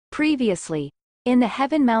Previously, in the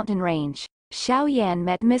Heaven Mountain Range, Xiao Yan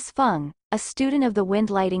met Miss Feng, a student of the Wind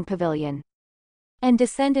Lighting Pavilion, and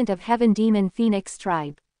descendant of Heaven Demon Phoenix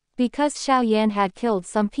tribe. Because Xiao Yan had killed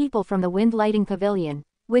some people from the Wind Lighting Pavilion,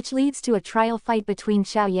 which leads to a trial fight between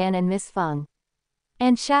Xiao Yan and Miss Feng.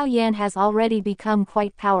 And Xiao Yan has already become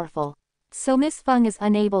quite powerful. So Miss Feng is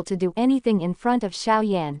unable to do anything in front of Xiao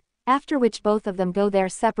Yan, after which both of them go their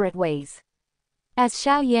separate ways. As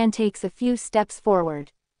Xiao Yan takes a few steps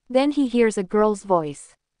forward, then he hears a girl's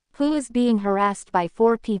voice, who is being harassed by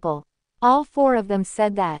 4 people. All 4 of them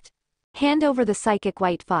said that, "Hand over the psychic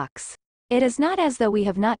white fox. It is not as though we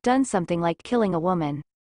have not done something like killing a woman."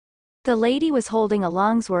 The lady was holding a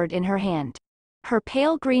longsword in her hand. Her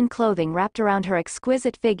pale green clothing wrapped around her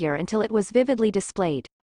exquisite figure until it was vividly displayed.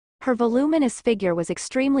 Her voluminous figure was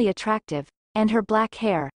extremely attractive, and her black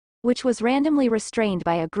hair, which was randomly restrained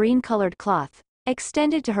by a green-colored cloth,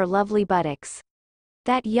 extended to her lovely buttocks.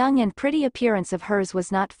 That young and pretty appearance of hers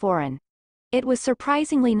was not foreign. It was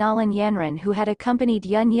surprisingly Nalan Yanran who had accompanied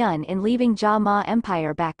Yun Yun in leaving Jia Ma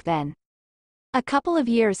Empire back then. A couple of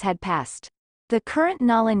years had passed. The current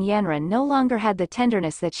Nalan Yanran no longer had the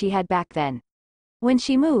tenderness that she had back then. When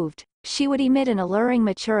she moved, she would emit an alluring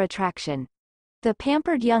mature attraction. The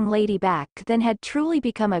pampered young lady back then had truly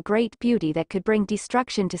become a great beauty that could bring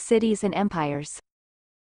destruction to cities and empires.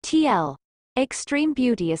 TL. Extreme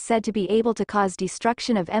beauty is said to be able to cause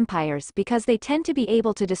destruction of empires because they tend to be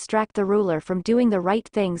able to distract the ruler from doing the right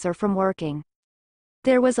things or from working.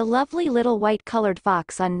 There was a lovely little white-colored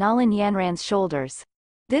fox on Nalan Yanran's shoulders.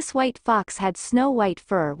 This white fox had snow-white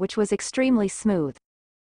fur which was extremely smooth.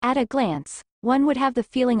 At a glance, one would have the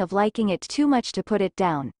feeling of liking it too much to put it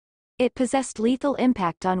down. It possessed lethal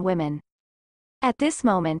impact on women. At this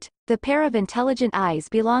moment, the pair of intelligent eyes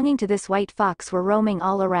belonging to this white fox were roaming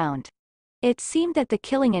all around. It seemed that the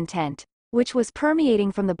killing intent, which was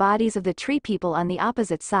permeating from the bodies of the tree people on the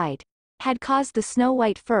opposite side, had caused the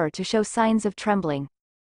snow-white fur to show signs of trembling.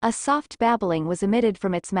 A soft babbling was emitted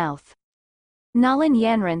from its mouth. Nalan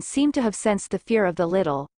Yanran seemed to have sensed the fear of the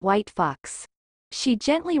little, white fox. She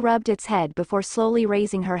gently rubbed its head before slowly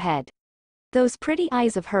raising her head. Those pretty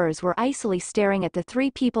eyes of hers were icily staring at the 3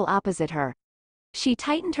 people opposite her. She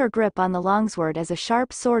tightened her grip on the longsword as a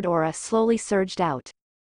sharp sword aura slowly surged out.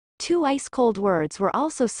 2 ice-cold words were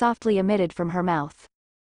also softly emitted from her mouth.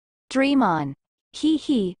 "Dream on.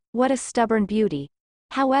 He, what a stubborn beauty.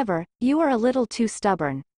 However, you are a little too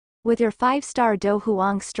stubborn. With your 5-star Do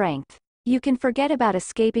Huang strength, you can forget about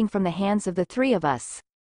escaping from the hands of the 3 of us.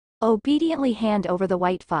 Obediently hand over the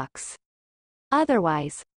white fox.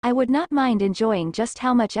 Otherwise, I would not mind enjoying just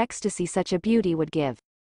how much ecstasy such a beauty would give."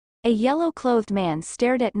 A yellow-clothed man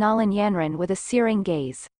stared at Nalan Yanran with a searing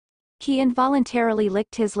gaze. He involuntarily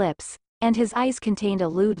licked his lips, and his eyes contained a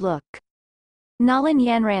lewd look. Nalan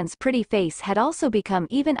Yanran's pretty face had also become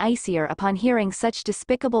even icier upon hearing such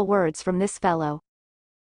despicable words from this fellow.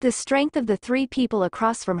 The strength of the 3 people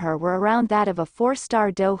across from her were around that of a 4-star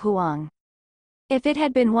Do Huang. If it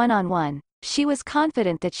had been one-on-one, she was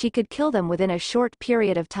confident that she could kill them within a short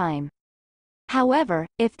period of time. However,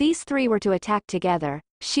 if these 3 were to attack together,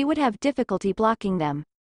 she would have difficulty blocking them.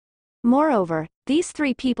 Moreover, these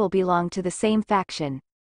 3 people belonged to the same faction.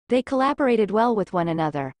 They collaborated well with one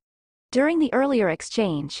another. During the earlier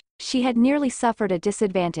exchange, she had nearly suffered a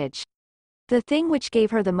disadvantage. The thing which gave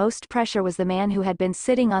her the most pressure was the man who had been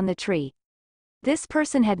sitting on the tree. This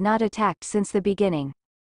person had not attacked since the beginning.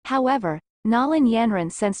 However, Nalan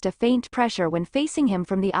Yanran sensed a faint pressure when facing him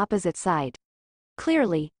from the opposite side.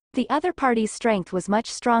 Clearly, the other party's strength was much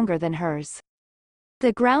stronger than hers.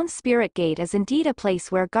 The ground spirit gate is indeed a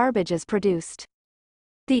place where garbage is produced.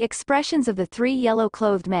 The expressions of the 3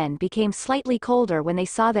 yellow-clothed men became slightly colder when they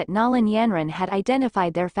saw that Nalan Yanran had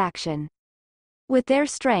identified their faction. With their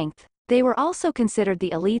strength, they were also considered the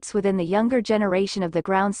elites within the younger generation of the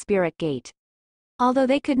ground spirit gate. Although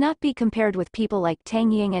they could not be compared with people like Tang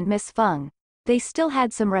Ying and Miss Feng, they still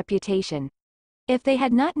had some reputation. If they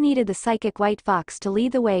had not needed the psychic white fox to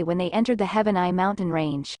lead the way when they entered the Heaven Eye mountain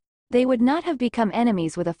range, they would not have become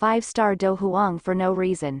enemies with a 5-star Do Huang for no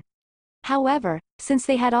reason. However, since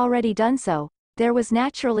they had already done so, there was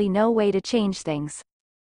naturally no way to change things.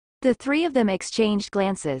 The 3 of them exchanged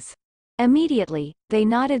glances. Immediately, they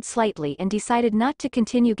nodded slightly and decided not to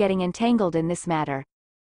continue getting entangled in this matter.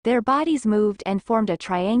 Their bodies moved and formed a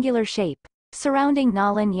triangular shape, surrounding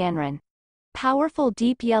Nalan Yanran. Powerful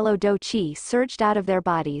deep yellow Do Chi surged out of their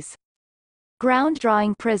bodies.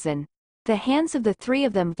 Ground-drawing prison. The hands of the 3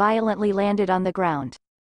 of them violently landed on the ground.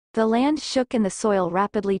 The land shook and the soil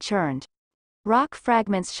rapidly churned. Rock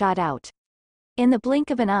fragments shot out. In the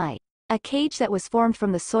blink of an eye, A cage that was formed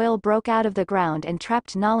from the soil broke out of the ground and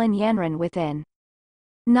trapped Nalan Yanran within.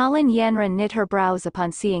 Nalan Yanran knit her brows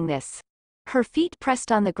upon seeing this. Her feet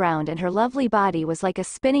pressed on the ground and her lovely body was like a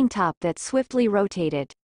spinning top that swiftly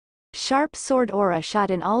rotated. Sharp sword aura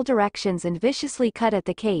shot in all directions and viciously cut at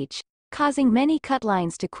the cage, causing many cut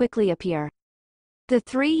lines to quickly appear. The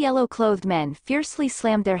three yellow-clothed men fiercely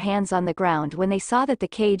slammed their hands on the ground when they saw that the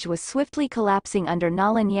cage was swiftly collapsing under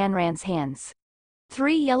Nalan Yanran's hands.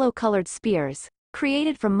 Three yellow-colored spears,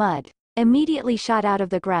 created from mud, immediately shot out of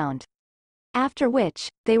the ground. After which,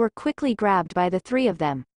 they were quickly grabbed by the three of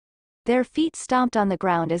them. Their feet stomped on the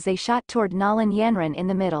ground as they shot toward Nalan Yanran in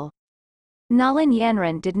the middle. Nalan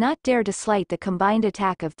Yanran did not dare to slight the combined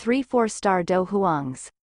attack of three 4-star Do Huangs.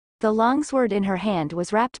 The longsword in her hand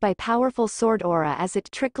was wrapped by powerful sword aura as it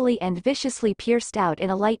trickily and viciously pierced out in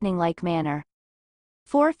a lightning-like manner.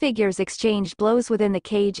 Four figures exchanged blows within the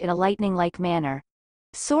cage in a lightning-like manner.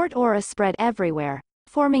 Sword aura spread everywhere,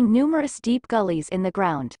 forming numerous deep gullies in the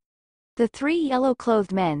ground. The three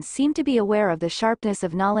yellow-clothed men seemed to be aware of the sharpness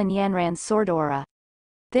of Nalan Yanran's sword aura.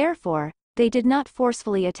 Therefore, they did not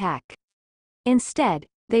forcefully attack. Instead,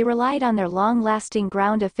 they relied on their long-lasting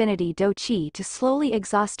ground affinity Do Qi to slowly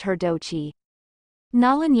exhaust her Do Qi.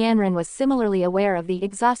 Nalan Yanran was similarly aware of the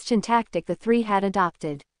exhaustion tactic the three had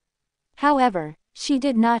adopted. However, she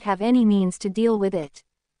did not have any means to deal with it.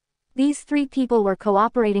 These three people were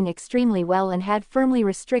cooperating extremely well and had firmly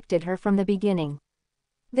restricted her from the beginning.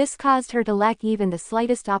 This caused her to lack even the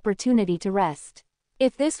slightest opportunity to rest.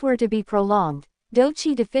 If this were to be prolonged, Do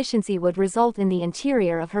Qi deficiency would result in the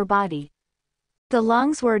interior of her body. The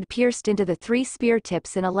longsword pierced into the three spear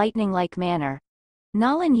tips in a lightning-like manner.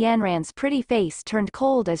 Nalan Yanran's pretty face turned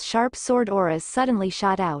cold as sharp sword auras suddenly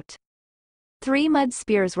shot out. Three mud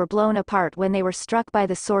spears were blown apart when they were struck by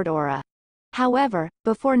the sword aura. However,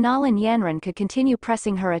 before Nalan Yanran could continue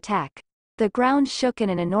pressing her attack, the ground shook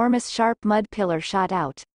and an enormous sharp mud pillar shot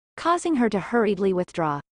out, causing her to hurriedly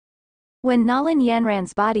withdraw. When Nalan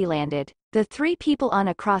Yanran's body landed, the three people on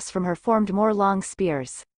across from her formed more long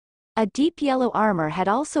spears. A deep yellow armor had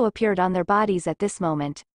also appeared on their bodies at this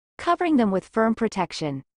moment, covering them with firm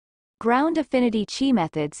protection. Ground affinity Qi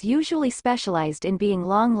methods usually specialized in being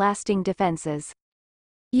long-lasting defenses.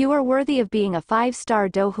 You are worthy of being a 5-star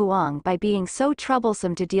Do Huang by being so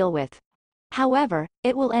troublesome to deal with. However,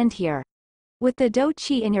 it will end here. With the Do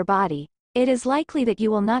Qi in your body, it is likely that you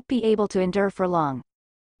will not be able to endure for long.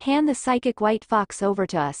 Hand the psychic white fox over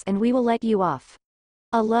to us and we will let you off.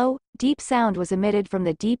 A low, deep sound was emitted from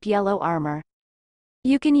the deep yellow armor.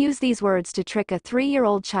 You can use these words to trick a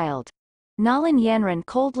 3-year-old child. Nalan Yanran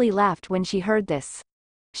coldly laughed when she heard this.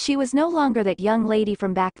 She was no longer that young lady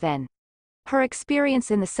from back then. Her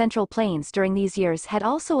experience in the Central Plains during these years had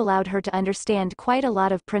also allowed her to understand quite a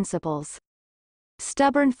lot of principles.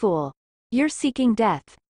 Stubborn fool. You're seeking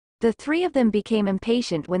death. The three of them became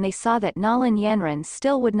impatient when they saw that Nalan Yanran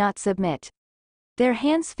still would not submit. Their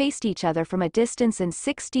hands faced each other from a distance and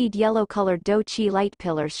 6 deed yellow-colored Do Qi light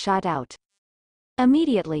pillars shot out.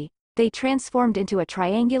 Immediately, they transformed into a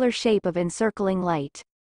triangular shape of encircling light.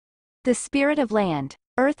 The spirit of land,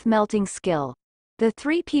 earth melting skill. The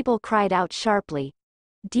three people cried out sharply.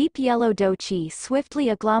 Deep yellow Do Qi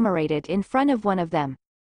swiftly agglomerated in front of one of them.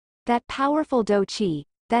 That powerful Do Qi,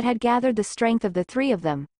 that had gathered the strength of the three of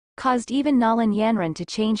them, caused even Nalan Yanran to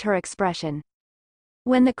change her expression.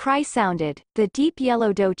 When the cry sounded, the deep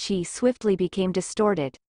yellow Do Qi swiftly became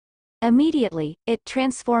distorted. Immediately, it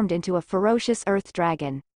transformed into a ferocious earth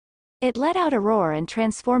dragon. It let out a roar and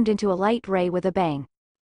transformed into a light ray with a bang.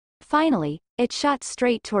 Finally, it shot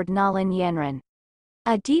straight toward Nalan Yanran.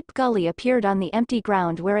 A deep gully appeared on the empty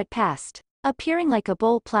ground where it passed, appearing like a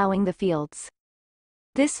bull plowing the fields.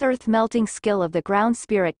 This earth-melting skill of the ground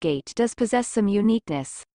spirit gate does possess some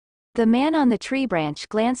uniqueness. The man on the tree branch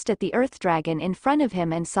glanced at the earth dragon in front of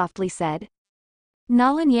him and softly said.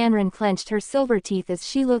 Nalan Yanran clenched her silver teeth as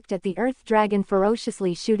she looked at the earth dragon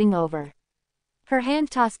ferociously shooting over. Her hand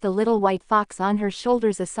tossed the little white fox on her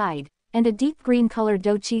shoulders aside, and a deep green-colored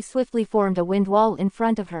Do Qi swiftly formed a wind wall in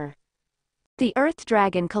front of her. The earth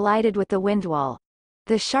dragon collided with the wind wall.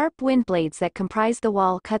 The sharp wind blades that comprised the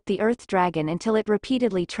wall cut the earth dragon until it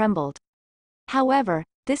repeatedly trembled. However,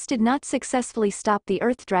 this did not successfully stop the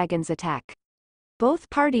earth dragon's attack.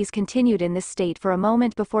 Both parties continued in this state for a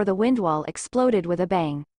moment before the wind wall exploded with a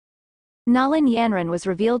bang. Nalan Yanran was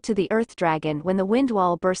revealed to the earth dragon when the wind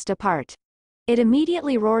wall burst apart. It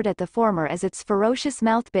immediately roared at the former as its ferocious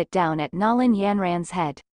mouth bit down at Nalan Yanran's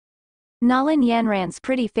head. Nalan Yanran's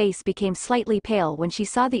pretty face became slightly pale when she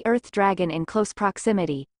saw the earth dragon in close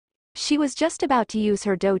proximity. She was just about to use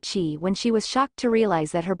her dou qi when she was shocked to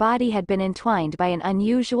realize that her body had been entwined by an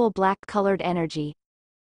unusual black-colored energy.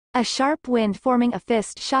 A sharp wind forming a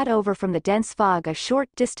fist shot over from the dense fog a short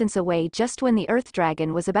distance away just when the Earth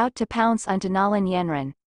Dragon was about to pounce onto Nalan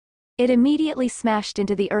Yanran. It immediately smashed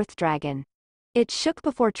into the Earth Dragon. It shook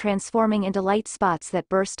before transforming into light spots that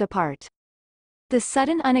burst apart. The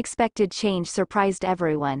sudden unexpected change surprised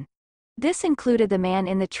everyone. This included the man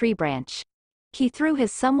in the tree branch. He threw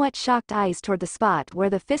his somewhat shocked eyes toward the spot where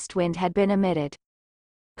the fist wind had been emitted.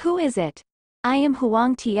 Who is it? I am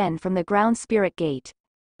Huang Tian from the Ground Spirit Gate.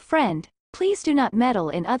 Friend, please do not meddle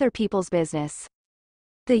in other people's business.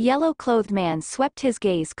 The yellow-clothed man swept his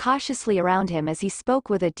gaze cautiously around him as he spoke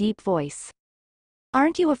with a deep voice.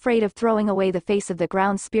 Aren't you afraid of throwing away the face of the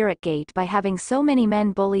Ground Spirit Gate by having so many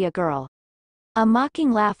men bully a girl? A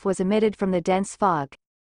mocking laugh was emitted from the dense fog.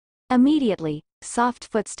 Immediately, soft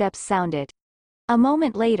footsteps sounded. A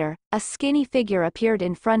moment later, a skinny figure appeared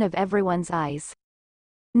in front of everyone's eyes.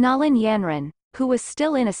 Nalan Yanran, who was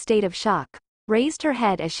still in a state of shock, raised her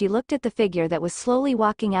head as she looked at the figure that was slowly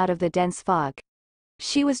walking out of the dense fog.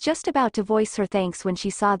 She was just about to voice her thanks when she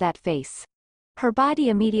saw that face. Her body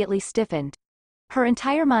immediately stiffened. Her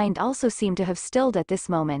entire mind also seemed to have stilled at this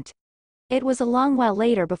moment. It was a long while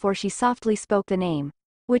later before she softly spoke the name,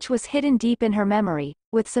 which was hidden deep in her memory,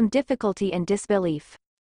 with some difficulty and disbelief.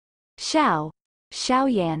 Xiao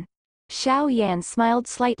Yan. Xiao Yan smiled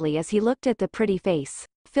slightly as he looked at the pretty face,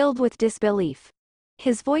 filled with disbelief.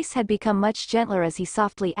 His voice had become much gentler as he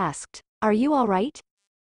softly asked, "Are you all right?"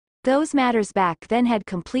 Those matters back then had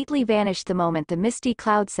completely vanished the moment the Misty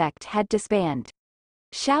Cloud sect had disbanded.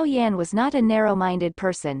 Xiao Yan was not a narrow-minded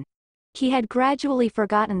person. He had gradually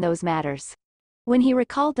forgotten those matters. When he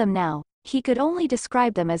recalled them now, he could only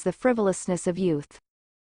describe them as the frivolousness of youth.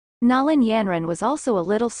 Nalan Yanran was also a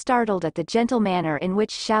little startled at the gentle manner in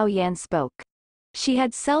which Xiao Yan spoke. She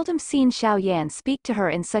had seldom seen Xiao Yan speak to her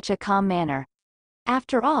in such a calm manner.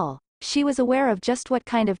 After all, she was aware of just what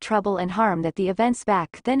kind of trouble and harm that the events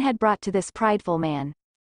back then had brought to this prideful man.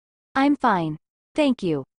 I'm fine. Thank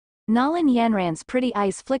you. Nalan Yanran's pretty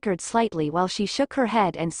eyes flickered slightly while she shook her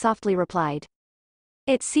head and softly replied.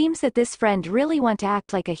 It seems that this friend really want to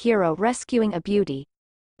act like a hero rescuing a beauty.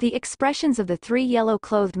 The expressions of the three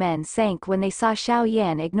yellow-clothed men sank when they saw Xiao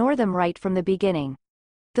Yan ignore them right from the beginning.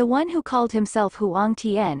 The one who called himself Huang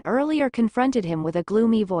Tian earlier confronted him with a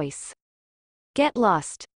gloomy voice. Get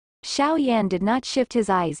lost. Xiao Yan did not shift his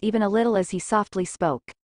eyes even a little as he softly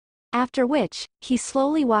spoke. After which, he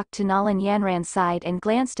slowly walked to Nalan Yanran's side and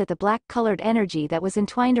glanced at the black-colored energy that was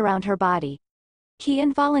entwined around her body. He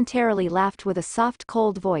involuntarily laughed with a soft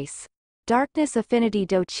cold voice. Darkness affinity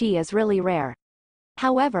dou qi is really rare.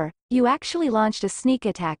 However, you actually launched a sneak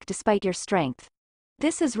attack despite your strength.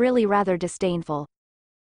 This is really rather disdainful.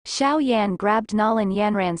 Xiao Yan grabbed Nalan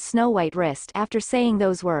Yanran's snow-white wrist after saying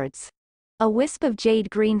those words. A wisp of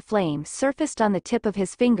jade-green flame surfaced on the tip of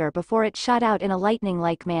his finger before it shot out in a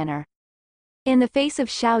lightning-like manner. In the face of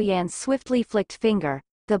Xiao Yan's swiftly flicked finger,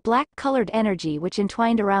 the black-colored energy which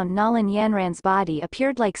entwined around Nalan Yanran's body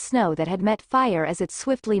appeared like snow that had met fire as it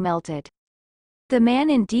swiftly melted. The man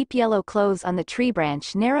in deep yellow clothes on the tree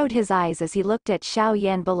branch narrowed his eyes as he looked at Xiao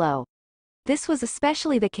Yan below. This was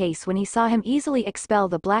especially the case when he saw him easily expel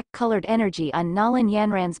the black-colored energy on Nalan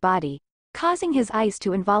Yanran's body, causing his eyes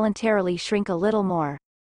to involuntarily shrink a little more.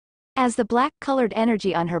 As the black-colored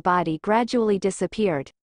energy on her body gradually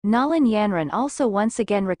disappeared, Nalan Yanran also once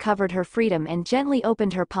again recovered her freedom and gently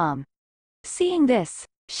opened her palm. Seeing this,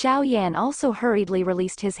 Xiao Yan also hurriedly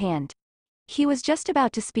released his hand. He was just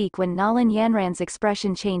about to speak when Nalan Yanran's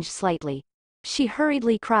expression changed slightly. She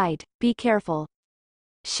hurriedly cried, "Be careful."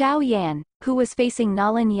 Xiao Yan, who was facing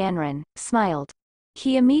Nalan Yanran, smiled.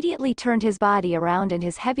 He immediately turned his body around and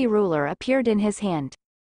his heavy ruler appeared in his hand.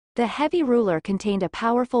 The heavy ruler contained a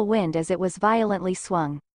powerful wind as it was violently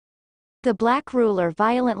swung. The black ruler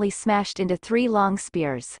violently smashed into 3 long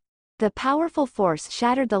spears. The powerful force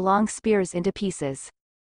shattered the long spears into pieces.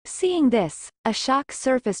 Seeing this, a shock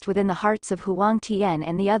surfaced within the hearts of Huang Tian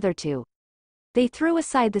and the other two. They threw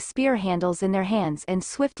aside the spear handles in their hands and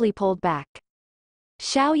swiftly pulled back.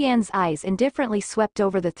 Xiao Yan's eyes indifferently swept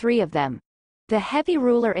over the 3 of them. The heavy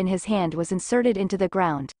ruler in his hand was inserted into the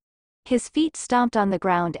ground. His feet stomped on the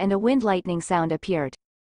ground and a wind lightning sound appeared.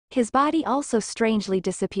 His body also strangely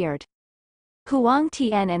disappeared. Huang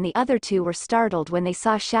Tian and the other 2 were startled when they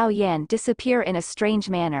saw Xiao Yan disappear in a strange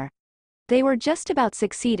manner. They were just about to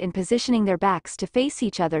succeed in positioning their backs to face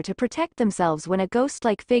each other to protect themselves when a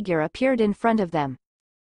ghost-like figure appeared in front of them.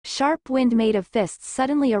 Sharp wind made of fists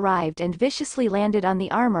suddenly arrived and viciously landed on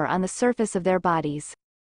the armor on the surface of their bodies.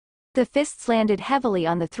 The fists landed heavily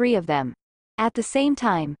on the three of them. At the same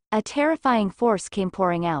time, a terrifying force came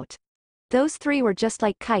pouring out. Those three were just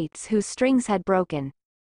like kites whose strings had broken.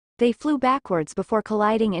 They flew backwards before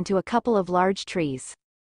colliding into a couple of large trees.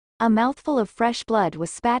 A mouthful of fresh blood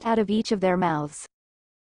was spat out of each of their mouths.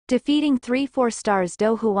 Defeating 3 4-stars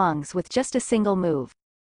Do Huangs with just a single move.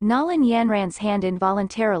 Nalan Yanran's hand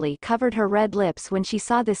involuntarily covered her red lips when she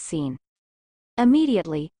saw this scene.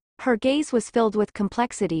 Immediately, her gaze was filled with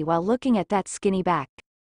complexity while looking at that skinny back.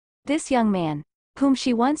 This young man, whom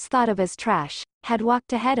she once thought of as trash, had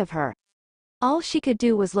walked ahead of her. All she could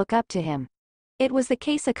do was look up to him. It was the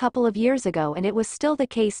case a couple of years ago, and it was still the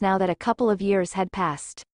case now that a couple of years had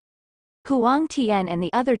passed. Huang Tian and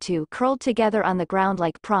the other two curled together on the ground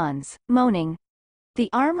like prawns, moaning. The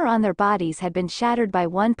armor on their bodies had been shattered by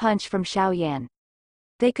one punch from Xiao Yan.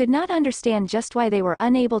 They could not understand just why they were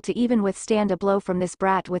unable to even withstand a blow from this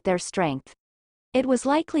brat with their strength. It was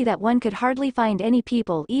likely that one could hardly find any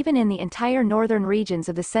people even in the entire northern regions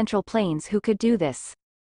of the Central Plains who could do this.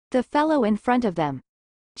 The fellow in front of them.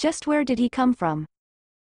 Just where did he come from?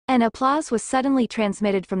 An applause was suddenly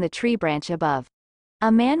transmitted from the tree branch above.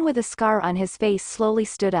 A man with a scar on his face slowly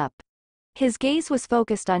stood up. His gaze was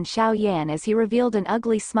focused on Xiao Yan as he revealed an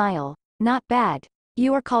ugly smile. Not bad.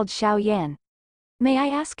 You are called Xiao Yan. May I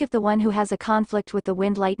ask if the one who has a conflict with the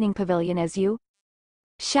Wind Lightning Pavilion is you?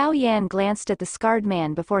 Xiao Yan glanced at the scarred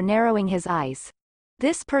man before narrowing his eyes.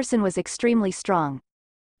 This person was extremely strong.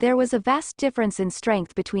 There was a vast difference in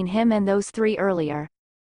strength between him and those three earlier.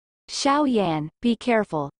 Xiao Yan, be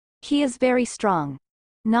careful. He is very strong.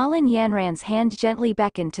 Nalan Yanran's hand gently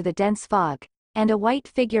beckoned to the dense fog, and a white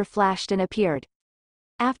figure flashed and appeared.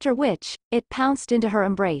 After which, it pounced into her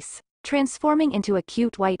embrace, transforming into a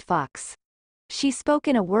cute white fox. She spoke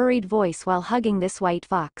in a worried voice while hugging this white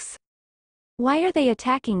fox. Why are they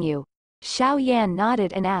attacking you? Xiao Yan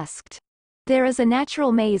nodded and asked. There is a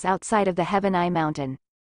natural maze outside of the Heaven Eye Mountain.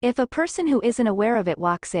 If a person who isn't aware of it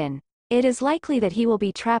walks in, it is likely that he will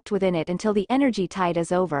be trapped within it until the energy tide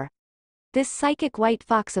is over. This psychic white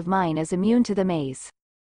fox of mine is immune to the maze.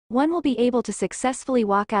 One will be able to successfully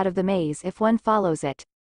walk out of the maze if one follows it.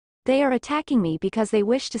 They are attacking me because they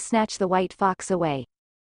wish to snatch the white fox away.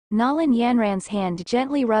 Nalan Yanran's hand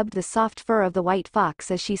gently rubbed the soft fur of the white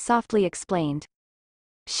fox as she softly explained.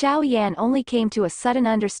 Xiao Yan only came to a sudden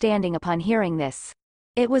understanding upon hearing this.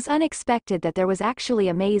 It was unexpected that there was actually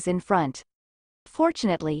a maze in front.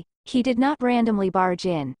 Fortunately, he did not randomly barge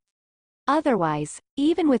in. Otherwise,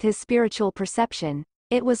 even with his spiritual perception,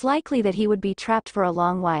 it was likely that he would be trapped for a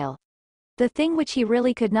long while. The thing which he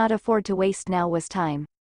really could not afford to waste now was time.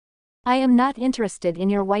 I am not interested in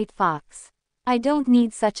your white fox. I don't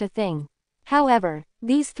need such a thing. However,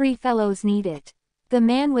 these three fellows need it. The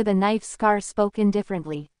man with a knife scar spoke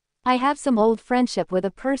indifferently. I have some old friendship with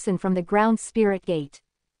a person from the ground spirit gate.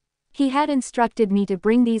 He had instructed me to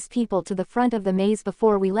bring these people to the front of the maze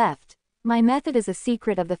before we left. My method is a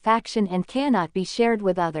secret of the faction and cannot be shared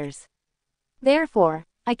with others. Therefore,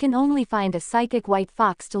 I can only find a psychic white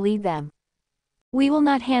fox to lead them. We will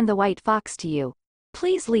not hand the white fox to you.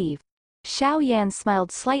 Please leave. Xiao Yan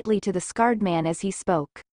smiled slightly to the scarred man as he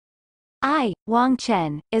spoke. I, Wang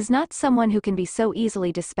Chen, is not someone who can be so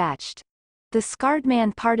easily dispatched. The scarred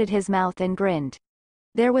man parted his mouth and grinned.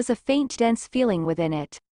 There was a faint dense feeling within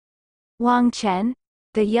it. Wang Chen?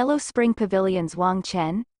 The Yellow Spring Pavilion's Wang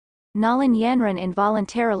Chen? Nalan Yanran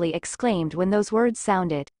involuntarily exclaimed when those words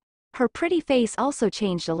sounded. Her pretty face also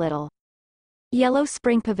changed a little. Yellow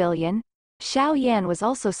Spring Pavilion? Xiao Yan was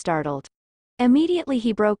also startled. Immediately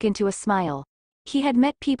he broke into a smile. He had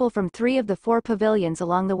met people from 3 of the 4 pavilions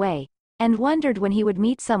along the way, and wondered when he would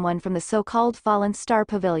meet someone from the so-called Fallen Star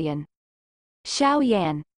Pavilion. Xiao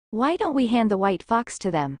Yan, why don't we hand the white fox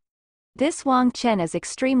to them? This Wang Chen is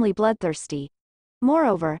extremely bloodthirsty.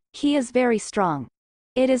 Moreover, he is very strong.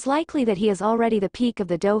 It is likely that he is already the peak of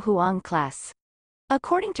the Do Huang class.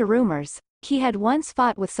 According to rumors, he had once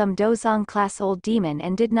fought with some Dozong class old demon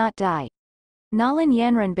and did not die. Nalan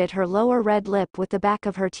Yanran bit her lower red lip with the back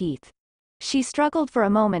of her teeth. She struggled for a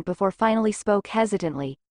moment before finally spoke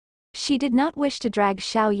hesitantly. She did not wish to drag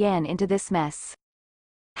Xiao Yan into this mess.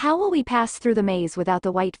 How will we pass through the maze without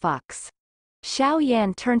the white fox? Xiao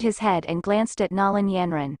Yan turned his head and glanced at Nalan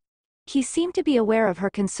Yanran. He seemed to be aware of her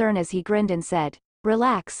concern as he grinned and said,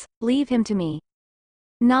 Relax, leave him to me.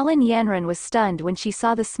 Nalan Yanran was stunned when she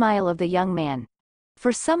saw the smile of the young man.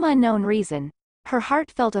 For some unknown reason, her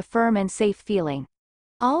heart felt a firm and safe feeling.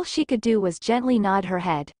 All she could do was gently nod her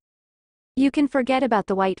head. You can forget about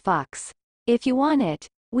the white fox. If you want it,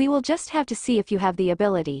 we will just have to see if you have the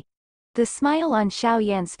ability. The smile on Xiao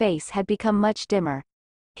Yan's face had become much dimmer.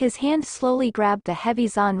 His hand slowly grabbed the heavy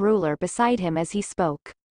Zan ruler beside him as he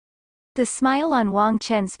spoke. The smile on Wang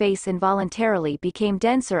Chen's face involuntarily became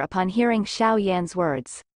denser upon hearing Xiao Yan's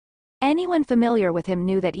words. Anyone familiar with him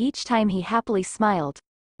knew that each time he happily smiled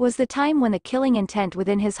was the time when the killing intent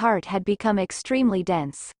within his heart had become extremely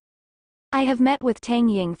dense. I have met with Tang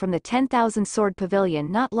Ying from the 10,000 Sword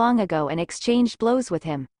Pavilion not long ago and exchanged blows with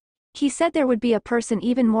him. He said there would be a person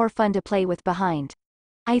even more fun to play with behind.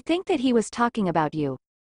 I think that he was talking about you.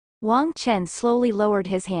 Wang Chen slowly lowered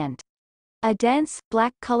his hand. A dense,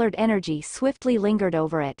 black-colored energy swiftly lingered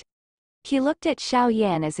over it. He looked at Xiao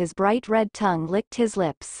Yan as his bright red tongue licked his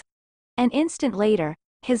lips. An instant later,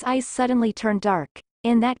 his eyes suddenly turned dark.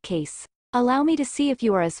 In that case, allow me to see if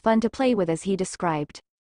you are as fun to play with as he described.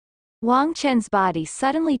 Wang Chen's body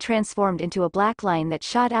suddenly transformed into a black line that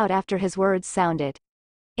shot out after his words sounded.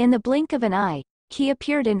 In the blink of an eye, he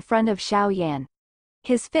appeared in front of Xiao Yan.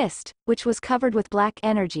 His fist, which was covered with black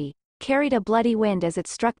energy, carried a bloody wind as it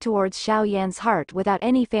struck towards Xiao Yan's heart without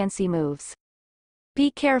any fancy moves. Be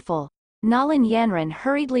careful, Nalan Yanran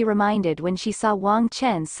hurriedly reminded when she saw Wang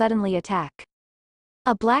Chen suddenly attack.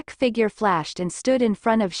 A black figure flashed and stood in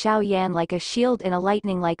front of Xiao Yan like a shield in a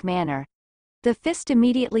lightning-like manner. The fist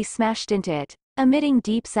immediately smashed into it, emitting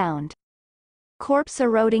deep sound.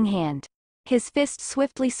 Corpse-eroding hand. His fist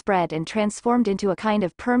swiftly spread and transformed into a kind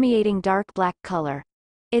of permeating dark black color.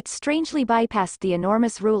 It strangely bypassed the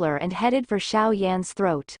enormous ruler and headed for Xiao Yan's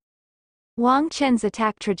throat. Wang Chen's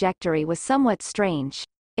attack trajectory was somewhat strange.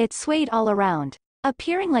 It swayed all around,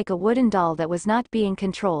 appearing like a wooden doll that was not being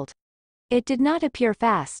controlled. It did not appear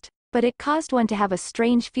fast, but it caused one to have a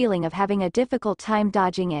strange feeling of having a difficult time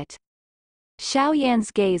dodging it. Xiao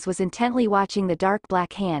Yan's gaze was intently watching the dark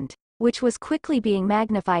black hand, which was quickly being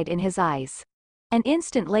magnified in his eyes. An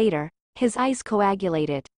instant later, his eyes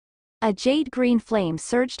coagulated. A jade-green flame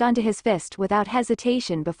surged onto his fist without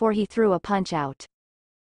hesitation before he threw a punch out.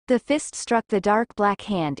 The fist struck the dark black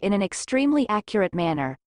hand in an extremely accurate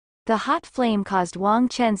manner. The hot flame caused Wang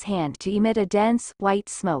Chen's hand to emit a dense, white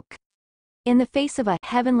smoke. In the face of a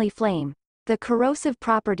heavenly flame, the corrosive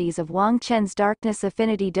properties of Wang Chen's darkness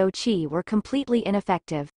affinity Do Qi were completely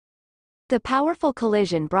ineffective. The powerful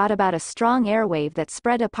collision brought about a strong airwave that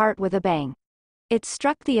spread apart with a bang. It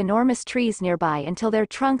struck the enormous trees nearby until their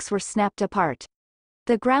trunks were snapped apart.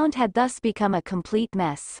 The ground had thus become a complete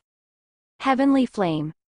mess. Heavenly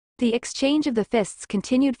flame. The exchange of the fists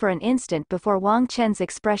continued for an instant before Wang Chen's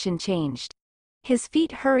expression changed. His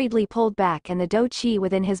feet hurriedly pulled back and the Do Qi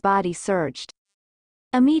within his body surged.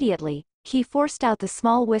 Immediately, he forced out the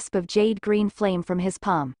small wisp of jade-green flame from his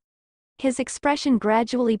palm. His expression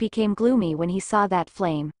gradually became gloomy when he saw that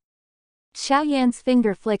flame. Xiao Yan's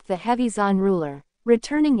finger flicked the heavy Zan ruler,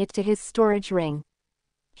 returning it to his storage ring.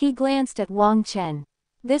 He glanced at Wang Chen.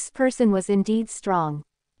 This person was indeed strong.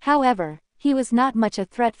 However, he was not much a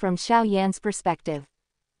threat from Xiao Yan's perspective.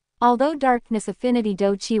 Although darkness affinity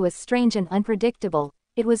Do Qi was strange and unpredictable,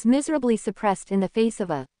 it was miserably suppressed in the face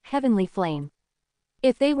of a heavenly flame.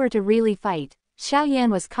 If they were to really fight, Xiao Yan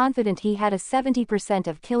was confident he had a 70%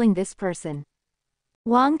 of killing this person.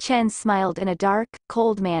 Wang Chen smiled in a dark,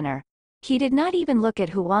 cold manner. He did not even look at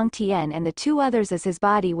Huang Tian and the two others as his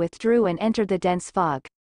body withdrew and entered the dense fog.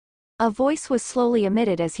 A voice was slowly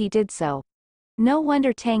emitted as he did so. No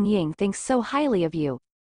wonder Tang Ying thinks so highly of you.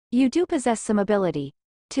 You do possess some ability.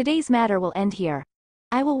 Today's matter will end here.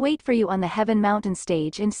 I will wait for you on the Heaven Mountain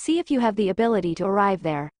stage and see if you have the ability to arrive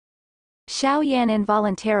there. Xiao Yan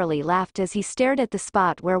involuntarily laughed as he stared at the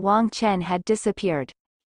spot where Wang Chen had disappeared.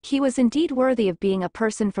 He was indeed worthy of being a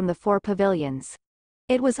person from the 4 pavilions.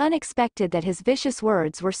 It was unexpected that his vicious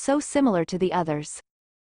words were so similar to the others.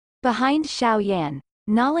 Behind Xiao Yan,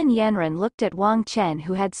 Nalan Yanran looked at Wang Chen,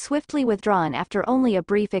 who had swiftly withdrawn after only a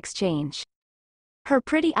brief exchange. Her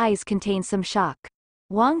pretty eyes contained some shock.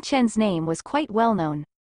 Wang Chen's name was quite well known.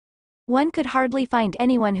 One could hardly find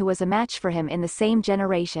anyone who was a match for him in the same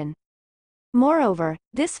generation. Moreover,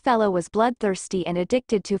 this fellow was bloodthirsty and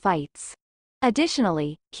addicted to fights.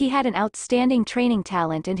 Additionally, he had an outstanding training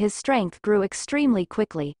talent and his strength grew extremely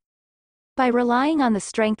quickly. By relying on the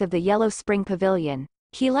strength of the Yellow Spring Pavilion,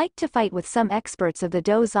 he liked to fight with some experts of the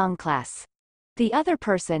Dozong class. The other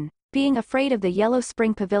person, being afraid of the Yellow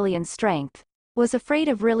Spring Pavilion's strength, was afraid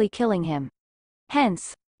of really killing him.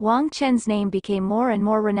 Hence, Wang Chen's name became more and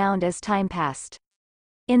more renowned as time passed.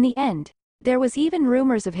 In the end, there was even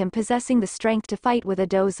rumors of him possessing the strength to fight with a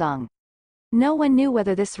Dozong. No one knew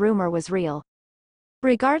whether this rumor was real.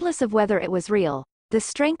 Regardless of whether it was real, the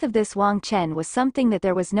strength of this Wang Chen was something that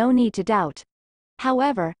there was no need to doubt.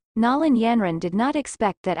 However, Nalan Yanran did not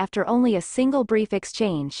expect that after only a single brief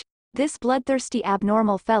exchange, this bloodthirsty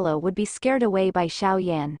abnormal fellow would be scared away by Xiao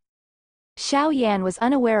Yan. Xiao Yan was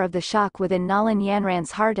unaware of the shock within Nalan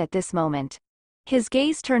Yanran's heart at this moment. His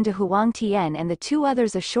gaze turned to Huang Tian and the two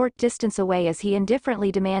others a short distance away as he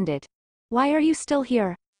indifferently demanded, "Why are you still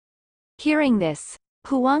here?" Hearing this,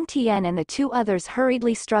 Huang Tian and the two others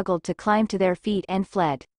hurriedly struggled to climb to their feet and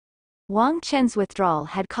fled. Wang Chen's withdrawal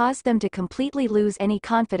had caused them to completely lose any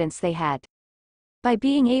confidence they had. By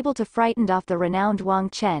being able to frighten off the renowned Wang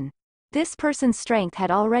Chen, this person's strength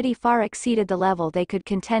had already far exceeded the level they could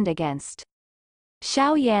contend against.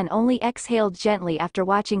 Xiao Yan only exhaled gently after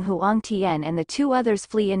watching Huang Tian and the two others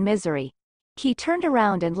flee in misery. He turned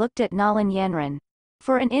around and looked at Nalan Yanran.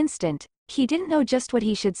 For an instant, he didn't know just what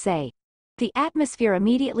he should say. The atmosphere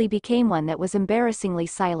immediately became one that was embarrassingly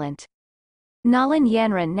silent. Nalan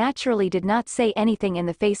Yanran naturally did not say anything in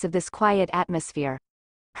the face of this quiet atmosphere.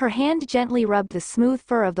 Her hand gently rubbed the smooth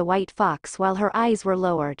fur of the white fox while her eyes were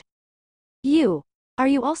lowered. Are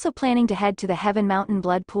you also planning to head to the Heaven Mountain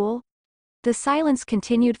blood pool?" The silence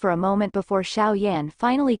continued for a moment before Xiao Yan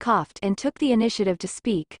finally coughed and took the initiative to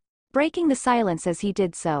speak, breaking the silence as he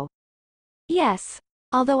did so. "Yes,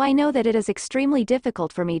 although I know that it is extremely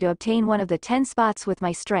difficult for me to obtain one of the 10 spots with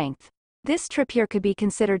my strength, this trip here could be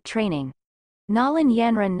considered training." Nalan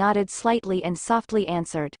Yanran nodded slightly and softly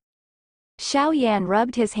answered. Xiao Yan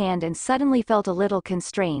rubbed his hand and suddenly felt a little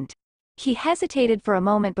constrained. He hesitated for a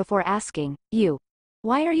moment before asking,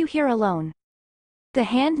 Why are you here alone?" The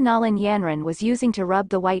hand Nalan Yanran was using to rub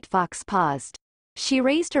the white fox paused. She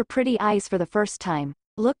raised her pretty eyes for the first time,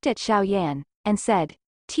 looked at Xiao Yan, and said,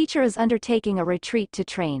 "Teacher is undertaking a retreat to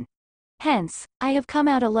train. Hence, I have come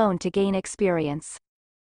out alone to gain experience."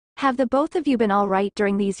 "Have the both of you been all right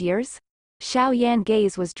during these years?" Xiao Yan's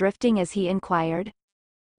gaze was drifting as he inquired.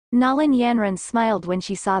 Nalan Yanran smiled when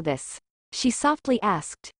she saw this. She softly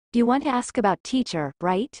asked, "You want to ask about teacher,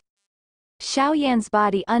 right?" Xiao Yan's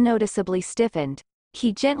body unnoticeably stiffened.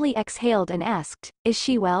 He gently exhaled and asked, "Is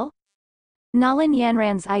she well?" Nalan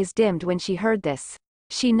Yanran's eyes dimmed when she heard this.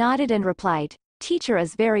 She nodded and replied, "Teacher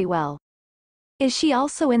is very well." "Is she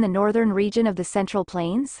also in the northern region of the Central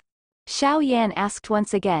Plains?" Xiao Yan asked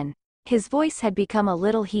once again. His voice had become a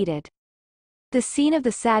little heated. The scene of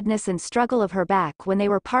the sadness and struggle of her back when they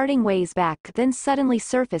were parting ways back then suddenly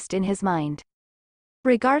surfaced in his mind.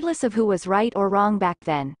 Regardless of who was right or wrong back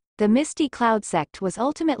then, the Misty Cloud sect was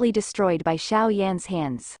ultimately destroyed by Xiao Yan's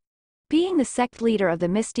hands. Being the sect leader of the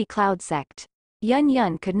Misty Cloud sect,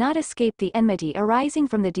 Yan could not escape the enmity arising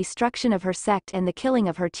from the destruction of her sect and the killing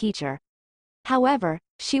of her teacher. However,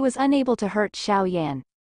 she was unable to hurt Xiao Yan.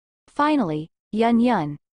 Finally,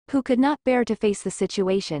 Yan, who could not bear to face the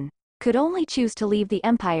situation, could only choose to leave the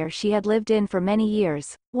empire she had lived in for many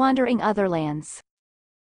years, wandering other lands.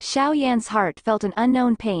 Xiao Yan's heart felt an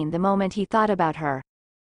unknown pain the moment he thought about her.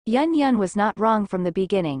 Yan was not wrong from the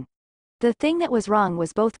beginning. The thing that was wrong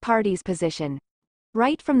was both parties' position.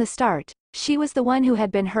 Right from the start, she was the one who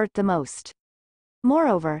had been hurt the most.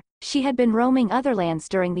 Moreover, she had been roaming other lands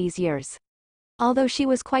during these years. Although she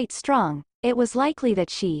was quite strong, it was likely that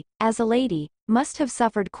she, as a lady, must have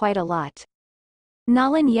suffered quite a lot.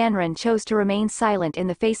 Nalan Yanran chose to remain silent in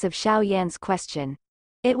the face of Xiao Yan's question.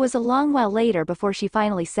 It was a long while later before she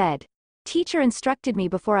finally said, "Teacher instructed me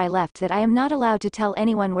before I left that I am not allowed to tell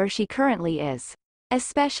anyone where she currently is.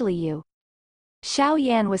 Especially you." Xiao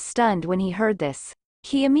Yan was stunned when he heard this.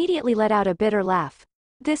 He immediately let out a bitter laugh.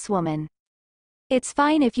 "This woman. It's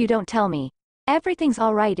fine if you don't tell me. Everything's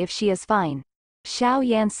all right if she is fine." Xiao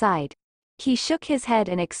Yan sighed. He shook his head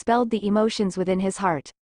and expelled the emotions within his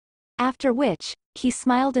heart. After which, he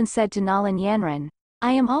smiled and said to Nalan Yanran,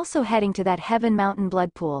 "I am also heading to that Heaven Mountain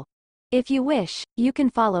blood pool. If you wish, you can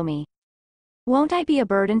follow me." "Won't I be a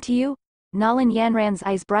burden to you?" Nalan Yanran's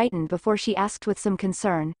eyes brightened before she asked with some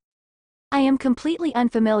concern. "I am completely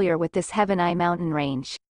unfamiliar with this Heaven Eye mountain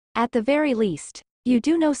range. At the very least, you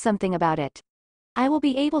do know something about it. I will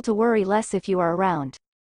be able to worry less if you are around."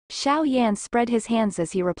 Xiao Yan spread his hands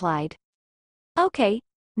as he replied. "Okay."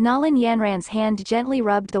 Nalan Yanran's hand gently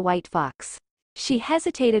rubbed the white fox. She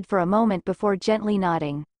hesitated for a moment before gently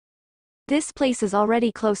nodding. "This place is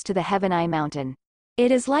already close to the Heaven Eye mountain. It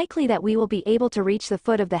is likely that we will be able to reach the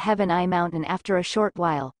foot of the Heaven Eye mountain after a short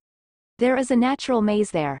while. There is a natural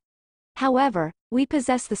maze there. However, we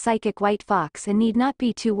possess the psychic white fox and need not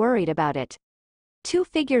be too worried about it." Two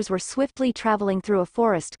figures were swiftly traveling through a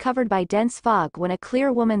forest covered by dense fog when a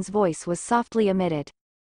clear woman's voice was softly emitted.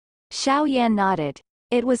 Xiao Yan nodded.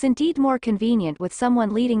 It was indeed more convenient with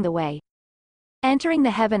someone leading the way. Entering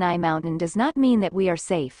the Heaven Eye mountain does not mean that we are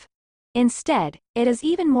safe. Instead, it is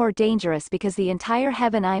even more dangerous because the entire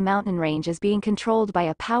Heaven Eye mountain range is being controlled by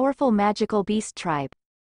a powerful magical beast tribe.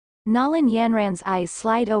 Nalan Yanran's eyes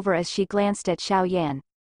slide over as she glanced at Xiao Yan,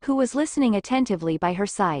 who was listening attentively by her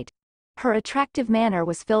side. Her attractive manner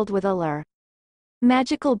was filled with allure.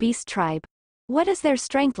 Magical beast tribe. What is their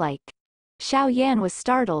strength like? Xiao Yan was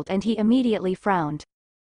startled and he immediately frowned.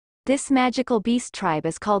 This magical beast tribe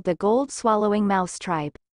is called the gold-swallowing mouse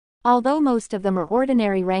tribe. Although most of them are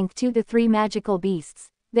ordinary rank 2 to 3 magical beasts,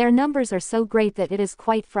 their numbers are so great that it is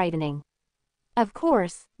quite frightening. Of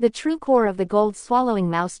course, the true core of the gold-swallowing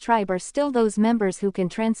mouse tribe are still those members who can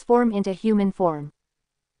transform into human form.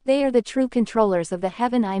 They are the true controllers of the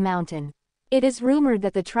Heaven Eye Mountain. It is rumored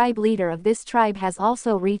that the tribe leader of this tribe has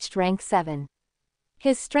also reached rank 7.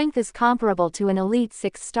 His strength is comparable to an elite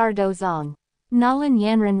 6-star Dozong. Nalan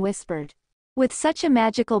Yanran whispered. With such a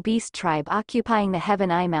magical beast tribe occupying the Heaven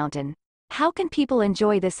Eye Mountain, how can people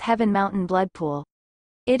enjoy this Heaven Mountain blood pool?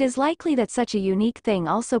 It is likely that such a unique thing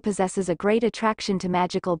also possesses a great attraction to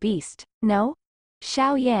magical beast, no?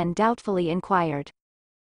 Xiao Yan doubtfully inquired.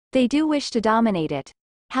 They do wish to dominate it.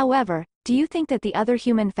 However, do you think that the other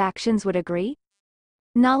human factions would agree?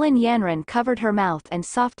 Nalan Yanran covered her mouth and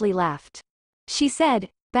softly laughed. She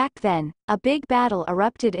said, back then, a big battle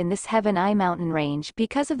erupted in this Heaven Eye Mountain range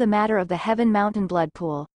because of the matter of the Heaven Mountain blood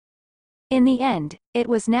pool. In the end, it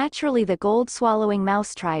was naturally the gold-swallowing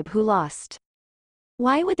mouse tribe who lost.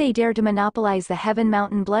 Why would they dare to monopolize the Heaven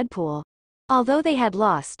Mountain blood pool? Although they had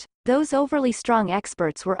lost, those overly strong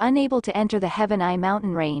experts were unable to enter the Heaven Eye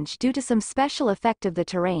Mountain range due to some special effect of the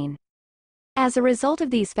terrain. As a result of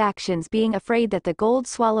these factions being afraid that the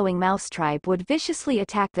gold-swallowing mouse tribe would viciously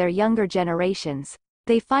attack their younger generations,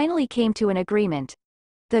 they finally came to an agreement.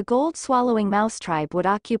 The gold-swallowing mouse tribe would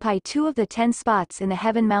occupy 2 of the 10 spots in the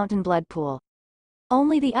Heaven Mountain blood pool.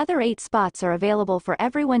 Only the other 8 spots are available for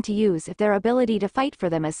everyone to use if their ability to fight for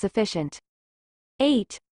them is sufficient.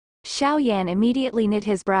 8. Xiao Yan immediately knit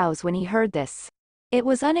his brows when he heard this. It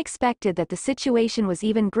was unexpected that the situation was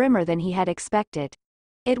even grimmer than he had expected.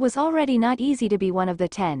 It was already not easy to be one of the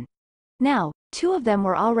 10. Now, 2 of them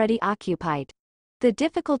were already occupied. The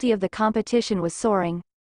difficulty of the competition was soaring.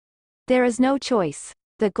 There is no choice.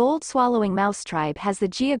 The gold-swallowing mouse tribe has the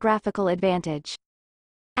geographical advantage.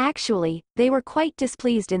 Actually, they were quite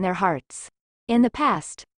displeased in their hearts. In the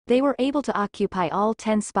past, they were able to occupy all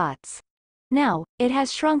 10 spots. Now, it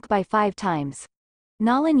has shrunk by 5 times.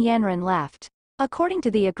 Nalan Yanran laughed. According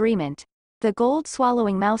to the agreement, the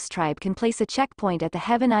gold-swallowing mouse tribe can place a checkpoint at the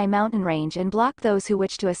Heaven Eye Mountain range and block those who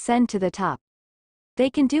wish to ascend to the top. They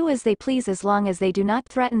can do as they please as long as they do not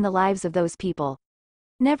threaten the lives of those people.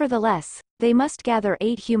 Nevertheless, they must gather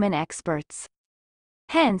 8 human experts.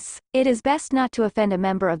 Hence, it is best not to offend a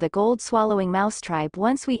member of the gold-swallowing mouse tribe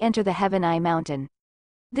once we enter the Heaven Eye Mountain.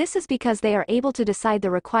 This is because they are able to decide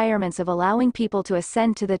the requirements of allowing people to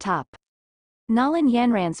ascend to the top. Nalan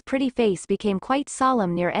Yanran's pretty face became quite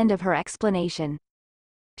solemn near end of her explanation.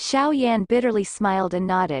 Xiao Yan bitterly smiled and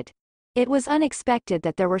nodded. It was unexpected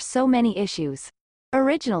that there were so many issues.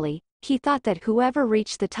 Originally, he thought that whoever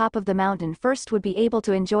reached the top of the mountain first would be able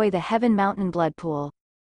to enjoy the Heaven Mountain blood pool.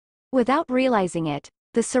 Without realizing it,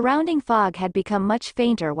 the surrounding fog had become much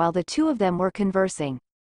fainter while the 2 of them were conversing.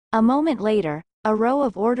 A moment later, a row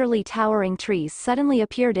of orderly towering trees suddenly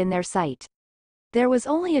appeared in their sight. There was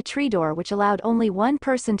only a tree door which allowed only one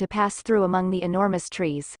person to pass through among the enormous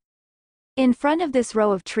trees. In front of this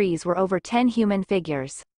row of trees were over 10 human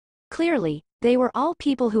figures. Clearly, they were all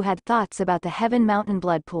people who had thoughts about the Heaven Mountain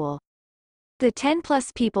blood pool. The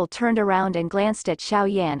 10+ people turned around and glanced at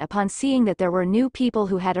Xiao Yan upon seeing that there were new people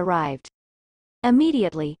who had arrived.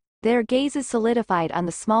 Immediately, their gazes solidified on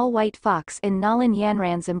the small white fox in Nalan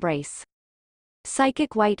Yanran's embrace.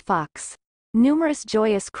 Psychic white fox. Numerous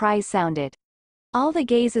joyous cries sounded. All the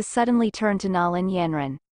gazes suddenly turned to Nalan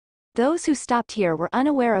Yanran. Those who stopped here were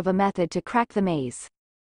unaware of a method to crack the maze.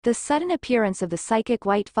 The sudden appearance of the psychic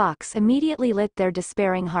white fox immediately lit their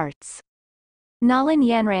despairing hearts. Nalan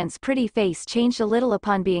Yanran's pretty face changed a little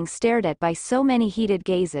upon being stared at by so many heated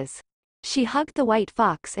gazes. She hugged the white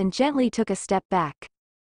fox and gently took a step back.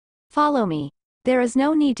 Follow me. There is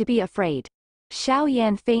no need to be afraid. Xiao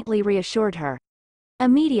Yan faintly reassured her.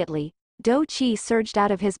 Immediately, Do Qi surged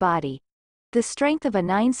out of his body. The strength of a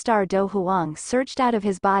 9-star Do Huang surged out of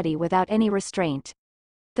his body without any restraint.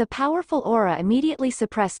 The powerful aura immediately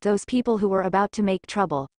suppressed those people who were about to make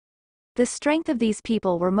trouble. The strength of these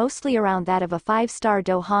people were mostly around that of a 5-star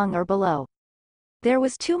Do Hong or below. There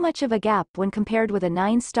was too much of a gap when compared with a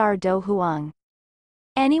 9-star Do Huang.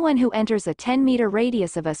 Anyone who enters a 10-meter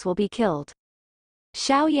radius of us will be killed.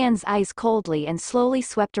 Xiao Yan's eyes coldly and slowly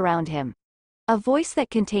swept around him. A voice that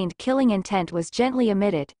contained killing intent was gently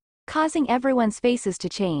emitted, causing everyone's faces to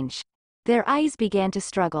change. Their eyes began to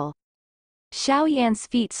struggle. Xiao Yan's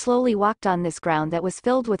feet slowly walked on this ground that was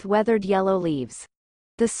filled with weathered yellow leaves.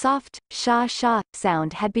 The soft, sha-sha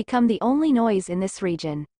sound had become the only noise in this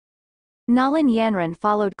region. Nalan Yanran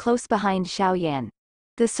followed close behind Xiao Yan.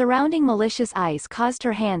 The surrounding malicious eyes caused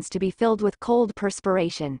her hands to be filled with cold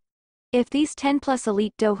perspiration. If these 10+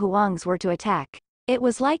 elite Do Huangs were to attack, it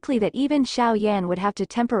was likely that even Xiao Yan would have to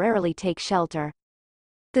temporarily take shelter.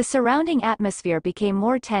 The surrounding atmosphere became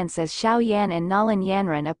more tense as Xiao Yan and Nalan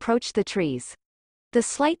Yanran approached the trees. The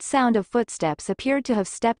slight sound of footsteps appeared to have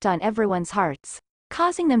stepped on everyone's hearts,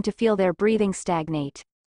 causing them to feel their breathing stagnate.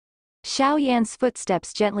 Xiao Yan's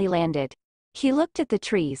footsteps gently landed. He looked at the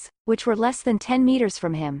trees, which were less than 10 meters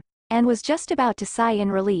from him, and was just about to sigh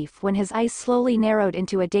in relief when his eyes slowly narrowed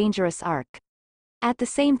into a dangerous arc. At the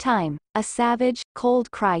same time, a savage, cold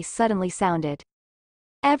cry suddenly sounded.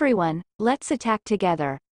 "Everyone, let's attack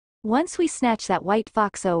together. Once we snatch that white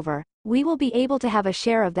fox over, we will be able to have a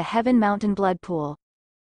share of the Heaven Mountain blood pool."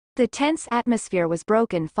 The tense atmosphere was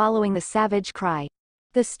broken following the savage cry.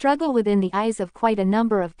 The struggle within the eyes of quite a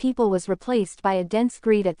number of people was replaced by a dense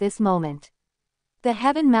greed at this moment. The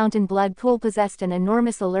Heaven Mountain blood pool possessed an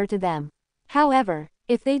enormous allure to them. However,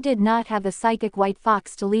 if they did not have the psychic white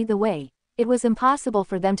fox to lead the way, it was impossible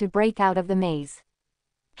for them to break out of the maze.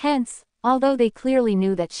 Hence, although they clearly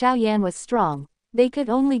knew that Xiao Yan was strong, they could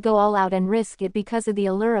only go all out and risk it because of the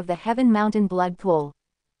allure of the Heaven Mountain blood pool.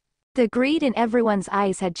 The greed in everyone's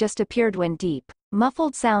eyes had just appeared when deep,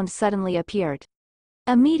 muffled sound suddenly appeared.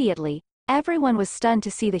 Immediately, everyone was stunned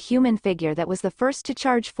to see the human figure that was the first to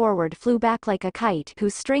charge forward flew back like a kite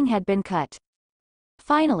whose string had been cut.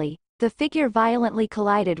 Finally, the figure violently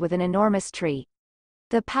collided with an enormous tree.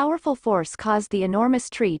 The powerful force caused the enormous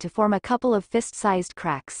tree to form a couple of fist-sized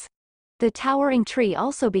cracks. The towering tree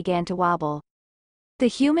also began to wobble. The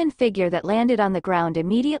human figure that landed on the ground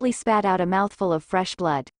immediately spat out a mouthful of fresh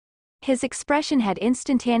blood. His expression had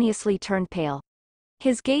instantaneously turned pale.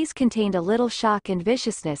 His gaze contained a little shock and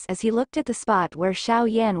viciousness as he looked at the spot where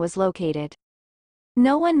Xiao Yan was located.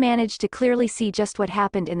 No one managed to clearly see just what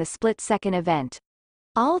happened in the split-second event.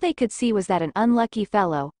 All they could see was that an unlucky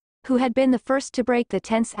fellow, who had been the first to break the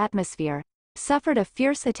tense atmosphere, suffered a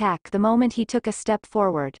fierce attack the moment he took a step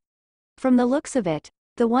forward. From the looks of it,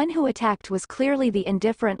 the one who attacked was clearly the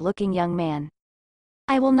indifferent-looking young man.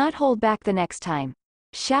 "I will not hold back the next time."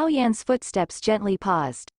 Xiao Yan's footsteps gently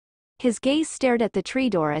paused. His gaze stared at the tree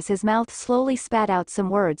door as his mouth slowly spat out some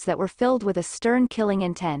words that were filled with a stern killing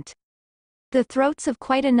intent. The throats of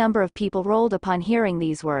quite a number of people rolled upon hearing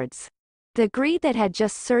these words. The greed that had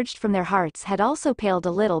just surged from their hearts had also paled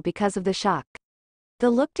a little because of the shock. They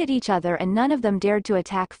looked at each other and none of them dared to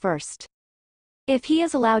attack first. If he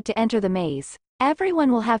is allowed to enter the maze,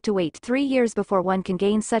 everyone will have to wait 3 years before one can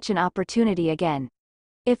gain such an opportunity again.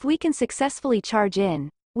 If we can successfully charge in,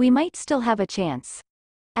 we might still have a chance.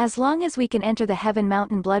 As long as we can enter the Heaven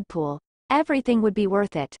Mountain blood pool, everything would be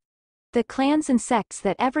worth it. The clans and sects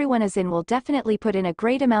that everyone is in will definitely put in a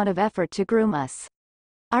great amount of effort to groom us.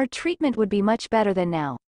 Our treatment would be much better than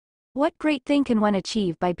now. What great thing can one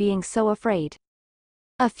achieve by being so afraid?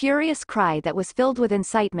 A furious cry that was filled with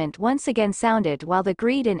incitement once again sounded while the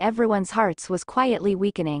greed in everyone's hearts was quietly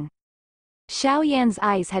weakening. Xiao Yan's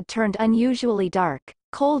eyes had turned unusually dark,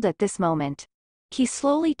 cold at this moment. He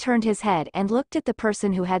slowly turned his head and looked at the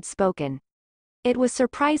person who had spoken. It was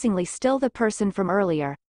surprisingly still the person from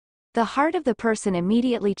earlier. The heart of the person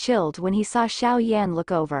immediately chilled when he saw Xiao Yan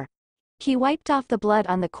look over. He wiped off the blood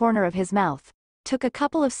on the corner of his mouth, took a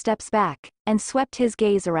couple of steps back, and swept his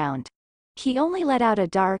gaze around. He only let out a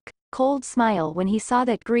dark, cold smile when he saw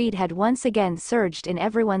that greed had once again surged in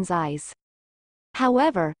everyone's eyes.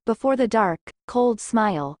 However, before the dark, cold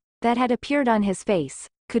smile, that had appeared on his face,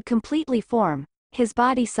 could completely form, his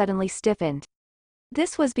body suddenly stiffened.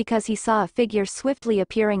 This was because he saw a figure swiftly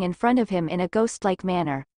appearing in front of him in a ghost-like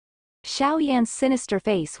manner. Xiao Yan's sinister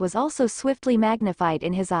face was also swiftly magnified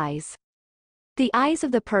in his eyes. The eyes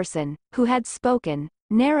of the person, who had spoken,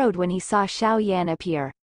 narrowed when he saw Xiao Yan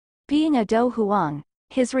appear. Being a Do Huang,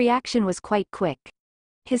 his reaction was quite quick.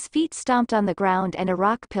 His feet stomped on the ground and a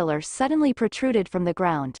rock pillar suddenly protruded from the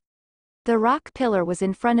ground. The rock pillar was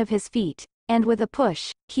in front of his feet, and with a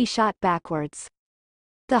push, he shot backwards.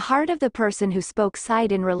 The heart of the person who spoke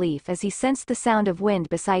sighed in relief as he sensed the sound of wind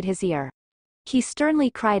beside his ear. He sternly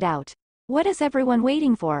cried out, "What is everyone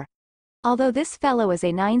waiting for? Although this fellow is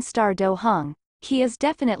a 9-star Do Hong, he is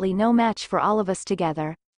definitely no match for all of us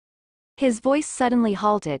together." His voice suddenly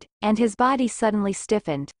halted, and his body suddenly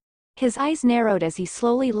stiffened. His eyes narrowed as he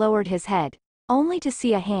slowly lowered his head, only to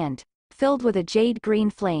see a hand, filled with a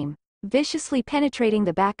jade-green flame, viciously penetrating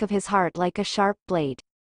the back of his heart like a sharp blade.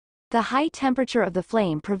 The high temperature of the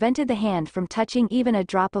flame prevented the hand from touching even a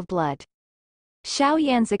drop of blood. Xiao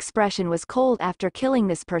Yan's expression was cold after killing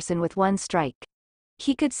this person with one strike.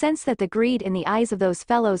 He could sense that the greed in the eyes of those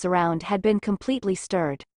fellows around had been completely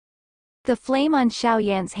stirred. The flame on Xiao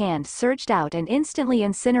Yan's hand surged out and instantly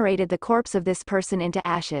incinerated the corpse of this person into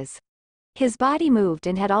ashes. His body moved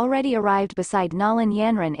and had already arrived beside Nalan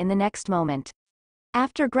Yanran in the next moment.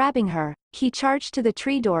 After grabbing her, he charged to the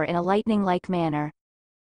tree door in a lightning-like manner.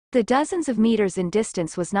 The dozens of meters in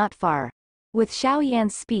distance was not far. With Xiao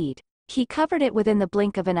Yan's speed, he covered it within the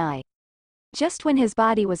blink of an eye. Just when his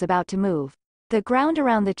body was about to move, the ground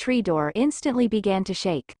around the tree door instantly began to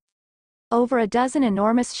shake. Over a dozen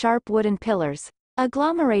enormous sharp wooden pillars,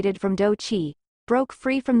 agglomerated from do qi, broke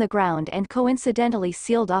free from the ground and coincidentally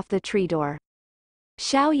sealed off the tree door.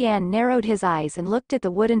 Xiao Yan narrowed his eyes and looked at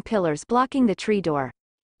the wooden pillars blocking the tree door.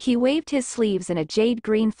 He waved his sleeves and a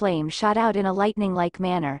jade-green flame shot out in a lightning-like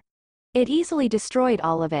manner. It easily destroyed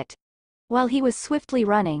all of it. While he was swiftly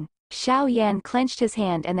running, Xiao Yan clenched his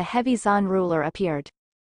hand and the heavy Zan ruler appeared.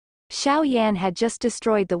 Xiao Yan had just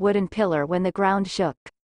destroyed the wooden pillar when the ground shook.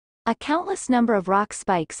 A countless number of rock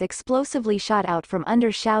spikes explosively shot out from under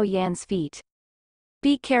Xiao Yan's feet.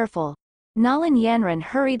 Be careful. Nalan Yanran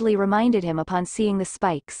hurriedly reminded him upon seeing the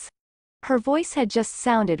spikes. Her voice had just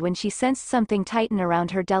sounded when she sensed something tighten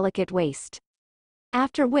around her delicate waist.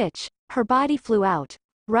 After which, her body flew out,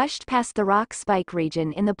 rushed past the rock spike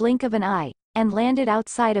region in the blink of an eye, and landed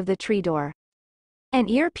outside of the tree door. An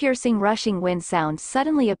ear-piercing rushing wind sound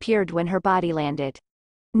suddenly appeared when her body landed.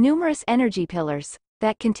 Numerous energy pillars,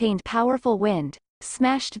 that contained powerful wind,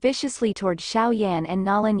 smashed viciously toward Xiao Yan and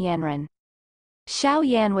Nalan Yanran. Xiao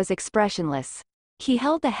Yan was expressionless. He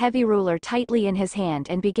held the heavy ruler tightly in his hand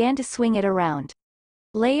and began to swing it around.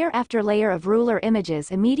 Layer after layer of ruler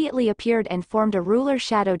images immediately appeared and formed a ruler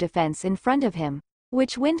shadow defense in front of him,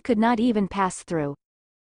 which wind could not even pass through.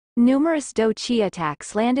 Numerous do qi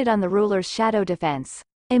attacks landed on the ruler's shadow defense,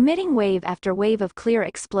 emitting wave after wave of clear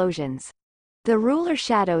explosions. The ruler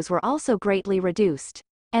shadows were also greatly reduced,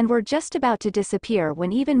 and were just about to disappear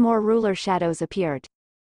when even more ruler shadows appeared.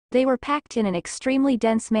 They were packed in an extremely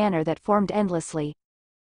dense manner that formed endlessly.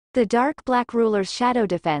 The dark black ruler's shadow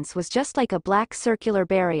defense was just like a black circular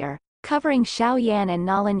barrier, covering Xiao Yan and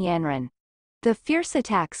Nalan Yanran. The fierce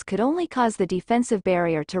attacks could only cause the defensive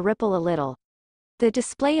barrier to ripple a little. The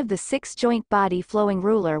display of the six-joint body-flowing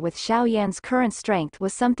ruler with Xiao Yan's current strength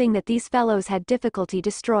was something that these fellows had difficulty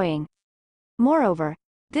destroying. Moreover,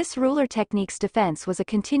 this ruler technique's defense was a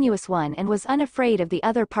continuous one and was unafraid of the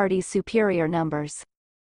other party's superior numbers.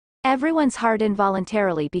 Everyone's heart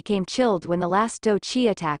involuntarily became chilled when the last do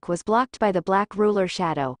qi attack was blocked by the black ruler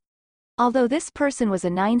shadow. Although this person was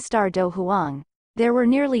a 9-star do huang, there were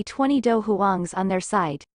nearly 20 do huangs on their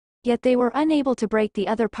side. Yet they were unable to break the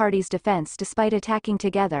other party's defense despite attacking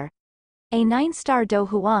together. A 9-star do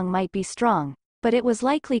huang might be strong, but it was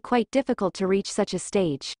likely quite difficult to reach such a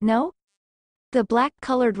stage, no? The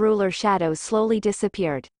black-colored ruler shadows slowly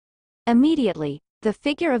disappeared. Immediately, the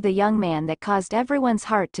figure of the young man that caused everyone's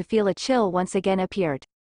heart to feel a chill once again appeared.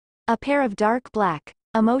 A pair of dark black,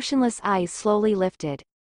 emotionless eyes slowly lifted.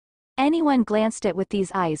 Anyone glanced at with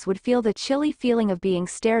these eyes would feel the chilly feeling of being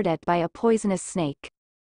stared at by a poisonous snake.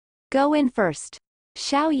 Go in first.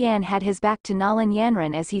 Xiao Yan had his back to Nalan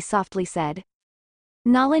Yanran as he softly said.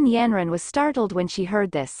 Nalan Yanran was startled when she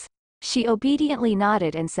heard this. She obediently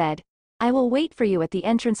nodded and said, I will wait for you at the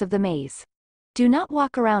entrance of the maze. Do not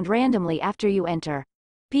walk around randomly after you enter.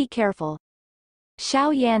 Be careful.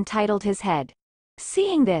 Xiao Yan titled his head.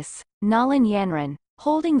 Seeing this, Nalan Yanran,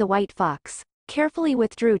 holding the white fox, carefully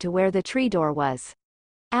withdrew to where the tree door was.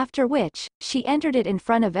 After which, she entered it in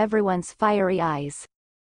front of everyone's fiery eyes.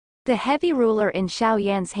 The heavy ruler in Xiao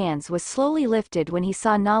Yan's hands was slowly lifted when he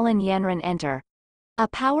saw Nalan Yanran enter. A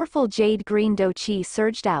powerful jade-green do qi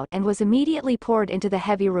surged out and was immediately poured into the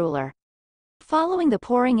heavy ruler. Following the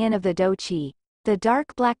pouring in of the do qi, the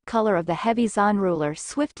dark black color of the heavy Zan ruler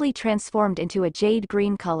swiftly transformed into a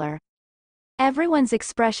jade-green color. Everyone's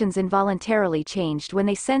expressions involuntarily changed when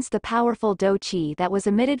they sensed the powerful do qi that was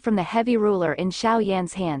emitted from the heavy ruler in Xiao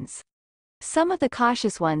Yan's hands. Some of the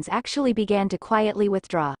cautious ones actually began to quietly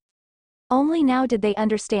withdraw. Only now did they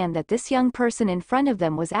understand that this young person in front of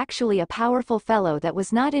them was actually a powerful fellow that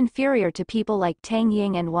was not inferior to people like Tang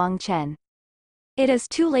Ying and Wang Chen. It is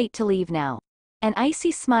too late to leave now. An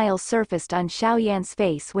icy smile surfaced on Xiao Yan's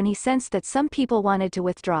face when he sensed that some people wanted to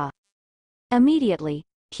withdraw. Immediately,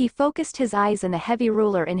 he focused his eyes and the heavy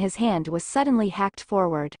ruler in his hand was suddenly hacked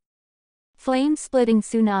forward. Flame-splitting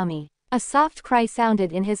tsunami. A soft cry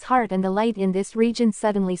sounded in his heart and the light in this region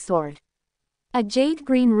suddenly soared. A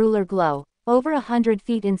jade-green ruler glow, over 100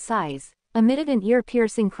 feet in size, emitted an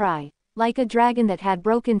ear-piercing cry, like a dragon that had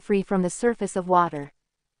broken free from the surface of water.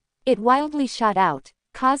 It wildly shot out,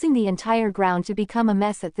 causing the entire ground to become a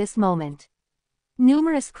mess at this moment.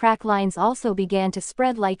 Numerous crack lines also began to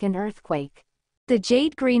spread like an earthquake. The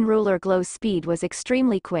jade-green ruler glow's speed was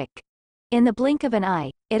extremely quick. In the blink of an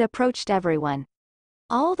eye, it approached everyone.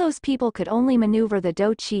 All those people could only maneuver the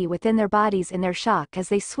Do Chi within their bodies in their shock as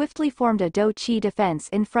they swiftly formed a Do Chi defense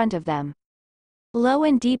in front of them. Low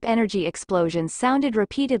and deep energy explosions sounded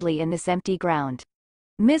repeatedly in this empty ground.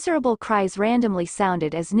 Miserable cries randomly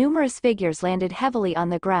sounded as numerous figures landed heavily on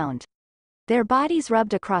the ground. Their bodies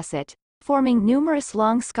rubbed across it, forming numerous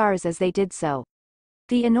long scars as they did so.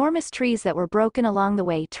 The enormous trees that were broken along the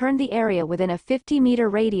way turned the area within a 50-meter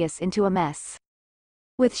radius into a mess.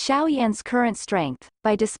 With Xiao Yan's current strength,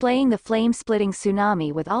 by displaying the flame-splitting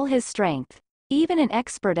tsunami with all his strength, even an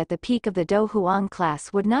expert at the peak of the Do Huang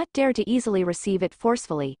class would not dare to easily receive it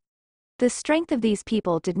forcefully. The strength of these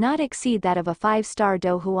people did not exceed that of a 5-star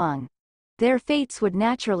Do Huang. Their fates would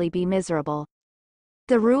naturally be miserable.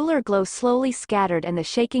 The ruler glow slowly scattered and the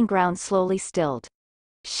shaking ground slowly stilled.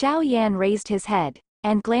 Xiao Yan raised his head,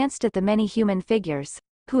 and glanced at the many human figures,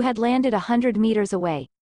 who had landed 100 meters away.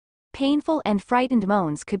 Painful and frightened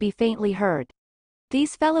moans could be faintly heard.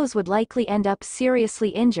 These fellows would likely end up seriously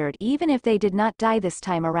injured even if they did not die this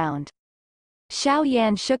time around. Xiao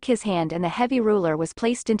Yan shook his hand and the heavy ruler was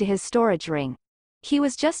placed into his storage ring. He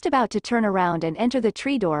was just about to turn around and enter the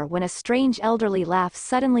tree door when a strange elderly laugh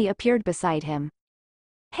suddenly appeared beside him.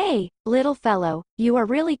 "Hey, little fellow, you are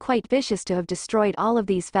really quite vicious to have destroyed all of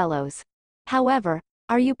these fellows. However,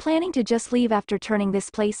 are you planning to just leave after turning this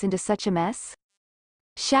place into such a mess?"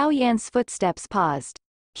 Xiao Yan's footsteps paused.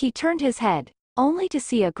 He turned his head, only to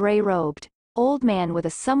see a gray-robed, old man with a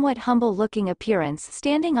somewhat humble-looking appearance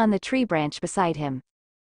standing on the tree branch beside him.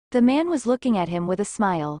 The man was looking at him with a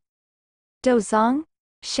smile. "Dozong?"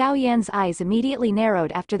 Xiao Yan's eyes immediately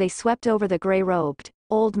narrowed after they swept over the gray-robed,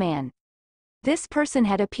 old man. This person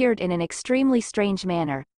had appeared in an extremely strange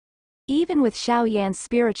manner. Even with Xiao Yan's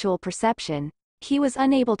spiritual perception, he was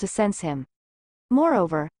unable to sense him.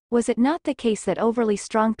 Moreover, was it not the case that overly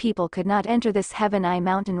strong people could not enter this Heaven Eye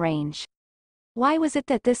mountain range? Why was it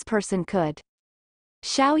that this person could?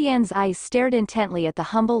 Xiao Yan's eyes stared intently at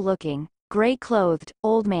the humble-looking, gray-clothed,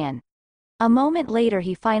 old man. A moment later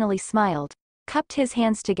he finally smiled, cupped his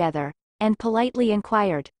hands together, and politely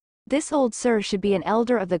inquired, "This old sir should be an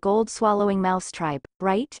elder of the gold-swallowing mouse tribe,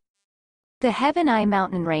 right?" The Heaven Eye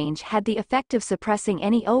mountain range had the effect of suppressing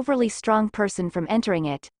any overly strong person from entering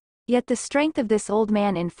it, yet the strength of this old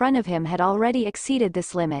man in front of him had already exceeded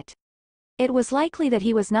this limit. It was likely that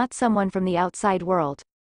he was not someone from the outside world.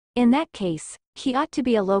 In that case, he ought to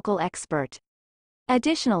be a local expert.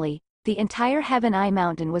 Additionally, the entire Heaven Eye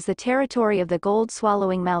mountain was the territory of the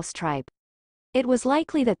gold-swallowing mouse tribe. It was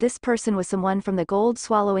likely that this person was someone from the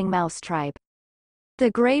gold-swallowing mouse tribe. The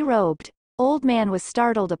gray-robed, old man was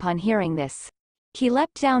startled upon hearing this. He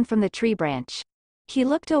leapt down from the tree branch. He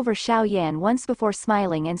looked over Xiao Yan once before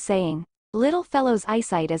smiling and saying, "Little fellow's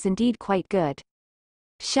eyesight is indeed quite good."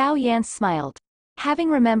 Xiao Yan smiled. Having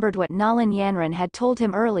remembered what Nalan Yanran had told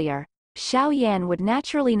him earlier, Xiao Yan would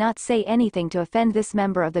naturally not say anything to offend this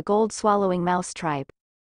member of the gold-swallowing mouse tribe.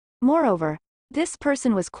 Moreover, this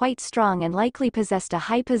person was quite strong and likely possessed a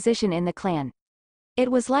high position in the clan.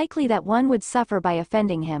 It was likely that one would suffer by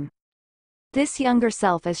offending him. "This younger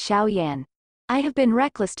self is Xiao Yan. I have been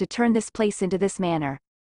reckless to turn this place into this manner.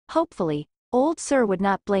 Hopefully, old sir would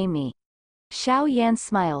not blame me." Xiao Yan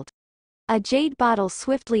smiled. A jade bottle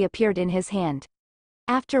swiftly appeared in his hand.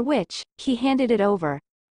 After which, he handed it over.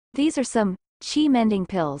 "These are some qi-mending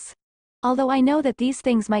pills. Although I know that these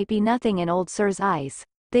things might be nothing in old sir's eyes,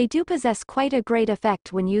 they do possess quite a great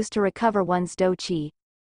effect when used to recover one's do qi."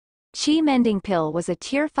 Qi-mending pill was a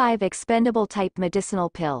Tier 5 expendable type medicinal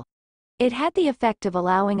pill. It had the effect of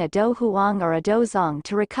allowing a Do Huang or a Do Zong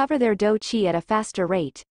to recover their Do Qi at a faster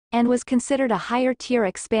rate, and was considered a higher-tier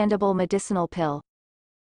expandable medicinal pill.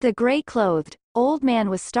 The gray-clothed, old man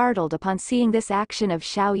was startled upon seeing this action of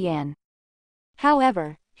Xiao Yan.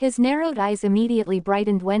 However, his narrowed eyes immediately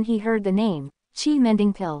brightened when he heard the name,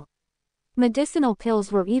 Qi-mending pill. Medicinal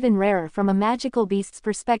pills were even rarer from a magical beast's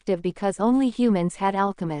perspective because only humans had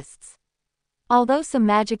alchemists. Although some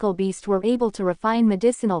magical beasts were able to refine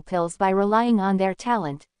medicinal pills by relying on their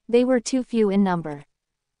talent, they were too few in number.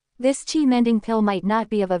 This qi-mending pill might not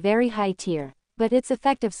be of a very high tier, but its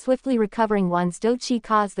effect of swiftly recovering one's do qi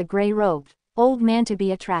caused the gray-robed, old man to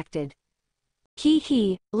be attracted. "Hee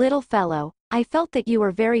hee, little fellow, I felt that you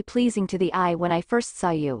were very pleasing to the eye when I first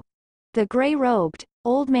saw you." The gray-robed,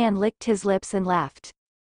 old man licked his lips and laughed.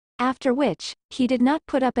 After which, he did not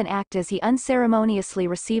put up an act as he unceremoniously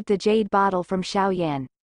received the jade bottle from Xiao Yan.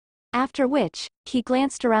 After which, he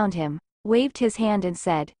glanced around him, waved his hand and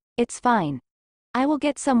said, "It's fine. I will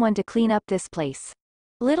get someone to clean up this place.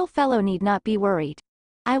 Little fellow need not be worried.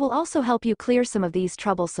 I will also help you clear some of these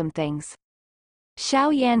troublesome things."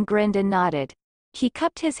 Xiao Yan grinned and nodded. He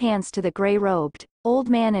cupped his hands to the gray-robed, old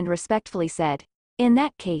man and respectfully said, "In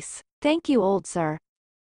that case, thank you old sir.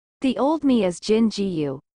 The old me is Jin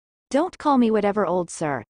Jiyu. Don't call me whatever old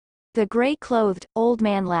sir." The gray-clothed, old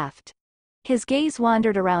man laughed. His gaze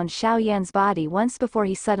wandered around Xiao Yan's body once before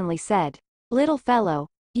he suddenly said, "Little fellow,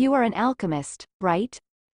 you are an alchemist, right?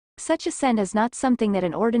 Such a scent is not something that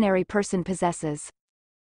an ordinary person possesses."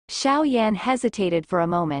 Xiao Yan hesitated for a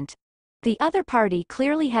moment. The other party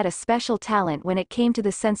clearly had a special talent when it came to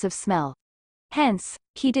the sense of smell. Hence,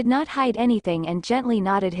 he did not hide anything and gently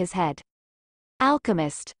nodded his head.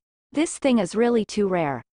 "Alchemist. This thing is really too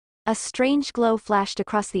rare." A strange glow flashed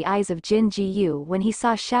across the eyes of Jin Jiyu when he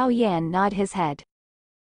saw Xiao Yan nod his head.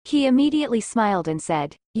 He immediately smiled and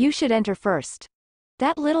said, "You should enter first.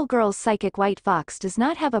 That little girl's psychic white fox does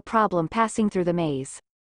not have a problem passing through the maze.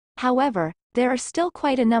 However, there are still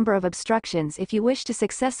quite a number of obstructions if you wish to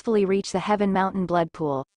successfully reach the Heaven Mountain blood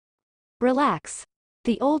pool. Relax.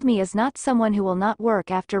 The old me is not someone who will not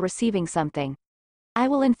work after receiving something. I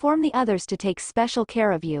will inform the others to take special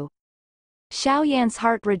care of you." Xiao Yan's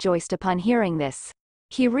heart rejoiced upon hearing this.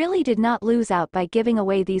 He really did not lose out by giving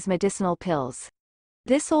away these medicinal pills.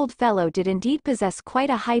 This old fellow did indeed possess quite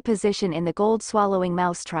a high position in the gold-swallowing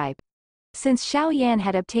mouse tribe. Since Xiao Yan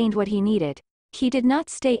had obtained what he needed, he did not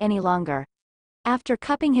stay any longer. After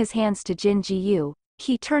cupping his hands to Jin Jiyu,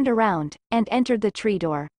 he turned around, and entered the tree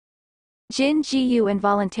door. Jin Jiyu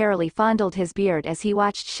involuntarily fondled his beard as he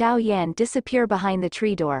watched Xiao Yan disappear behind the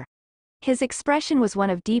tree door. His expression was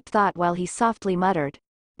one of deep thought while he softly muttered,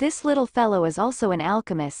 "This little fellow is also an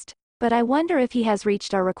alchemist, but I wonder if he has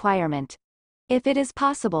reached our requirement. If it is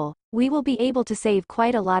possible, we will be able to save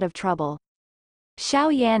quite a lot of trouble."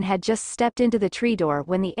 Xiao Yan had just stepped into the tree door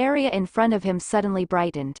when the area in front of him suddenly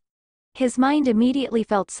brightened. His mind immediately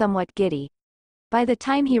felt somewhat giddy. By the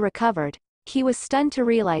time he recovered, he was stunned to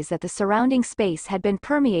realize that the surrounding space had been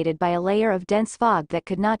permeated by a layer of dense fog that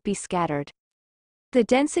could not be scattered. The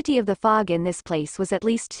density of the fog in this place was at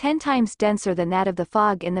least 10 times denser than that of the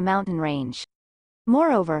fog in the mountain range.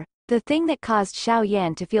 Moreover, the thing that caused Xiao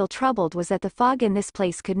Yan to feel troubled was that the fog in this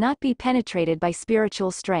place could not be penetrated by spiritual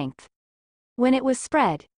strength. When it was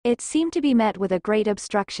spread, it seemed to be met with a great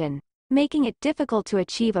obstruction, making it difficult to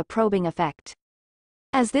achieve a probing effect.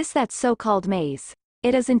 As this that so-called maze,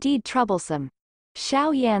 it is indeed troublesome.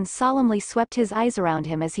 Xiao Yan solemnly swept his eyes around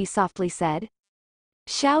him as he softly said.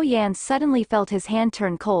 Xiao Yan suddenly felt his hand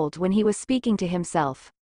turn cold when he was speaking to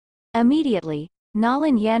himself. Immediately,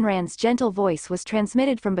 Nalan Yanran's gentle voice was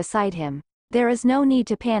transmitted from beside him. "There is no need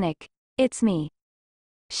to panic, it's me."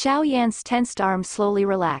 Xiao Yan's tensed arm slowly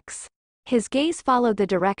relaxed. His gaze followed the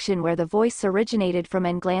direction where the voice originated from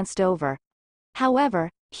and glanced over. However,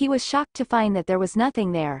 he was shocked to find that there was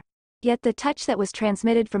nothing there. Yet the touch that was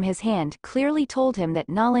transmitted from his hand clearly told him that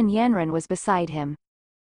Nalan Yanran was beside him.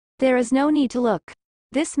 "There is no need to look.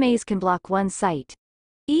 This maze can block one's sight.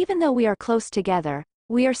 Even though we are close together,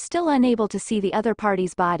 we are still unable to see the other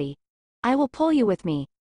party's body. I will pull you with me.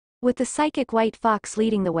 With the psychic white fox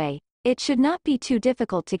leading the way, it should not be too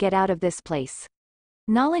difficult to get out of this place."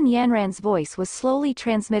 Nalan Yanran's voice was slowly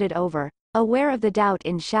transmitted over, aware of the doubt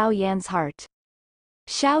in Xiao Yan's heart.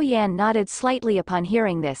 Xiao Yan nodded slightly upon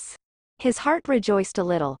hearing this. His heart rejoiced a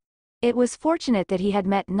little. It was fortunate that he had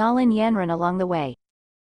met Nalan Yanran along the way.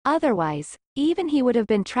 Otherwise, even he would have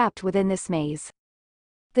been trapped within this maze.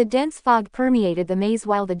 The dense fog permeated the maze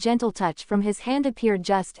while the gentle touch from his hand appeared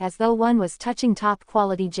just as though one was touching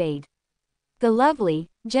top-quality jade. The lovely,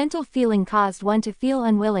 gentle feeling caused one to feel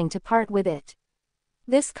unwilling to part with it.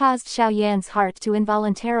 This caused Xiao Yan's heart to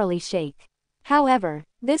involuntarily shake. However,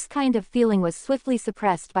 this kind of feeling was swiftly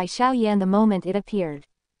suppressed by Xiao Yan the moment it appeared.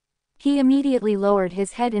 He immediately lowered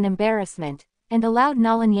his head in embarrassment, and allowed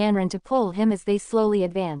Nalan Yanran to pull him as they slowly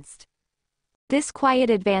advanced. This quiet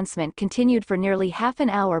advancement continued for nearly half an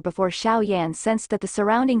hour before Xiao Yan sensed that the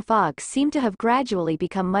surrounding fog seemed to have gradually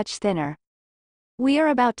become much thinner. "We are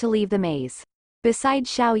about to leave the maze." Beside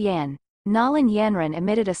Xiao Yan, Nalan Yanran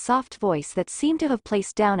emitted a soft voice that seemed to have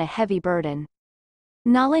placed down a heavy burden.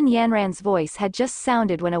 Nalan Yanran's voice had just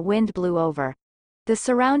sounded when a wind blew over. The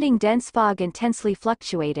surrounding dense fog intensely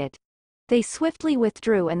fluctuated. They swiftly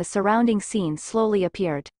withdrew and the surrounding scene slowly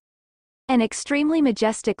appeared. An extremely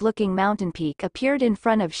majestic-looking mountain peak appeared in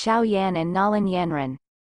front of Xiao Yan and Nalan Yanran.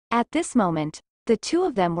 At this moment, the two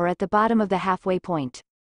of them were at the bottom of the halfway point.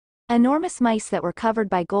 Enormous mice that were covered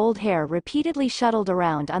by gold hair repeatedly shuttled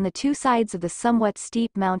around on the two sides of the somewhat steep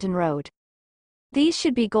mountain road. These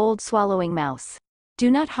should be gold-swallowing mouse. Do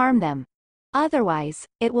not harm them. Otherwise,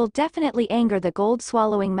 it will definitely anger the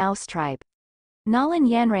gold-swallowing mouse tribe. Nalan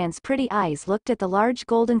Yanran's pretty eyes looked at the large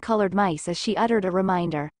golden-colored mice as she uttered a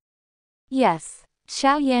reminder. Yes.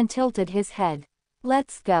 Xiao Yan tilted his head.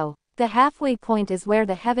 Let's go. The halfway point is where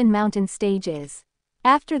the Heaven Mountain stage is.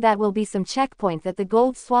 After that will be some checkpoint that the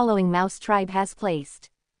gold-swallowing mouse tribe has placed.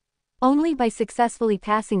 Only by successfully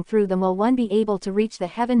passing through them will one be able to reach the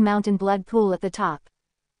Heaven Mountain blood pool at the top.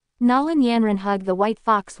 Nalan Yanran hugged the white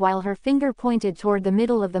fox while her finger pointed toward the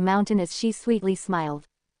middle of the mountain as she sweetly smiled.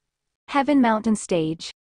 Heaven Mountain stage.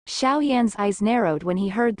 Xiao Yan's eyes narrowed when he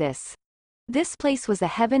heard this. This place was the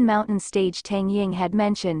Heaven Mountain stage Tang Ying had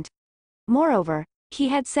mentioned. Moreover, he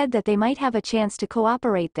had said that they might have a chance to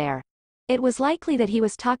cooperate there. It was likely that he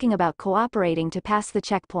was talking about cooperating to pass the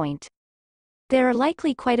checkpoint. There are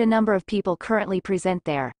likely quite a number of people currently present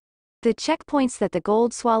there. The checkpoints that the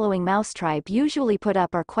gold-swallowing mouse tribe usually put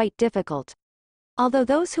up are quite difficult. Although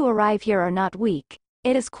those who arrive here are not weak,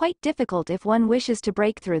 it is quite difficult if one wishes to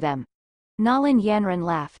break through them. Nalan Yanran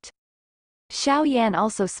laughed. Xiao Yan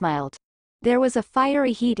also smiled. There was a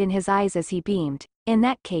fiery heat in his eyes as he beamed. In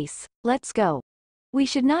that case, let's go. We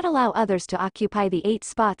should not allow others to occupy the 8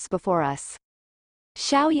 spots before us.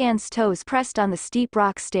 Xiao Yan's toes pressed on the steep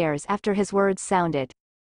rock stairs after his words sounded.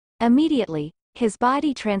 Immediately, his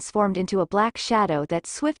body transformed into a black shadow that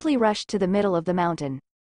swiftly rushed to the middle of the mountain.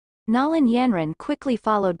 Nalan Yanran quickly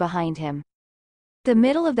followed behind him. The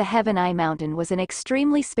middle of the Heaven Eye Mountain was an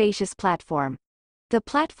extremely spacious platform. The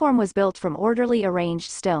platform was built from orderly arranged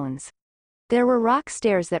stones. There were rock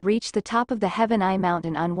stairs that reached the top of the Heaven Eye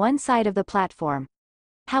Mountain on one side of the platform.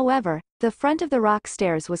 However, the front of the rock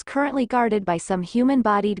stairs was currently guarded by some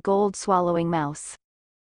human-bodied gold-swallowing mouse.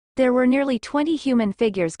 There were nearly 20 human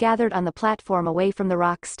figures gathered on the platform away from the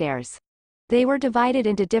rock stairs. They were divided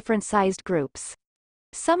into different-sized groups.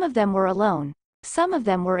 Some of them were alone. Some of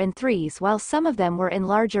them were in threes while some of them were in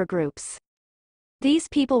larger groups. These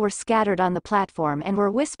people were scattered on the platform and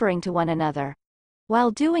were whispering to one another.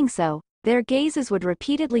 While doing so, their gazes would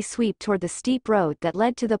repeatedly sweep toward the steep road that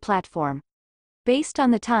led to the platform. Based on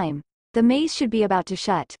the time, the maze should be about to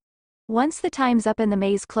shut. Once the time's up and the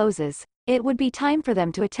maze closes, it would be time for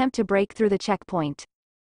them to attempt to break through the checkpoint.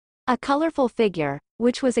 A colorful figure,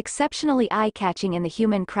 which was exceptionally eye-catching in the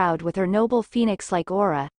human crowd with her noble phoenix-like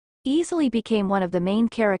aura, easily became one of the main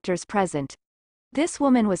characters present. This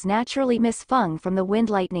woman was naturally Miss Feng from the Wind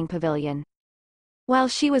Lightning Pavilion. While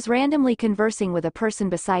she was randomly conversing with a person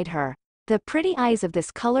beside her, the pretty eyes of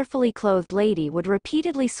this colorfully clothed lady would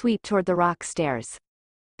repeatedly sweep toward the rock stairs.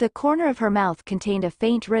 The corner of her mouth contained a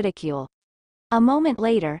faint ridicule. A moment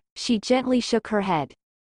later, she gently shook her head.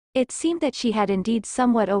 It seemed that she had indeed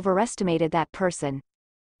somewhat overestimated that person.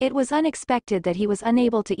 It was unexpected that he was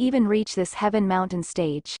unable to even reach this Heaven Mountain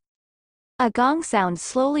stage. A gong sound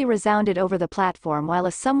slowly resounded over the platform while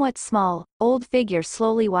a somewhat small, old figure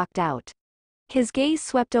slowly walked out. His gaze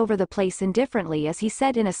swept over the place indifferently as he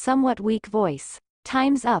said in a somewhat weak voice,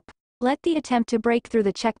 "Time's up. Let the attempt to break through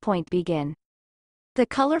the checkpoint begin." The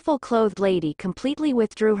colorful clothed lady completely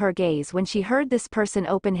withdrew her gaze when she heard this person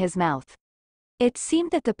open his mouth. It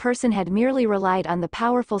seemed that the person had merely relied on the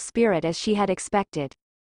powerful spirit as she had expected.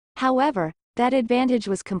 However, that advantage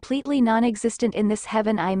was completely non-existent in this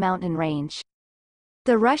Heaven Eye Mountain range.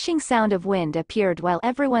 The rushing sound of wind appeared while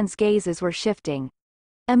everyone's gazes were shifting.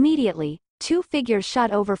 Immediately, 2 figures shot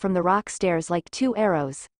over from the rock stairs like 2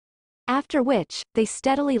 arrows. After which, they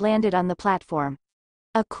steadily landed on the platform.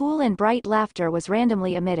 A cool and bright laughter was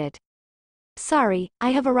randomly emitted. "Sorry, I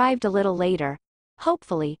have arrived a little later.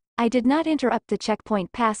 Hopefully, I did not interrupt the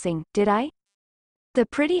checkpoint passing, did I?" The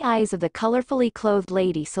pretty eyes of the colorfully clothed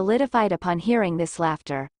lady solidified upon hearing this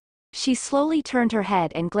laughter. She slowly turned her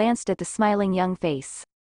head and glanced at the smiling young face.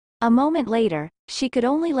 A moment later, she could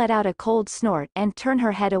only let out a cold snort and turn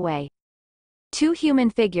her head away. 2 human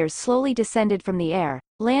figures slowly descended from the air,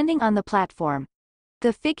 landing on the platform.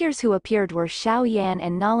 The figures who appeared were Xiao Yan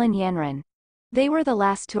and Nalan Yanran. They were the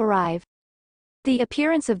last to arrive. The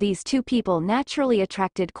appearance of these 2 people naturally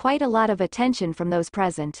attracted quite a lot of attention from those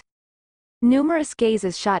present. Numerous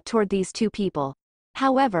gazes shot toward these 2 people.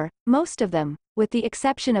 However, most of them, with the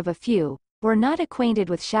exception of a few, were not acquainted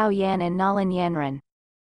with Xiao Yan and Nalan Yanran.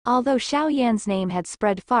 Although Xiao Yan's name had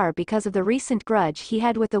spread far because of the recent grudge he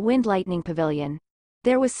had with the Wind Lightning Pavilion,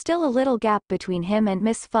 there was still a little gap between him and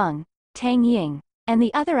Miss Feng, Tang Ying, and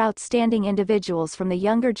the other outstanding individuals from the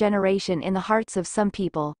younger generation in the hearts of some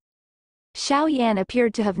people. Xiao Yan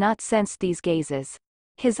appeared to have not sensed these gazes.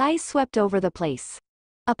 His eyes swept over the place.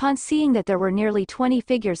 Upon seeing that there were nearly 20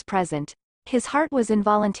 figures present, his heart was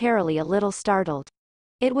involuntarily a little startled.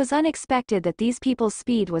 It was unexpected that these people's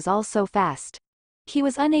speed was all so fast. He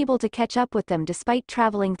was unable to catch up with them despite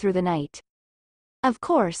traveling through the night. Of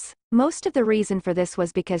course, most of the reason for this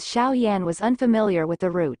was because Xiao Yan was unfamiliar with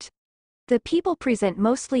the route. The people present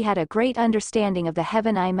mostly had a great understanding of the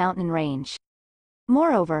Heaven Eye mountain range.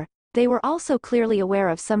 Moreover, they were also clearly aware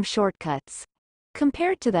of some shortcuts.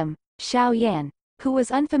 Compared to them, Xiao Yan, who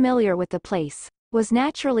was unfamiliar with the place, was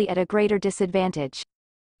naturally at a greater disadvantage.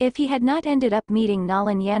 If he had not ended up meeting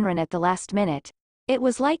Nalan Yanran at the last minute, it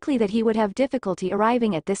was likely that he would have difficulty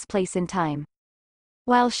arriving at this place in time.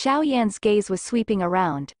 While Xiao Yan's gaze was sweeping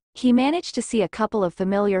around, he managed to see a couple of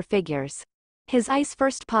familiar figures. His eyes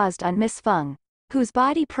first paused on Miss Feng, whose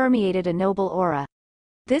body permeated a noble aura.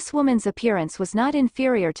 This woman's appearance was not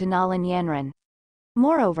inferior to Nalan Yanran.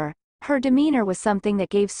 Moreover, her demeanor was something that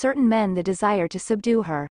gave certain men the desire to subdue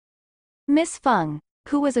her. Miss Feng,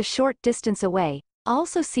 who was a short distance away,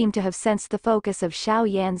 also seemed to have sensed the focus of Xiao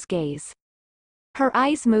Yan's gaze. Her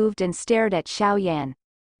eyes moved and stared at Xiao Yan.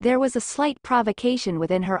 There was a slight provocation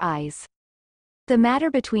within her eyes. The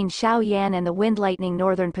matter between Xiao Yan and the Wind Lightning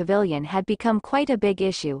Northern Pavilion had become quite a big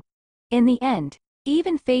issue. In the end,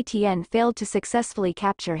 even Fei Tian failed to successfully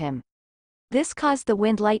capture him. This caused the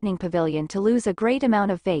Wind Lightning Pavilion to lose a great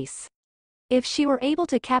amount of face. If she were able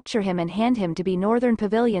to capture him and hand him to be Northern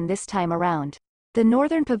Pavilion this time around, the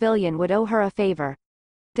Northern Pavilion would owe her a favor.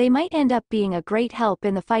 They might end up being a great help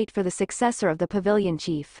in the fight for the successor of the pavilion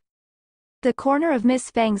chief. The corner of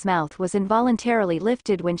Miss Fang's mouth was involuntarily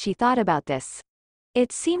lifted when she thought about this.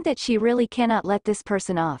 It seemed that she really cannot let this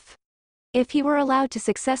person off. If he were allowed to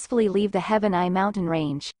successfully leave the Heaven Eye mountain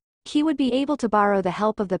range, he would be able to borrow the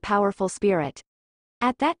help of the powerful spirit.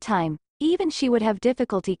 At that time, even she would have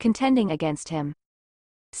difficulty contending against him.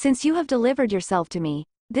 Since you have delivered yourself to me,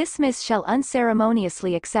 this miss shall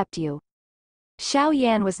unceremoniously accept you. Xiao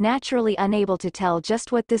Yan was naturally unable to tell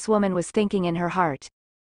just what this woman was thinking in her heart.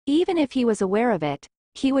 Even if he was aware of it,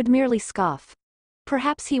 he would merely scoff.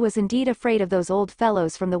 Perhaps he was indeed afraid of those old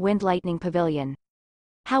fellows from the Wind Lightning Pavilion.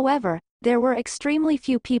 However, there were extremely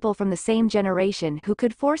few people from the same generation who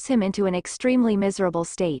could force him into an extremely miserable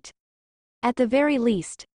state. At the very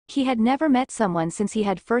least, he had never met someone since he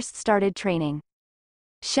had first started training.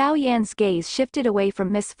 Xiao Yan's gaze shifted away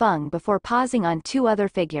from Miss Feng before pausing on two other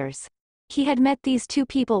figures. He had met these two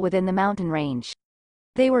people within the mountain range.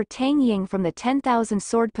 They were Tang Ying from the 10,000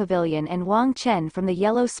 Sword Pavilion and Wang Chen from the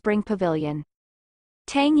Yellow Spring Pavilion.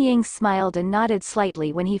 Tang Ying smiled and nodded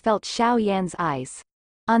slightly when he felt Xiao Yan's eyes.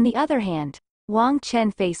 On the other hand, Wang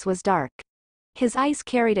Chen's face was dark. His eyes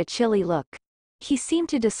carried a chilly look. He seemed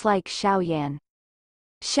to dislike Xiao Yan.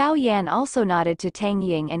 Xiao Yan also nodded to Tang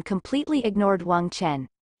Ying and completely ignored Wang Chen.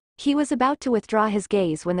 He was about to withdraw his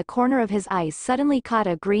gaze when the corner of his eyes suddenly caught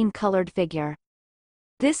a green-colored figure.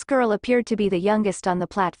 This girl appeared to be the youngest on the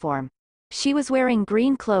platform. She was wearing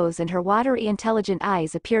green clothes and her watery intelligent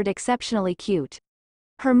eyes appeared exceptionally cute.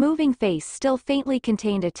 Her moving face still faintly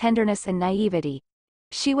contained a tenderness and naivety.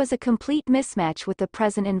 She was a complete mismatch with the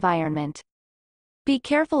present environment. Be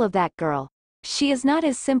careful of that girl. She is not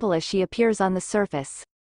as simple as she appears on the surface.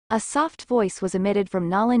 A soft voice was emitted from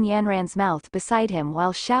Nalan Yanran's mouth beside him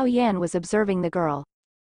while Xiao Yan was observing the girl.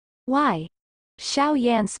 Why? Xiao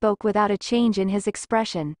Yan spoke without a change in his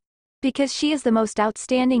expression. Because she is the most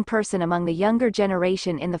outstanding person among the younger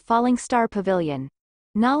generation in the Falling Star Pavilion.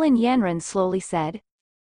 Nalan Yanran slowly said.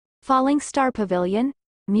 Falling Star Pavilion?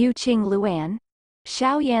 Mu Qing Luan?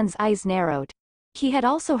 Xiao Yan's eyes narrowed. He had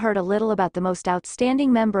also heard a little about the most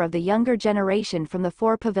outstanding member of the younger generation from the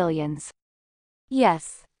four pavilions.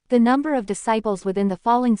 Yes, the number of disciples within the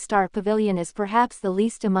Falling Star Pavilion is perhaps the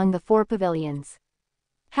least among the four pavilions.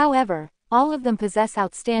 However, all of them possess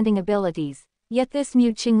outstanding abilities, yet this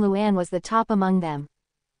Mu Qing Luan was the top among them.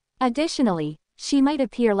 Additionally, she might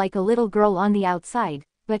appear like a little girl on the outside,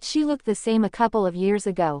 but she looked the same a couple of years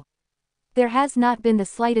ago. There has not been the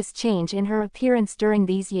slightest change in her appearance during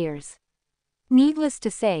these years. Needless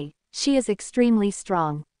to say, she is extremely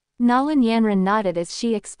strong. Nalan Yanran nodded as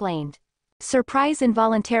she explained. Surprise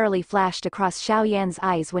involuntarily flashed across Xiao Yan's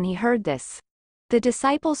eyes when he heard this. The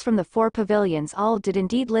disciples from the four pavilions all did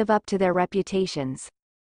indeed live up to their reputations.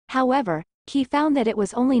 However, he found that it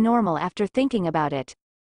was only normal after thinking about it.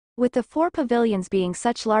 With the four pavilions being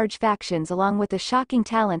such large factions along with the shocking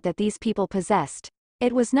talent that these people possessed,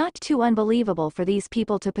 it was not too unbelievable for these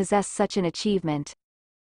people to possess such an achievement.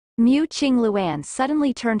 Mu Qing Luan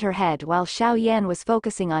suddenly turned her head while Xiao Yan was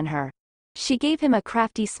focusing on her. She gave him a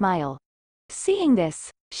crafty smile. Seeing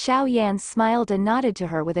this, Xiao Yan smiled and nodded to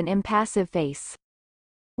her with an impassive face.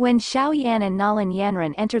 When Xiao Yan and Nalan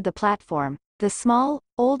Yanran entered the platform, the small,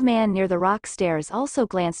 old man near the rock stairs also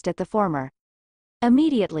glanced at the former.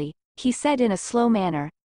 Immediately, he said in a slow manner,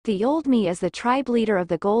 "The old me is the tribe leader of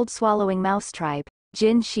the gold-swallowing mouse tribe,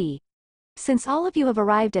 Jin Shi. Since all of you have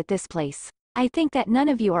arrived at this place, I think that none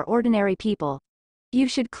of you are ordinary people. You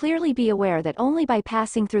should clearly be aware that only by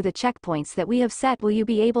passing through the checkpoints that we have set will you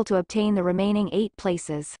be able to obtain the remaining 8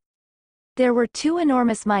 places." There were 2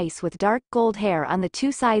 enormous mice with dark gold hair on the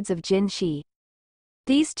 2 sides of Jin Shi.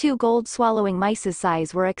 These 2 gold-swallowing mice's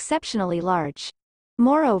size were exceptionally large.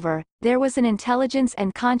 Moreover, there was an intelligence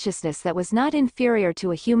and consciousness that was not inferior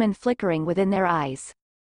to a human flickering within their eyes.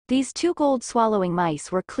 These 2 gold-swallowing mice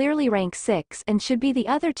were clearly rank 6 and should be the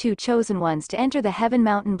other 2 chosen ones to enter the Heaven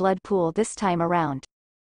Mountain Blood Pool this time around.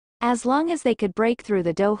 As long as they could break through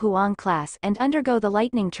the Do Huang class and undergo the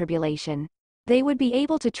lightning tribulation, they would be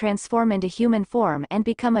able to transform into human form and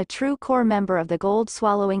become a true core member of the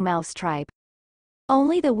gold-swallowing mouse tribe.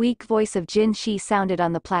 Only the weak voice of Jin Shi sounded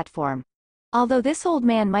on the platform. Although this old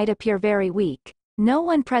man might appear very weak, no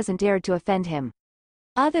one present dared to offend him.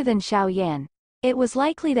 Other than Xiao Yan, it was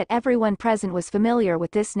likely that everyone present was familiar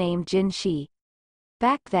with this name Jin Shi.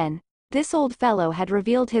 Back then, this old fellow had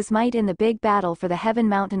revealed his might in the big battle for the Heaven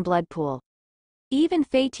Mountain Blood Pool. Even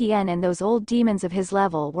Fei Tian and those old demons of his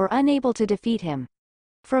level were unable to defeat him.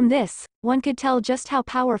 From this, one could tell just how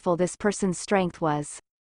powerful this person's strength was.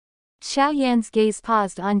 Xiao Yan's gaze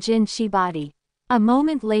paused on Jin Shi's body. A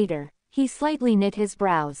moment later, he slightly knit his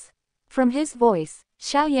brows. From his voice,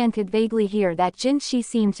 Xiao Yan could vaguely hear that Jin Shi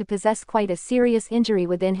seemed to possess quite a serious injury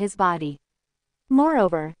within his body.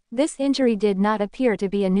 Moreover, this injury did not appear to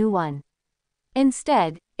be a new one.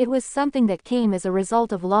 Instead, it was something that came as a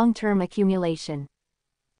result of long-term accumulation.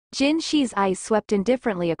 Jin Shi's eyes swept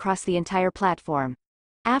indifferently across the entire platform.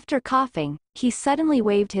 After coughing, he suddenly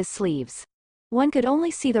waved his sleeves. One could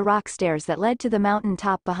only see the rock stairs that led to the mountain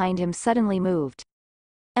top behind him suddenly moved.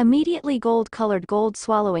 Immediately gold-colored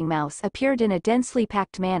gold-swallowing mouse appeared in a densely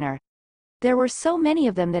packed manner. There were so many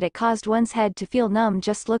of them that it caused one's head to feel numb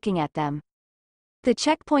just looking at them. The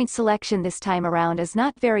checkpoint selection this time around is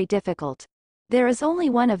not very difficult. There is only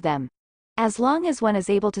one of them. As long as one is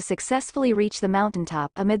able to successfully reach the mountaintop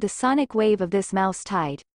amid the sonic wave of this mouse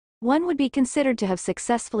tide, one would be considered to have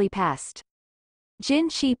successfully passed. Jin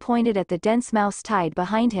Shi pointed at the dense mouse tide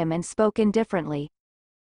behind him and spoke indifferently.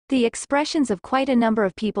 The expressions of quite a number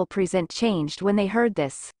of people present changed when they heard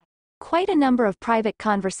this. Quite a number of private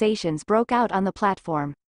conversations broke out on the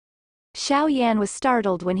platform. Xiao Yan was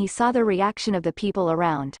startled when he saw the reaction of the people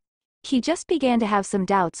around. He just began to have some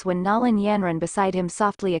doubts when Nalan Yanran beside him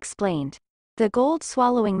softly explained. The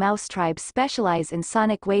gold-swallowing mouse tribe specialize in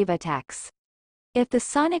sonic wave attacks. If the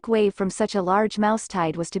sonic wave from such a large mouse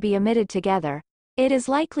tide was to be emitted together, it is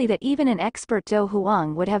likely that even an expert Do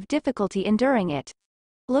Huang would have difficulty enduring it.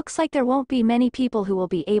 Looks like there won't be many people who will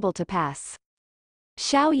be able to pass.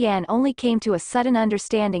 Xiao Yan only came to a sudden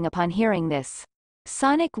understanding upon hearing this.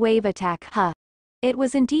 Sonic wave attack, huh? It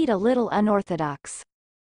was indeed a little unorthodox.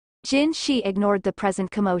 Jin Shi ignored the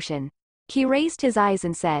present commotion. He raised his eyes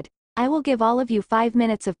and said, "I will give all of you 5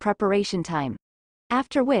 minutes of preparation time.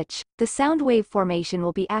 After which, the sound wave formation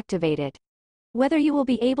will be activated. Whether you will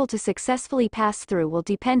be able to successfully pass through will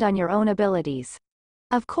depend on your own abilities.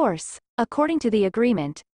 Of course, according to the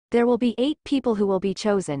agreement, there will be 8 people who will be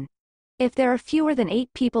chosen. If there are fewer than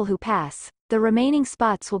 8 people who pass, the remaining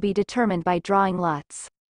spots will be determined by drawing lots."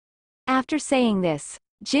 After saying this,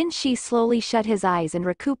 Jin Shi slowly shut his eyes and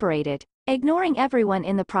recuperated, ignoring everyone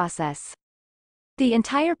in the process. The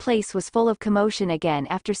entire place was full of commotion again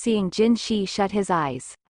after seeing Jin Shi shut his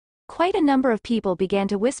eyes. Quite a number of people began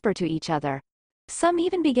to whisper to each other. Some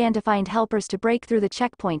even began to find helpers to break through the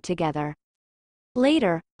checkpoint together.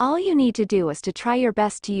 Later, all you need to do is to try your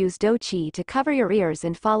best to use Do Qi to cover your ears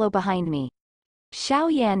and follow behind me.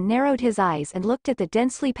 Xiao Yan narrowed his eyes and looked at the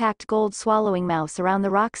densely packed gold-swallowing mouse around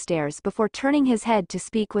the rock stairs before turning his head to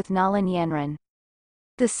speak with Nalan Yanran.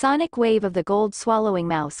 The sonic wave of the gold-swallowing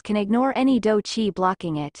mouse can ignore any Do Qi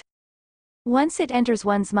blocking it. Once it enters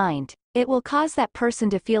one's mind, it will cause that person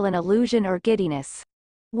to feel an illusion or giddiness.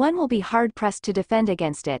 One will be hard-pressed to defend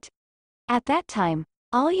against it. At that time,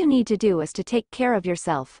 all you need to do is to take care of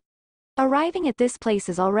yourself. Arriving at this place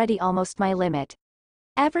is already almost my limit.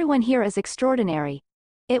 Everyone here is extraordinary.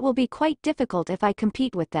 It will be quite difficult if I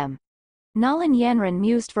compete with them. Nalan Yanran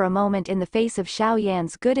mused for a moment in the face of Xiao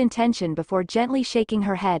Yan's good intention before gently shaking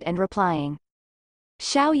her head and replying.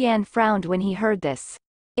 Xiao Yan frowned when he heard this.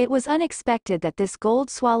 It was unexpected that this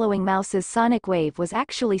gold-swallowing mouse's sonic wave was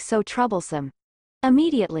actually so troublesome.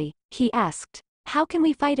 Immediately, he asked, "How can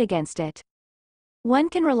we fight against it?" One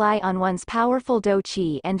can rely on one's powerful Do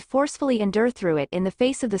Qi and forcefully endure through it in the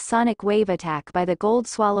face of the sonic wave attack by the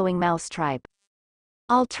gold-swallowing mouse tribe.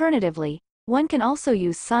 Alternatively, one can also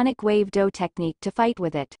use sonic wave Do technique to fight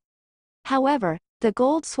with it. However, the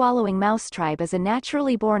gold-swallowing mouse tribe is a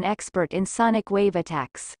naturally born expert in sonic wave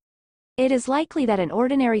attacks. It is likely that an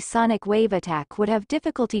ordinary sonic wave attack would have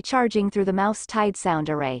difficulty charging through the mouse-tied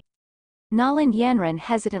sound array. Nalan Yanran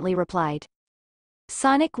hesitantly replied.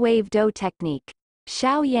 Sonic wave Do technique.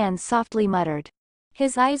 Xiao Yan softly muttered.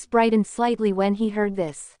 His eyes brightened slightly when he heard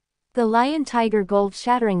this. The lion-tiger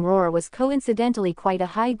gold-shattering roar was coincidentally quite a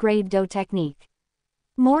high-grade Do technique.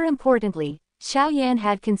 More importantly, Xiao Yan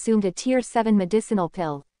had consumed a Tier 7 medicinal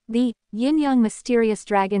pill, the yin-yang mysterious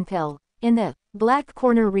dragon pill, in the Black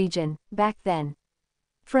Corner region, back then.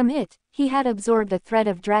 From it, he had absorbed the threat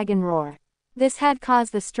of dragon roar. This had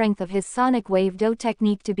caused the strength of his sonic wave Do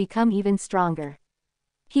technique to become even stronger.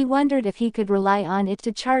 He wondered if he could rely on it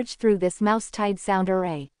to charge through this mouse-tied sound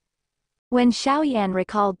array. When Xiao Yan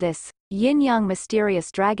recalled this yin-yang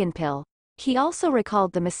mysterious dragon pill, he also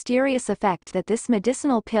recalled the mysterious effect that this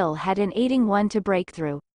medicinal pill had in aiding one to break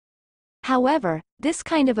through. However, this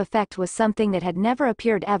kind of effect was something that had never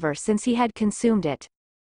appeared ever since he had consumed it.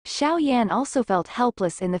 Xiao Yan also felt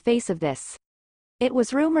helpless in the face of this. It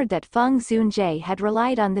was rumored that Feng Zunjie had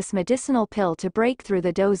relied on this medicinal pill to break through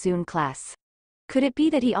the Do Zun class. Could it be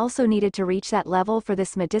that he also needed to reach that level for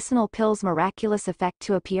this medicinal pill's miraculous effect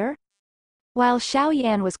to appear? While Xiao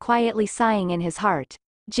Yan was quietly sighing in his heart,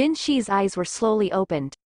 Jin Shi's eyes were slowly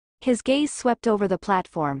opened. His gaze swept over the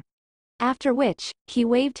platform. After which, he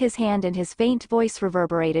waved his hand and his faint voice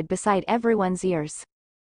reverberated beside everyone's ears.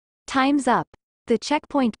 Time's up. The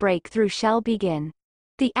checkpoint breakthrough shall begin.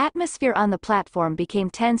 The atmosphere on the platform became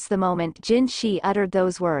tense the moment Jin Shi uttered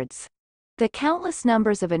those words. The countless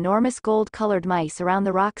numbers of enormous gold-colored mice around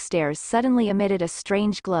the rock stairs suddenly emitted a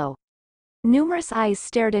strange glow. Numerous eyes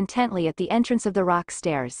stared intently at the entrance of the rock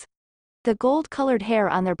stairs. The gold-colored hair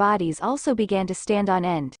on their bodies also began to stand on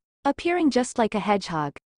end, appearing just like a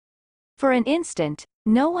hedgehog. For an instant,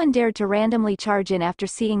 no one dared to randomly charge in after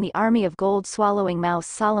seeing the army of gold-swallowing mouse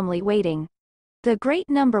solemnly waiting. The great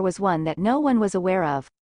number was one that no one was aware of.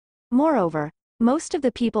 Moreover, most of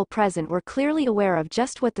the people present were clearly aware of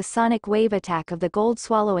just what the sonic wave attack of the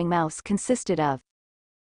gold-swallowing mouse consisted of.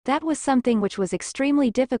 That was something which was extremely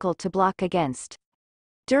difficult to block against.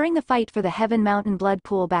 During the fight for the Heaven Mountain blood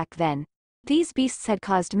pool back then, these beasts had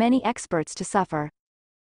caused many experts to suffer.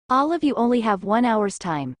 All of you only have 1 hour's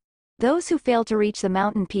time. Those who fail to reach the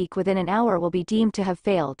mountain peak within an hour will be deemed to have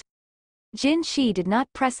failed. Jin Shi did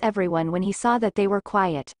not press everyone when he saw that they were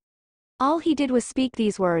quiet. All he did was speak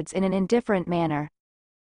these words in an indifferent manner.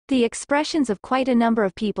 The expressions of quite a number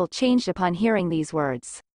of people changed upon hearing these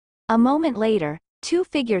words. A moment later, two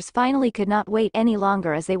figures finally could not wait any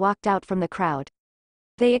longer as they walked out from the crowd.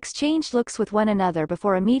 They exchanged looks with one another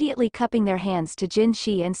before immediately cupping their hands to Jin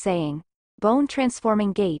Shi and saying, "Bone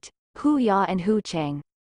transforming gate, Hu Ya and Hu Chang."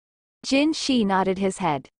 Jin Shi nodded his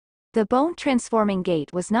head. The bone transforming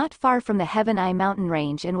gate was not far from the Heaven Eye mountain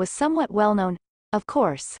range and was somewhat well known. Of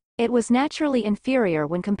course, it was naturally inferior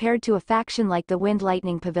when compared to a faction like the Wind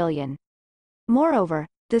Lightning Pavilion. Moreover,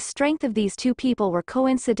 the strength of these two people were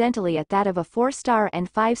coincidentally at that of a 4-star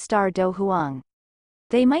and 5-star Do Huang.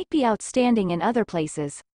 They might be outstanding in other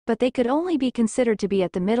places, but they could only be considered to be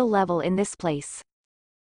at the middle level in this place.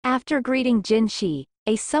 After greeting Jin Shi,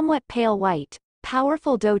 a somewhat pale white,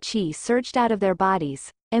 powerful Do Qi surged out of their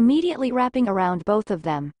bodies, immediately wrapping around both of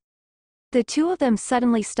them. The two of them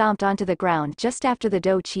suddenly stomped onto the ground just after the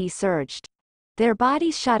Do Qi surged. Their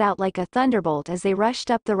bodies shot out like a thunderbolt as they rushed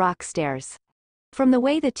up the rock stairs. From the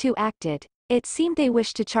way the two acted, it seemed they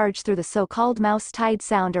wished to charge through the so-called mouse-tied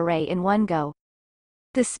sound array in one go.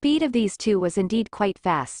 The speed of these two was indeed quite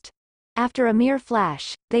fast. After a mere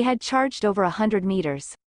flash, they had charged over 100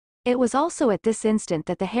 meters. It was also at this instant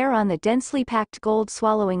that the hair on the densely packed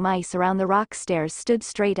gold-swallowing mice around the rock stairs stood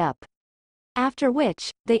straight up. After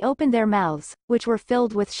which, they opened their mouths, which were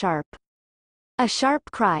filled with a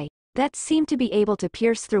sharp cry, that seemed to be able to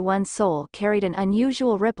pierce through one's soul carried an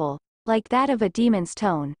unusual ripple, like that of a demon's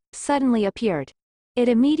tone, suddenly appeared. It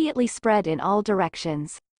immediately spread in all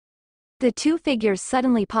directions. The two figures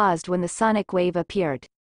suddenly paused when the sonic wave appeared.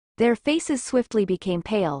 Their faces swiftly became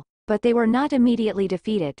pale, but they were not immediately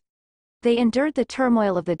defeated. They endured the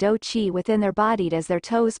turmoil of the Do Qi within their body as their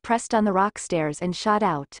toes pressed on the rock stairs and shot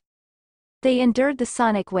out. They endured the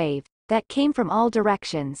sonic wave, that came from all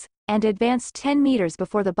directions, and advanced 10 meters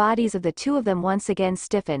before the bodies of the two of them once again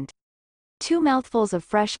stiffened. 2 mouthfuls of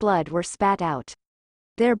fresh blood were spat out.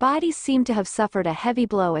 Their bodies seemed to have suffered a heavy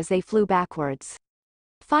blow as they flew backwards.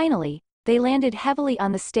 Finally, they landed heavily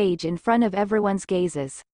on the stage in front of everyone's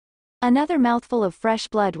gazes. Another mouthful of fresh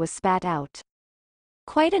blood was spat out.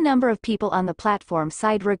 Quite a number of people on the platform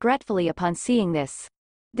sighed regretfully upon seeing this.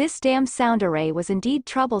 This damn sound array was indeed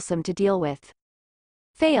troublesome to deal with.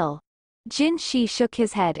 Fail. Jin Shi shook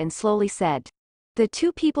his head and slowly said. The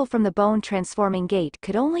two people from the bone-transforming gate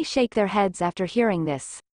could only shake their heads after hearing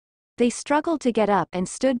this. They struggled to get up and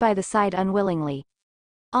stood by the side unwillingly.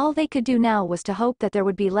 All they could do now was to hope that there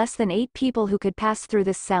would be less than 8 people who could pass through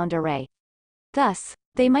this sound array. Thus,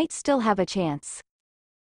 they might still have a chance.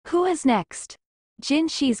 Who is next? Jin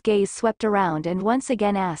Shi's gaze swept around and once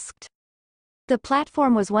again asked. The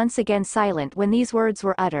platform was once again silent when these words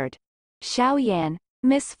were uttered. Xiao Yan,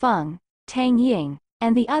 Miss Feng, Tang Ying,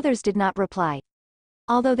 and the others did not reply.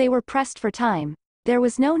 Although they were pressed for time, there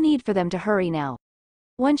was no need for them to hurry now.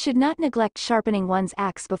 One should not neglect sharpening one's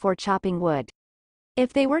axe before chopping wood.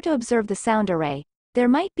 If they were to observe the sound array, there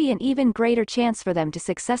might be an even greater chance for them to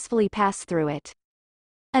successfully pass through it.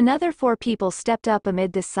 Another 4 people stepped up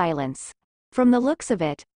amid this silence. From the looks of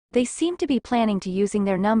it, they seemed to be planning to using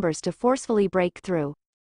their numbers to forcefully break through.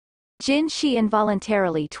 Jin Shi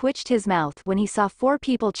involuntarily twitched his mouth when he saw 4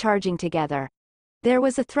 people charging together. There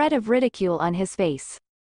was a thread of ridicule on his face.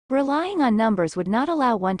 Relying on numbers would not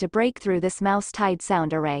allow one to break through this mouse-tied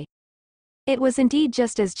sound array. It was indeed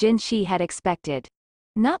just as Jin Shi had expected.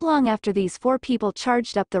 Not long after these 4 people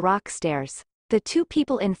charged up the rock stairs, the 2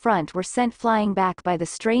 people in front were sent flying back by the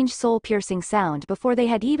strange soul-piercing sound before they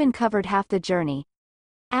had even covered half the journey.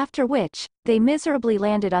 After which, they miserably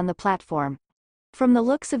landed on the platform. From the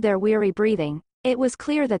looks of their weary breathing, it was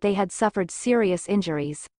clear that they had suffered serious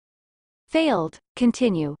injuries. Failed,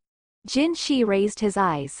 continue. Jin Shi raised his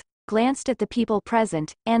eyes, glanced at the people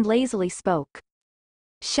present, and lazily spoke.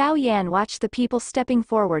 Xiao Yan watched the people stepping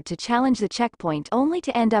forward to challenge the checkpoint only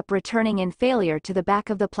to end up returning in failure to the back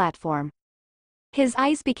of the platform. His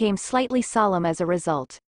eyes became slightly solemn as a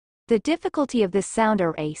result. The difficulty of this sound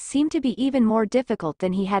array seemed to be even more difficult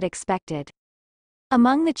than he had expected.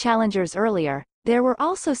 Among the challengers earlier, there were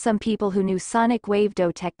also some people who knew sonic wave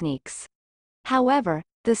do techniques. However,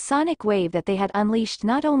 the sonic wave that they had unleashed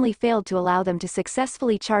not only failed to allow them to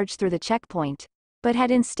successfully charge through the checkpoint, but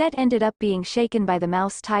had instead ended up being shaken by the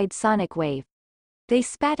mouse-tied sonic wave. They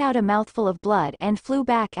spat out a mouthful of blood and flew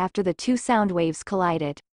back after the 2 sound waves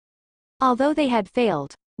collided. Although they had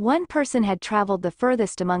failed, one person had traveled the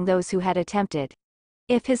furthest among those who had attempted.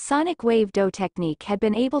 If his sonic wave do technique had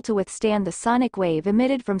been able to withstand the sonic wave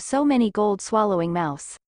emitted from so many gold-swallowing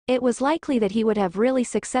mouse, it was likely that he would have really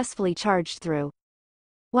successfully charged through.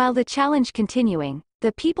 While the challenge continuing,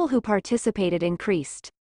 the people who participated increased.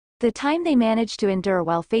 The time they managed to endure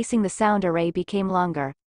while facing the sound array became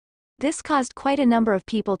longer. This caused quite a number of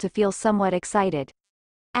people to feel somewhat excited.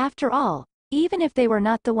 After all, even if they were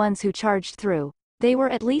not the ones who charged through, they were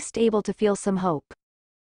at least able to feel some hope.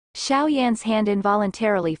 Xiao Yan's hand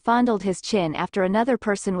involuntarily fondled his chin after another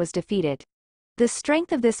person was defeated. The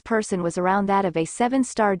strength of this person was around that of a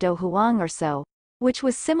 7-star Do Huang or so, which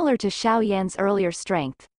was similar to Xiao Yan's earlier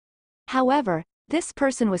strength. However, this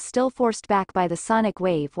person was still forced back by the sonic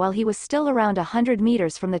wave while he was still around 100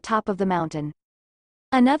 meters from the top of the mountain.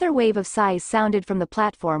 Another wave of sighs sounded from the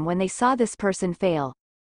platform when they saw this person fail.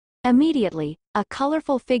 Immediately, a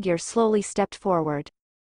colorful figure slowly stepped forward.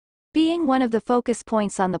 Being one of the focus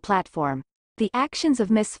points on the platform, the actions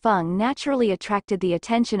of Miss Feng naturally attracted the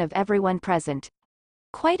attention of everyone present.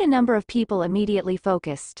 Quite a number of people immediately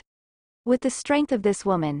focused. With the strength of this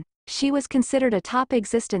woman, she was considered a top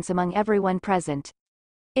existence among everyone present.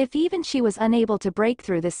 If even she was unable to break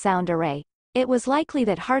through this sound array, it was likely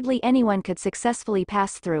that hardly anyone could successfully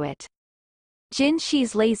pass through it. Jin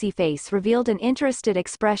Shi's lazy face revealed an interested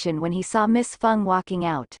expression when he saw Miss Feng walking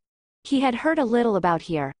out. He had heard a little about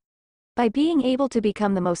her. By being able to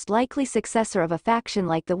become the most likely successor of a faction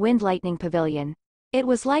like the Wind Lightning Pavilion, it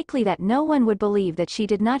was likely that no one would believe that she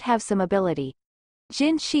did not have some ability.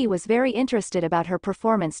 Jin Shi was very interested about her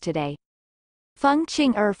performance today. Feng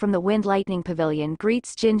Qing from the Wind Lightning Pavilion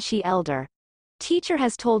greets Jin Shi elder. Teacher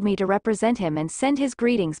has told me to represent him and send his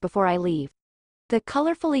greetings before I leave. The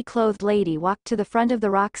colorfully clothed lady walked to the front of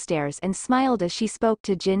the rock stairs and smiled as she spoke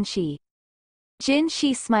to Jin Shi. Jin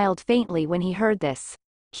Shi smiled faintly when he heard this.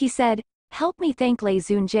 He said, "Help me thank Lei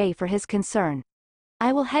Zunjie for his concern.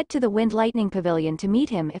 I will head to the Wind Lightning Pavilion to meet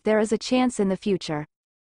him if there is a chance in the future."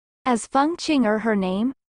 As Feng Qing her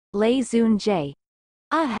name? Lei Zunjie.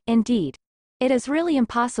 Ah, indeed. It is really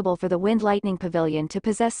impossible for the Wind Lightning Pavilion to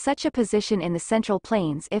possess such a position in the Central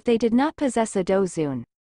Plains if they did not possess a dozun.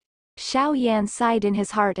 Xiao Yan sighed in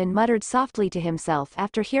his heart and muttered softly to himself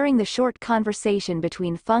after hearing the short conversation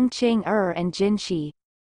between Feng Qing and Jin Shi.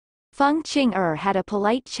 Feng Qing'er had a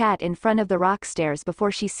polite chat in front of the rock stairs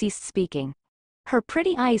before she ceased speaking. Her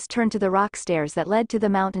pretty eyes turned to the rock stairs that led to the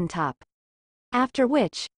mountain top. After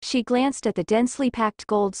which, she glanced at the densely packed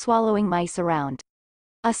gold-swallowing mice around.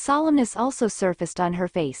 A solemnness also surfaced on her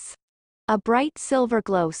face. A bright silver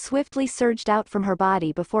glow swiftly surged out from her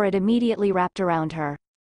body before it immediately wrapped around her.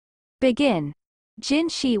 Begin. Jin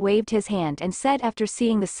Shi waved his hand and said after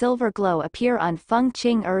seeing the silver glow appear on Feng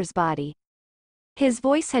Qing'er's body. His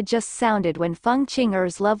voice had just sounded when Feng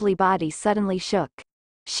Qing'er's lovely body suddenly shook.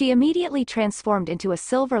 She immediately transformed into a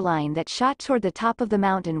silver line that shot toward the top of the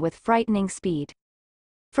mountain with frightening speed.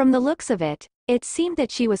 From the looks of it, it seemed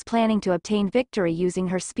that she was planning to obtain victory using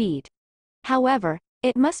her speed. However,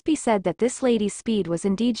 it must be said that this lady's speed was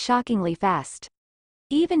indeed shockingly fast.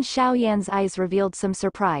 Even Xiao Yan's eyes revealed some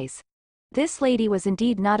surprise. This lady was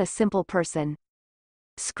indeed not a simple person.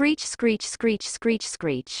 Screech, screech, screech, screech,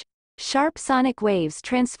 screech. Sharp sonic waves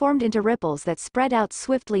transformed into ripples that spread out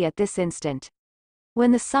swiftly at this instant.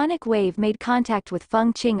 When the sonic wave made contact with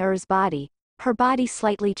Feng Qing'er's body, her body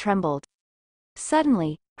slightly trembled.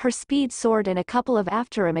 Suddenly, her speed soared and a couple of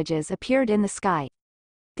afterimages appeared in the sky.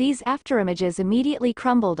 These afterimages immediately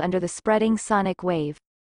crumbled under the spreading sonic wave.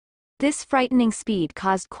 This frightening speed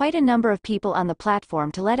caused quite a number of people on the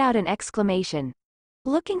platform to let out an exclamation.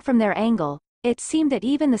 Looking from their angle, it seemed that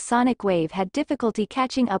even the sonic wave had difficulty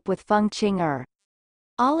catching up with Feng Qing'er.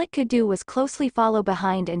 All it could do was closely follow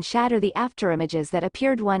behind and shatter the afterimages that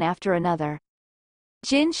appeared one after another.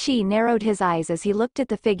 Jin Shi narrowed his eyes as he looked at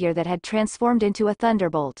the figure that had transformed into a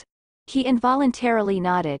thunderbolt. He involuntarily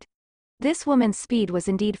nodded. This woman's speed was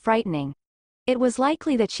indeed frightening. It was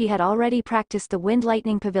likely that she had already practiced the Wind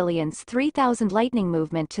Lightning Pavilion's 3000 lightning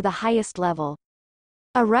movement to the highest level.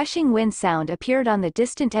 A rushing wind sound appeared on the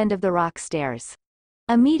distant end of the rock stairs.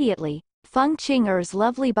 Immediately, Feng Qing'er's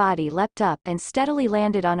lovely body leapt up and steadily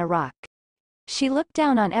landed on a rock. She looked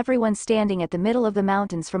down on everyone standing at the middle of the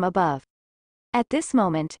mountains from above. At this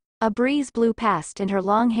moment, a breeze blew past and her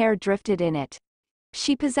long hair drifted in it.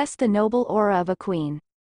 She possessed the noble aura of a queen.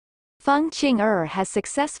 Feng Qing'er has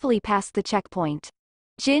successfully passed the checkpoint.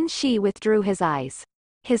 Jin Shi withdrew his eyes.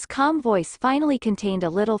 His calm voice finally contained a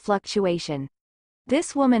little fluctuation.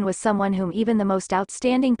 This woman was someone whom even the most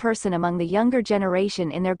outstanding person among the younger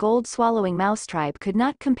generation in their gold-swallowing mouse tribe could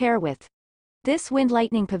not compare with. This Wind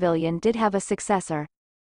Lightning Pavilion did have a successor.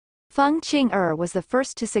 Feng Qing'er was the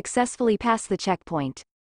first to successfully pass the checkpoint.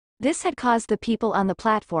 This had caused the people on the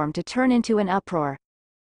platform to turn into an uproar.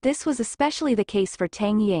 This was especially the case for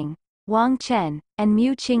Tang Ying, Wang Chen, and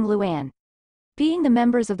Mu Qingluan. Being the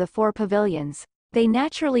members of the four pavilions, they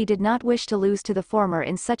naturally did not wish to lose to the former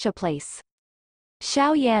in such a place.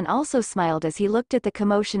 Xiao Yan also smiled as he looked at the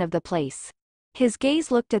commotion of the place. His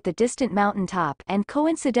gaze looked at the distant mountain top and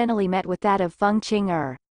coincidentally met with that of Feng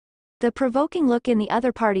Qing'er. The provoking look in the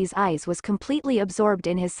other party's eyes was completely absorbed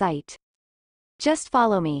in his sight. Just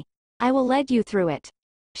follow me. I will lead you through it.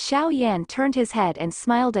 Xiao Yan turned his head and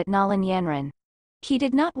smiled at Nalan Yanran. He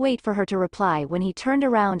did not wait for her to reply when he turned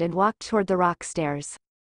around and walked toward the rock stairs.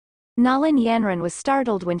 Nalan Yanran was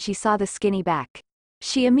startled when she saw the skinny back.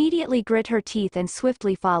 She immediately grit her teeth and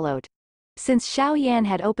swiftly followed. Since Xiao Yan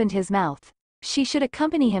had opened his mouth, she should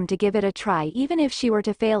accompany him to give it a try even if she were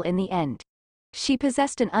to fail in the end. She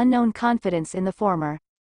possessed an unknown confidence in the former.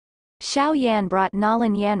 Xiao Yan brought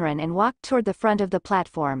Nalan Yanran and walked toward the front of the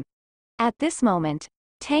platform. At this moment,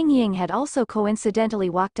 Tang Ying had also coincidentally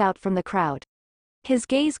walked out from the crowd. His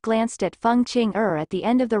gaze glanced at Feng Qing'er at the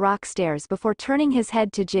end of the rock stairs before turning his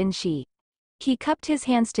head to Jin Shi. He cupped his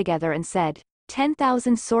hands together and said,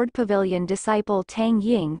 10,000 Sword Pavilion disciple Tang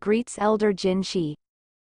Ying greets Elder Jin Shi.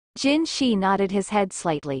 Jin Shi nodded his head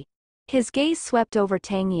slightly. His gaze swept over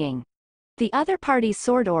Tang Ying. The other party's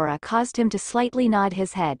sword aura caused him to slightly nod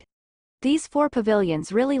his head. These four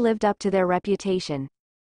pavilions really lived up to their reputation.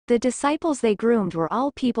 The disciples they groomed were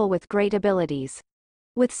all people with great abilities.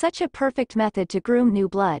 With such a perfect method to groom new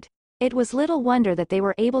blood, it was little wonder that they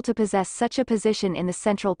were able to possess such a position in the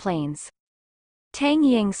Central Plains. Tang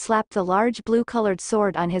Ying slapped the large blue-colored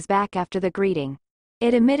sword on his back after the greeting.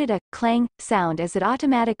 It emitted a clang sound as it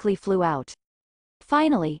automatically flew out.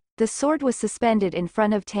 Finally, the sword was suspended in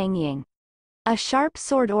front of Tang Ying. A sharp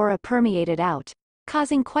sword aura permeated out,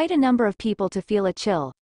 causing quite a number of people to feel a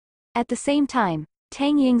chill. At the same time,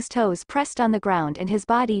 Tang Ying's toes pressed on the ground and his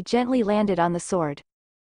body gently landed on the sword.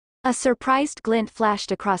 A surprised glint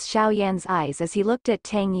flashed across Xiao Yan's eyes as he looked at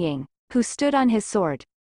Tang Ying, who stood on his sword.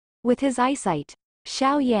 With his eyesight,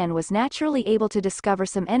 Xiao Yan was naturally able to discover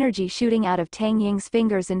some energy shooting out of Tang Ying's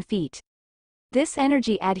fingers and feet. This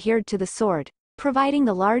energy adhered to the sword, providing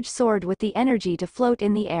the large sword with the energy to float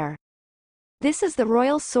in the air. This is the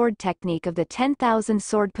royal sword technique of the 10,000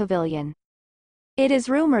 sword pavilion. It is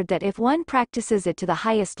rumored that if one practices it to the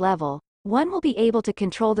highest level, one will be able to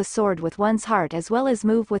control the sword with one's heart as well as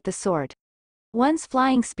move with the sword. One's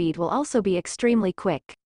flying speed will also be extremely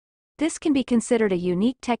quick. This can be considered a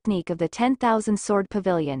unique technique of the 10,000 sword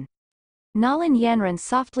pavilion. Nalan Yanran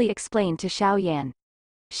softly explained to Xiao Yan.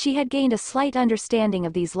 She had gained a slight understanding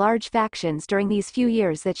of these large factions during these few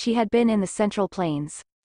years that she had been in the Central Plains.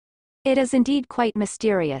 It is indeed quite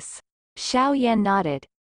mysterious. Xiao Yan nodded.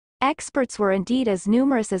 Experts were indeed as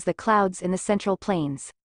numerous as the clouds in the Central Plains.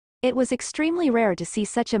 It was extremely rare to see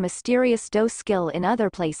such a mysterious Do skill in other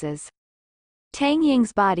places. Tang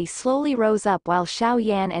Ying's body slowly rose up while Xiao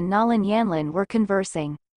Yan and Nalan Yanran were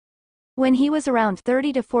conversing. When he was around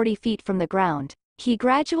 30 to 40 feet from the ground, he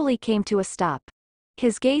gradually came to a stop.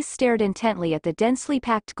 His gaze stared intently at the densely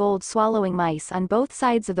packed gold-swallowing mice on both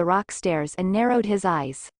sides of the rock stairs and narrowed his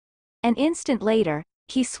eyes. An instant later,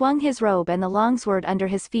 he swung his robe and the longsword under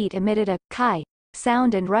his feet emitted a kai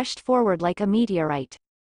sound and rushed forward like a meteorite.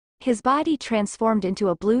 His body transformed into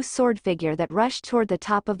a blue sword figure that rushed toward the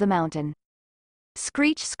top of the mountain.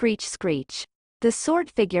 Screech, screech, screech. The sword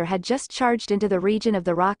figure had just charged into the region of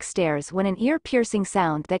the rock stairs when an ear-piercing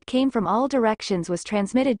sound that came from all directions was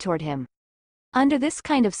transmitted toward him. Under this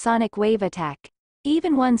kind of sonic wave attack,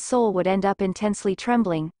 even one's soul would end up intensely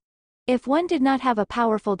trembling. If one did not have a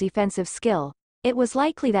powerful defensive skill, it was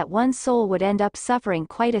likely that one's soul would end up suffering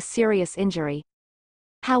quite a serious injury.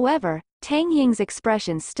 However, Tang Ying's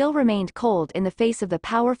expression still remained cold in the face of the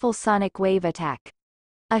powerful sonic wave attack.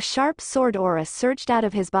 A sharp sword aura surged out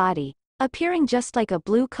of his body, appearing just like a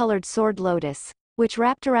blue-colored sword lotus, which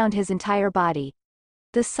wrapped around his entire body.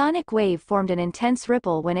 The sonic wave formed an intense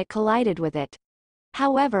ripple when it collided with it.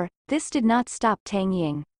 However, this did not stop Tang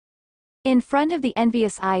Ying. In front of the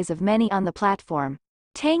envious eyes of many on the platform,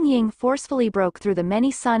 Tang Ying forcefully broke through the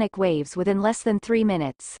many sonic waves within less than 3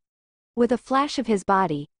 minutes. With a flash of his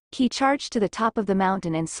body, he charged to the top of the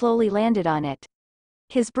mountain and slowly landed on it.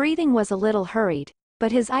 His breathing was a little hurried,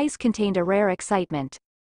 but his eyes contained a rare excitement.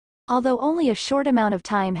 Although only a short amount of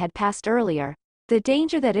time had passed earlier, the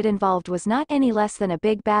danger that it involved was not any less than a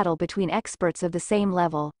big battle between experts of the same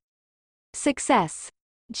level. Success!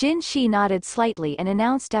 Jin Shi nodded slightly and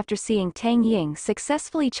announced after seeing Tang Ying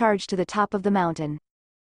successfully charge to the top of the mountain.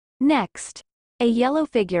 Next, a yellow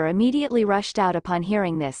figure immediately rushed out upon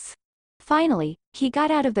hearing this. Finally, he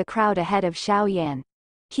got out of the crowd ahead of Xiao Yan.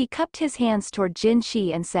 He cupped his hands toward Jin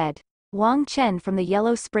Shi and said, "Wang Chen from the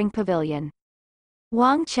Yellow Spring Pavilion."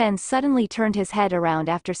 Wang Chen suddenly turned his head around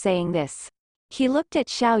after saying this. He looked at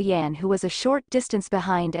Xiao Yan, who was a short distance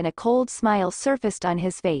behind, and a cold smile surfaced on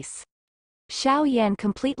his face. Xiao Yan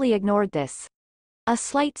completely ignored this. A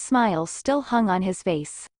slight smile still hung on his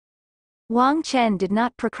face. Wang Chen did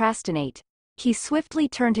not procrastinate. He swiftly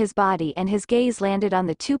turned his body and his gaze landed on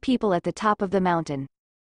the two people at the top of the mountain.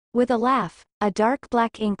 With a laugh, a dark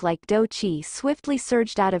black ink like dough chi swiftly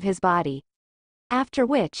surged out of his body. After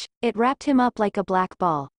which, it wrapped him up like a black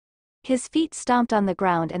ball. His feet stomped on the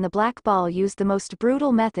ground and the black ball used the most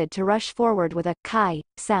brutal method to rush forward with a kai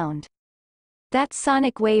sound. That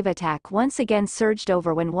sonic wave attack once again surged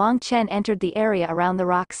over when Wang Chen entered the area around the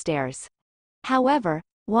rock stairs. However,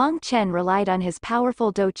 Wang Chen relied on his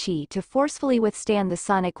powerful do chi to forcefully withstand the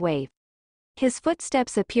sonic wave. His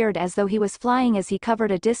footsteps appeared as though he was flying as he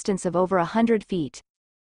covered a distance of over 100 feet.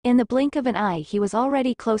 In the blink of an eye he was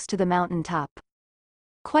already close to the mountain top.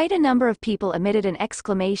 Quite a number of people emitted an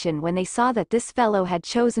exclamation when they saw that this fellow had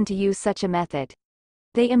chosen to use such a method.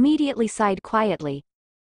 They immediately sighed quietly.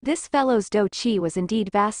 This fellow's do chi was indeed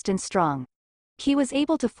vast and strong. He was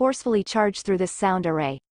able to forcefully charge through this sound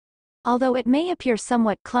array. Although it may appear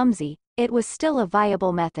somewhat clumsy, it was still a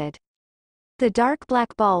viable method. The dark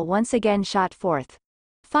black ball once again shot forth.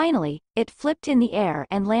 Finally, it flipped in the air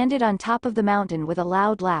and landed on top of the mountain with a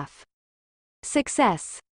loud laugh.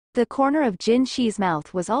 Success! The corner of Jin Shi's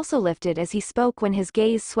mouth was also lifted as he spoke when his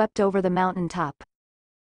gaze swept over the mountain top.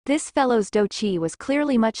 This fellow's do chi was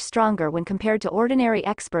clearly much stronger when compared to ordinary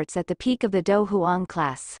experts at the peak of the Do Huang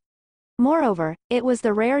class. Moreover, it was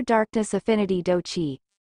the rare darkness affinity do chi.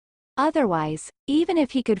 Otherwise, even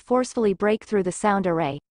if he could forcefully break through the sound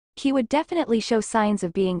array, he would definitely show signs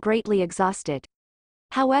of being greatly exhausted.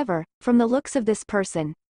 However, from the looks of this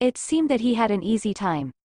person, it seemed that he had an easy time.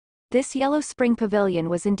 This Yellow Spring Pavilion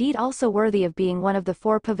was indeed also worthy of being one of the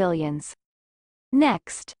 4 pavilions.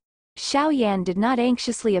 Next, Xiao Yan did not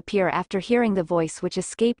anxiously appear after hearing the voice which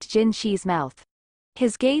escaped Jin Shi's mouth.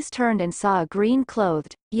 His gaze turned and saw a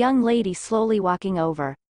green-clothed, young lady slowly walking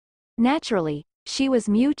over. Naturally, she was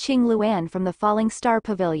Mu Qing Luan from the Falling Star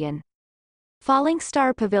Pavilion. Falling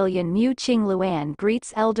Star Pavilion. Mu Qingluan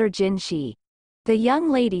greets elder Jin Shi. The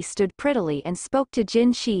young lady stood prettily and spoke to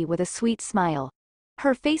Jin Shi with a sweet smile.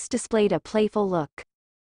 Her face displayed a playful look.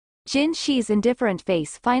 Jin Shi's indifferent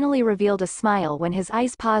face finally revealed a smile when his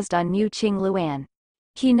eyes paused on Mu Qingluan.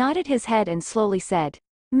 He nodded his head and slowly said,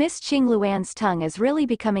 "Miss Qingluan's tongue is really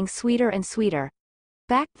becoming sweeter and sweeter.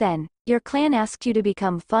 Back then, your clan asked you to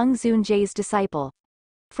become Feng Zunjie's disciple.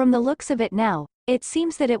 From the looks of it now, it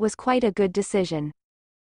seems that it was quite a good decision."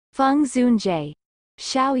 Feng Zunjie.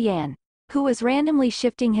 Xiao Yan, who was randomly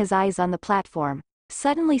shifting his eyes on the platform,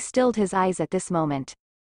 suddenly stilled his eyes at this moment.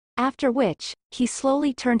 After which, he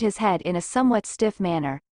slowly turned his head in a somewhat stiff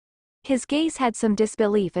manner. His gaze had some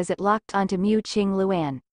disbelief as it locked onto Mu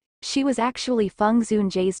Qingluan. She was actually Feng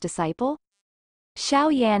Zunjie's disciple?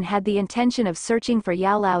 Xiao Yan had the intention of searching for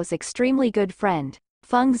Yao Lao's extremely good friend,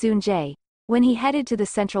 Feng Zunjie, when he headed to the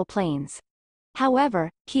Central Plains. However,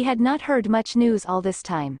 he had not heard much news all this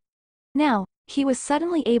time. Now, he was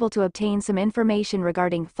suddenly able to obtain some information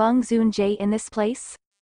regarding Feng Zunjie in this place?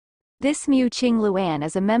 This Mu Qingluan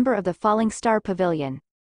is a member of the Falling Star Pavilion.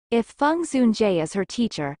 If Feng Zunjie is her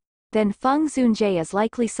teacher, then Feng Zunjie is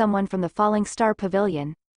likely someone from the Falling Star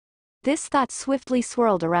Pavilion. This thought swiftly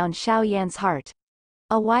swirled around Xiao Yan's heart.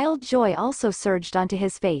 A wild joy also surged onto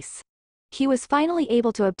his face. He was finally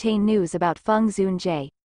able to obtain news about Feng Zunjie.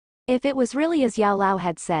 If it was really as Yao Lao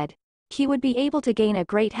had said, he would be able to gain a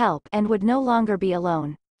great help and would no longer be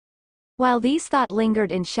alone. While these thoughts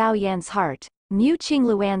lingered in Xiao Yan's heart, Mu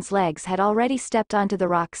Qingluan's legs had already stepped onto the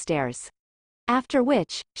rock stairs. After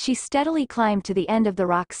which, she steadily climbed to the end of the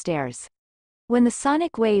rock stairs. When the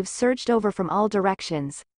sonic waves surged over from all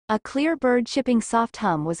directions, a clear bird-chipping soft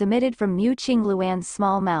hum was emitted from Mu Qingluan's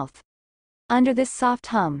small mouth. Under this soft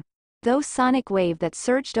hum, those sonic wave that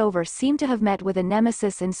surged over seemed to have met with a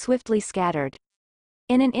nemesis and swiftly scattered.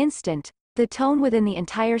 In an instant, the tone within the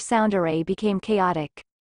entire sound array became chaotic.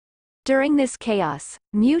 During this chaos,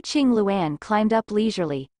 Mu Qingluan climbed up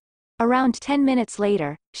leisurely. Around 10 minutes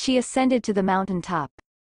later, she ascended to the mountain top.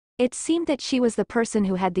 It seemed that she was the person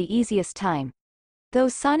who had the easiest time.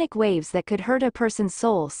 Those sonic waves that could hurt a person's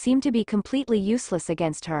soul seemed to be completely useless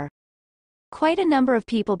against her. Quite a number of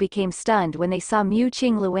people became stunned when they saw Mu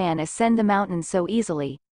Qingluan ascend the mountain so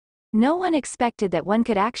easily. No one expected that one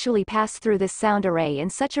could actually pass through this sound array in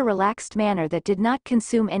such a relaxed manner that did not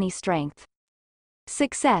consume any strength.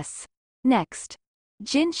 Success. Next.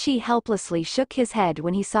 Jin Shi helplessly shook his head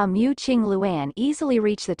when he saw Mu Qingluan easily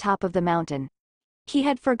reach the top of the mountain. He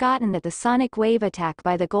had forgotten that the sonic wave attack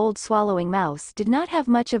by the gold-swallowing mouse did not have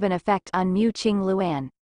much of an effect on Mu Qingluan.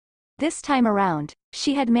 This time around,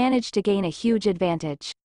 she had managed to gain a huge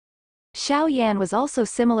advantage. Xiao Yan was also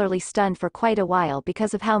similarly stunned for quite a while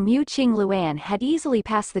because of how Mu Qingluan had easily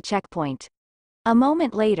passed the checkpoint. A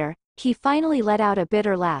moment later, he finally let out a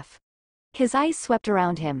bitter laugh. His eyes swept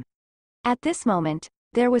around him. At this moment,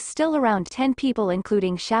 there was still around 10 people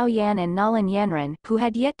including Xiao Yan and Nalan Yanran who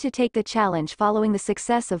had yet to take the challenge following the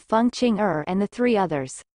success of Feng Qing'er and the 3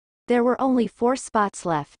 others. There were only 4 spots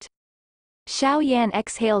left. Xiao Yan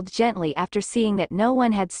exhaled gently after seeing that no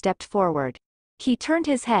one had stepped forward. He turned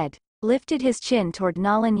his head, lifted his chin toward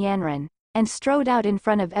Nalan Yanran, and strode out in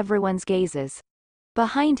front of everyone's gazes.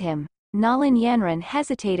 Behind him, Nalan Yanran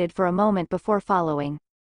hesitated for a moment before following.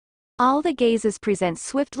 All the gazes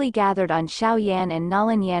swiftly gathered on Xiao Yan and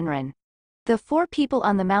Nalan Yanran. The 4 people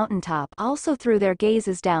on the mountaintop also threw their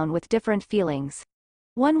gazes down with different feelings.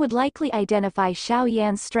 One would likely identify Xiao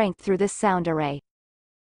Yan's strength through this sound array.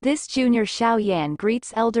 This junior Xiao Yan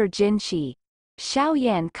greets elder Jin Shi. Xiao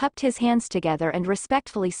Yan cupped his hands together and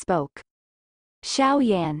respectfully spoke. Xiao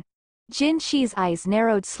Yan. Jin Shi's eyes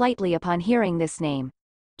narrowed slightly upon hearing this name.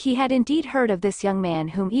 He had indeed heard of this young man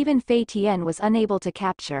whom even Fei Tian was unable to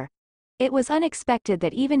capture. It was unexpected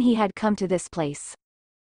that even he had come to this place.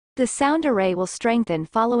 The sound array will strengthen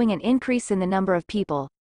following an increase in the number of people.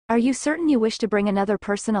 Are you certain you wish to bring another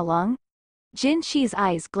person along? Jin Shi's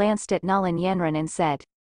eyes glanced at Nalan Yanran and said.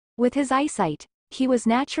 With his eyesight, he was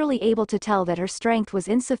naturally able to tell that her strength was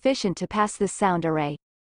insufficient to pass this sound array.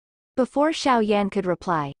 Before Xiao Yan could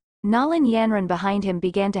reply, Nalan Yanran behind him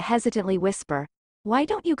began to hesitantly whisper, "Why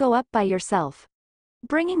don't you go up by yourself?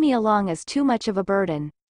 Bringing me along is too much of a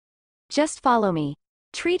burden. Just follow me.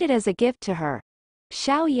 Treat it as a gift to her."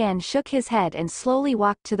 Xiao Yan shook his head and slowly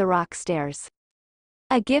walked to the rock stairs.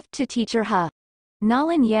 A gift to teacher He.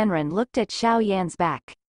 Nalan Yanran looked at Xiao Yan's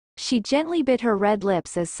back. She gently bit her red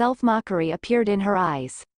lips as self-mockery appeared in her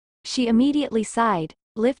eyes. She immediately sighed,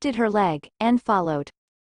 lifted her leg, and followed.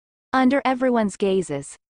 Under everyone's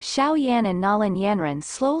gazes, Xiao Yan and Nalan Yanran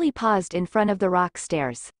slowly paused in front of the rock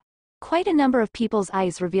stairs. Quite a number of people's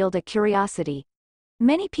eyes revealed a curiosity.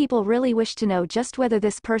 Many people really wished to know just whether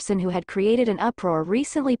this person who had created an uproar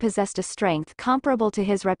recently possessed a strength comparable to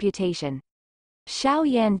his reputation. Xiao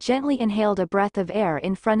Yan gently inhaled a breath of air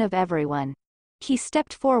in front of everyone. He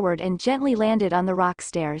stepped forward and gently landed on the rock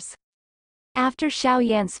stairs. After Xiao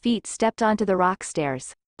Yan's feet stepped onto the rock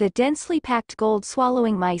stairs, the densely packed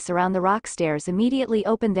gold-swallowing mice around the rock stairs immediately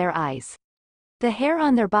opened their eyes. The hair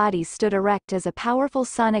on their bodies stood erect as a powerful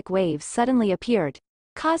sonic wave suddenly appeared,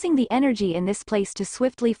 causing the energy in this place to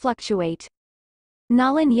swiftly fluctuate.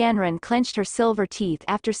 Nalan Yanran clenched her silver teeth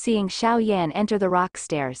after seeing Xiao Yan enter the rock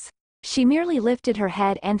stairs. She merely lifted her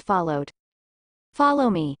head and followed. "Follow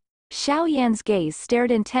me." Xiao Yan's gaze stared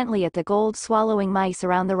intently at the gold-swallowing mice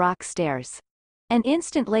around the rock stairs. An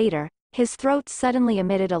instant later, his throat suddenly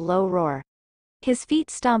emitted a low roar. His feet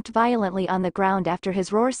stomped violently on the ground after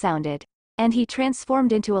his roar sounded, and he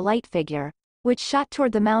transformed into a light figure, which shot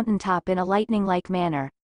toward the mountaintop in a lightning-like manner.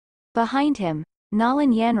 Behind him,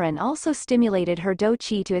 Nalan Yanran also stimulated her dou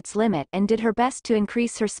qi to its limit and did her best to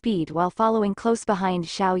increase her speed while following close behind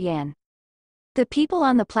Xiao Yan. The people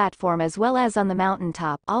on the platform as well as on the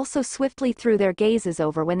mountaintop also swiftly threw their gazes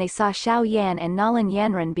over when they saw Xiao Yan and Nalan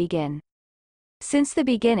Yanran begin. Since the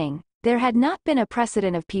beginning, there had not been a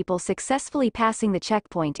precedent of people successfully passing the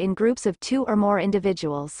checkpoint in groups of 2 or more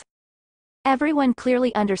individuals. Everyone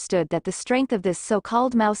clearly understood that the strength of this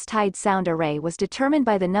so-called mouse-tied sound array was determined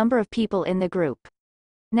by the number of people in the group.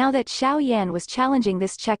 Now that Xiao Yan was challenging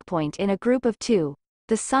this checkpoint in a group of 2,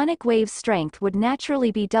 the sonic wave's strength would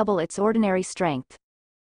naturally be double its ordinary strength.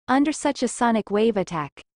 Under such a sonic wave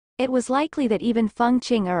attack, it was likely that even Feng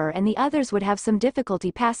Qing'er and the others would have some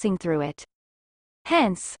difficulty passing through it.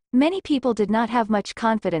 Hence, many people did not have much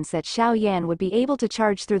confidence that Xiao Yan would be able to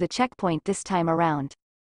charge through the checkpoint this time around.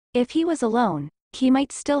 If he was alone, he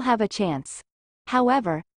might still have a chance.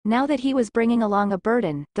 However, now that he was bringing along a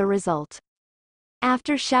burden, the result.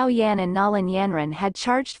 After Xiao Yan and Nalan Yanran had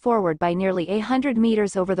charged forward by nearly 100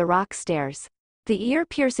 meters over the rock stairs, the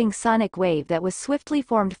ear-piercing sonic wave that was swiftly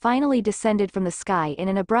formed finally descended from the sky in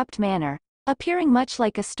an abrupt manner, appearing much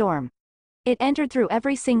like a storm. It entered through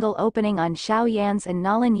every single opening on Xiao Yan's and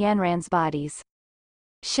Nalan Yanran's bodies.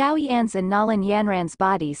 Xiao Yan's and Nalan Yanran's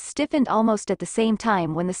bodies stiffened almost at the same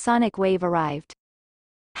time when the sonic wave arrived.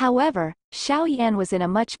 However, Xiao Yan was in a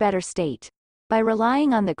much better state. By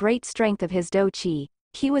relying on the great strength of his dou qi,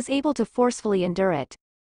 he was able to forcefully endure it.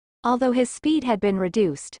 Although his speed had been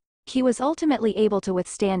reduced, he was ultimately able to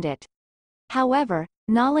withstand it. However,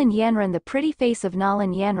 Nalan Yanran, the pretty face of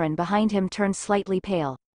Nalan Yanran behind him turned slightly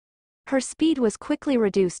pale. Her speed was quickly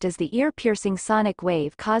reduced as the ear-piercing sonic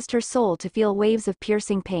wave caused her soul to feel waves of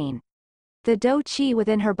piercing pain. The dou qi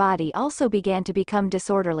within her body also began to become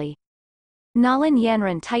disorderly. Nalan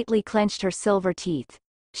Yanran tightly clenched her silver teeth.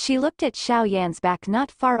 She looked at Xiao Yan's back not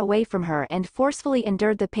far away from her and forcefully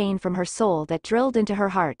endured the pain from her soul that drilled into her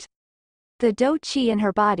heart. The dou qi in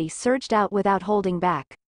her body surged out without holding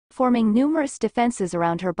back, forming numerous defenses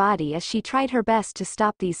around her body as she tried her best to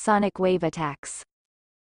stop these sonic wave attacks.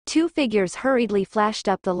 2 figures hurriedly flashed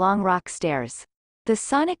up the long rock stairs. The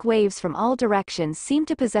sonic waves from all directions seemed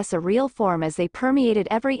to possess a real form as they permeated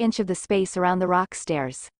every inch of the space around the rock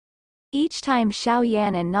stairs. Each time Xiao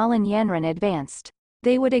Yan and Nalan Yanran advanced,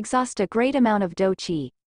 they would exhaust a great amount of dou qi.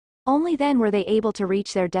 Only then were they able to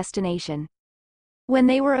reach their destination. When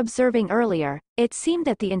they were observing earlier, it seemed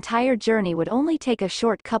that the entire journey would only take a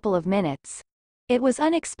short couple of minutes. It was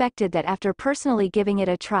unexpected that after personally giving it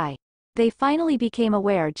a try, they finally became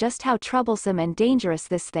aware just how troublesome and dangerous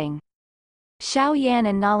this thing. Xiao Yan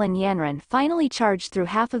and Nalan Yanran finally charged through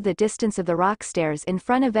half of the distance of the rock stairs in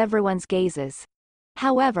front of everyone's gazes.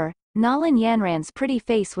 However, Nalan Yanran's pretty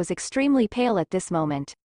face was extremely pale at this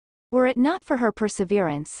moment. Were it not for her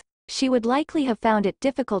perseverance, she would likely have found it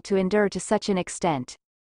difficult to endure to such an extent.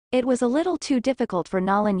 It was a little too difficult for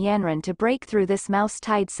Nalan Yanran to break through this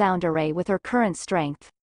mouse-tied sound array with her current strength.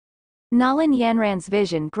 Nalan Yanran's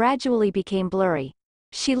vision gradually became blurry.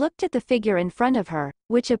 She looked at the figure in front of her,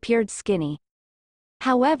 which appeared skinny.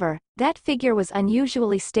 However, that figure was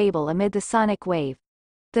unusually stable amid the sonic wave.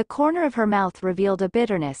 The corner of her mouth revealed a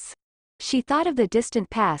bitterness. She thought of the distant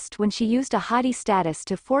past when she used a haughty status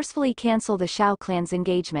to forcefully cancel the Xiao clan's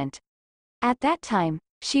engagement. At that time,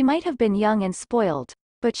 she might have been young and spoiled,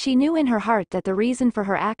 but she knew in her heart that the reason for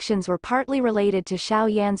her actions were partly related to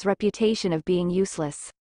Xiao Yan's reputation of being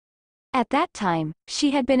useless. At that time,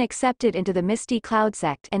 she had been accepted into the Misty Cloud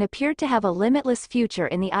sect and appeared to have a limitless future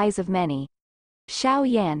in the eyes of many. Xiao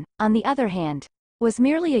Yan, on the other hand, was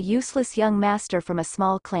merely a useless young master from a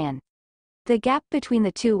small clan. The gap between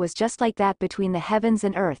the two was just like that between the heavens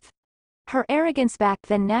and earth. Her arrogance back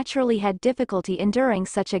then naturally had difficulty enduring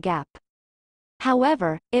such a gap.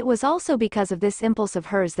 However, it was also because of this impulse of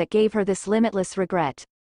hers that gave her this limitless regret.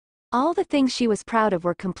 All the things she was proud of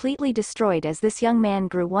were completely destroyed as this young man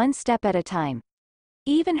grew one step at a time.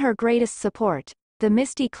 Even her greatest support, the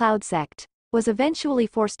Misty Cloud sect, was eventually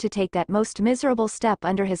forced to take that most miserable step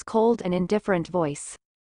under his cold and indifferent voice.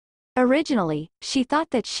 Originally, she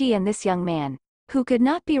thought that she and this young man, who could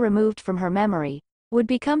not be removed from her memory, would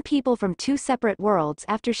become people from two separate worlds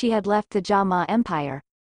after she had left the Jia Empire.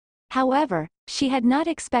 However, she had not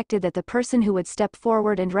expected that the person who would step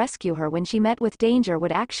forward and rescue her when she met with danger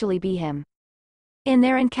would actually be him. In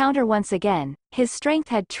their encounter once again, his strength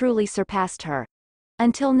had truly surpassed her.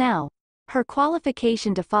 Until now, her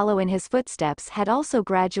qualification to follow in his footsteps had also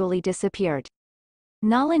gradually disappeared.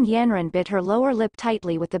 Nalan Yanran bit her lower lip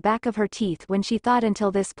tightly with the back of her teeth when she thought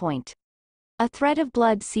until this point. A thread of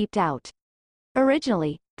blood seeped out.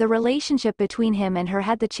 Originally, the relationship between him and her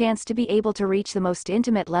had the chance to be able to reach the most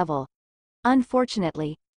intimate level.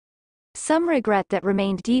 Unfortunately, some regret that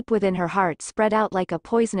remained deep within her heart spread out like a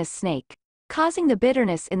poisonous snake, causing the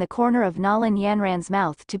bitterness in the corner of Nalan Yanran's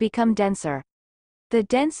mouth to become denser. The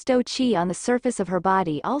dense dou qi on the surface of her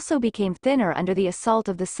body also became thinner under the assault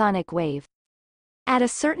of the sonic wave. At a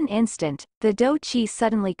certain instant, the dou qi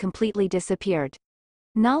suddenly completely disappeared.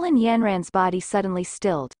 Nalan Yanran's body suddenly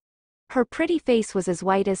stilled. Her pretty face was as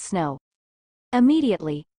white as snow.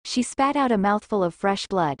 Immediately, she spat out a mouthful of fresh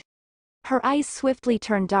blood. Her eyes swiftly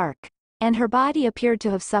turned dark, and her body appeared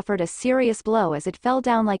to have suffered a serious blow as it fell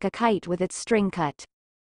down like a kite with its string cut.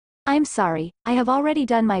 "I'm sorry, I have already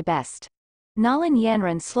done my best." Nalan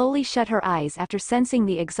Yanran slowly shut her eyes after sensing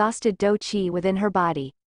the exhausted dou qi within her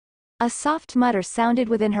body. A soft mutter sounded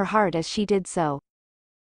within her heart as she did so.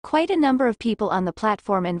 Quite a number of people on the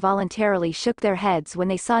platform involuntarily shook their heads when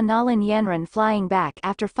they saw Nalan Yanran flying back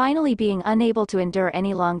after finally being unable to endure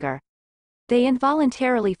any longer. They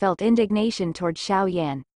involuntarily felt indignation toward Xiao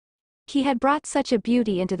Yan. He had brought such a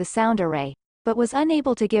beauty into the sound array, but was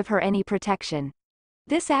unable to give her any protection.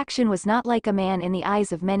 This action was not like a man in the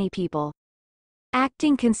eyes of many people.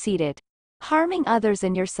 Acting conceited. Harming others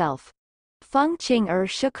and yourself. Feng Qing'er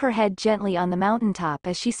shook her head gently on the mountaintop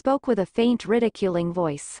as she spoke with a faint ridiculing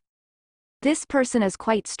voice. "This person is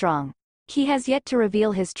quite strong. He has yet to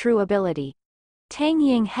reveal his true ability." Tang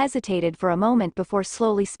Ying hesitated for a moment before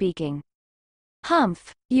slowly speaking.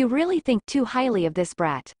 "Humph, you really think too highly of this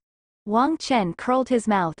brat." Wang Chen curled his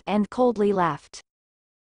mouth and coldly laughed.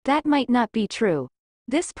 "That might not be true.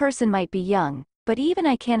 This person might be young, but even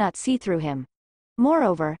I cannot see through him.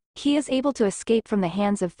 Moreover, he is able to escape from the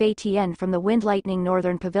hands of Fei Tian from the Wind Lightning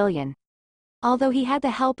Northern Pavilion. Although he had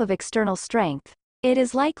the help of external strength, it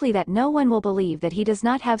is likely that no one will believe that he does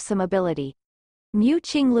not have some ability." Mu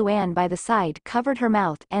Qing Luan by the side covered her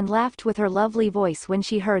mouth and laughed with her lovely voice when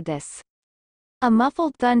she heard this. A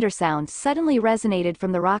muffled thunder sound suddenly resonated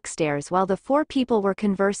from the rock stairs while the four people were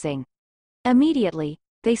conversing. Immediately,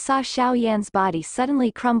 they saw Xiao Yan's body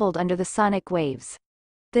suddenly crumbled under the sonic waves.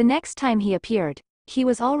 The next time he appeared, he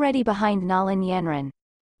was already behind Nalan Yanran.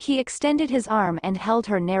 He extended his arm and held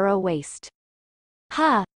her narrow waist.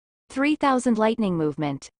 "Ha! 3000 lightning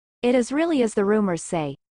movement. It is really as the rumors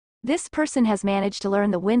say. This person has managed to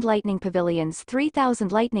learn the Wind Lightning Pavilion's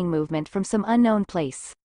 3000 lightning movement from some unknown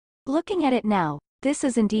place. Looking at it now, this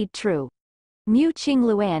is indeed true." Mu Qing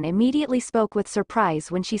Luan immediately spoke with surprise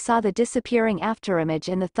when she saw the disappearing afterimage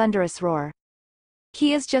and the thunderous roar.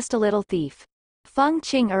 "He is just a little thief." Feng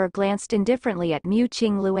Qing'er glanced indifferently at Mu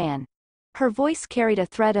Qing Luan. Her voice carried a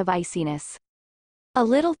thread of iciness. "A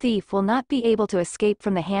little thief will not be able to escape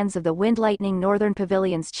from the hands of the Wind Lightning Northern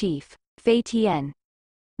Pavilion's chief, Fei Tian."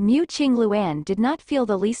 Mu Qing Luan did not feel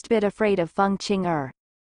the least bit afraid of Feng Qing'er.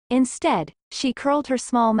 Instead, she curled her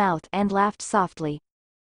small mouth and laughed softly.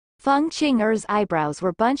 Feng Qing'er's eyebrows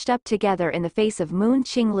were bunched up together in the face of Mu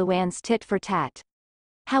Qing Luan's tit-for-tat.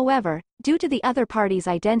 However, due to the other party's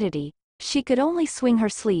identity, she could only swing her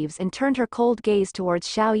sleeves and turned her cold gaze towards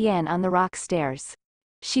Xiao Yan on the rock stairs.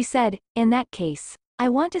 She said, "In that case, I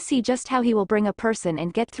want to see just how he will bring a person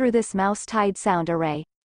and get through this mouse-tied sound array."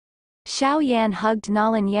 Xiao Yan hugged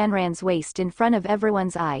Nalan Yanran's waist in front of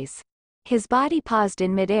everyone's eyes. His body paused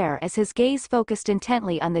in midair as his gaze focused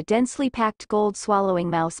intently on the densely packed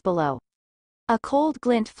gold-swallowing mouse below. A cold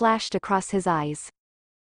glint flashed across his eyes.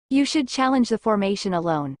 "You should challenge the formation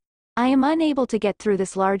alone. I am unable to get through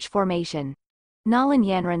this large formation," Nalan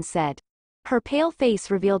Yanran said. Her pale face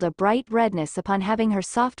revealed a bright redness upon having her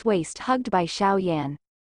soft waist hugged by Xiao Yan.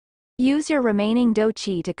 "Use your remaining dou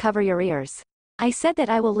qi to cover your ears. I said that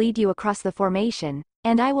I will lead you across the formation,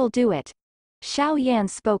 and I will do it." Xiao Yan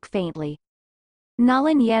spoke faintly.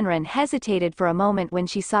 Nalan Yanran hesitated for a moment when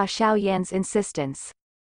she saw Xiao Yan's insistence.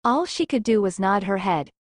 All she could do was nod her head.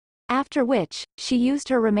 After which, she used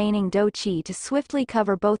her remaining do qi to swiftly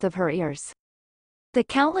cover both of her ears. The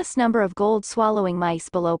countless number of gold-swallowing mice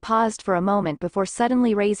below paused for a moment before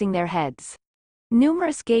suddenly raising their heads.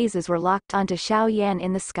 Numerous gazes were locked onto Xiao Yan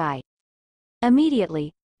in the sky.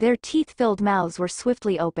 Immediately, their teeth-filled mouths were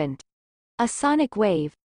swiftly opened. A sonic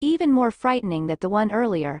wave, even more frightening than the one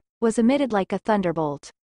earlier, was emitted like a thunderbolt.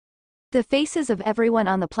 The faces of everyone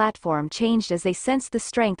on the platform changed as they sensed the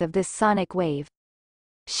strength of this sonic wave.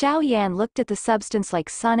 Xiao Yan looked at the substance-like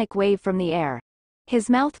sonic wave from the air. His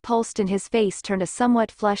mouth pulsed and his face turned a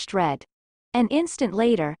somewhat flushed red. An instant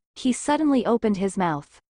later, he suddenly opened his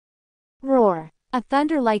mouth. Roar! A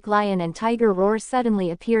thunder-like lion and tiger roar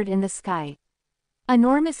suddenly appeared in the sky.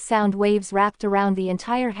 Enormous sound waves wrapped around the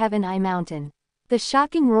entire Heaven Eye Mountain. The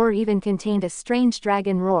shocking roar even contained a strange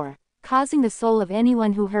dragon roar, causing the soul of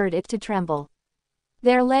anyone who heard it to tremble.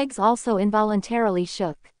 Their legs also involuntarily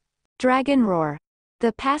shook. Dragon roar.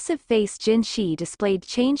 The passive face Jin Shi displayed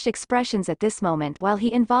changed expressions at this moment while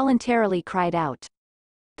he involuntarily cried out.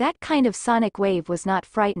 That kind of sonic wave was not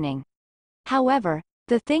frightening. However,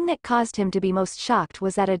 the thing that caused him to be most shocked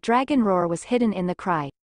was that a dragon roar was hidden in the cry.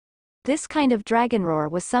 This kind of dragon roar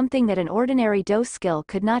was something that an ordinary Do skill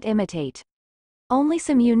could not imitate. Only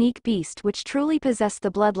some unique beast which truly possessed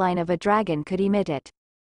the bloodline of a dragon could emit it.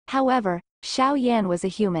 However, Xiao Yan was a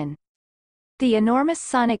human. The enormous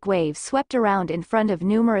sonic wave swept around in front of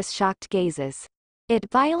numerous shocked gazes.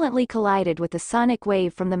 It violently collided with the sonic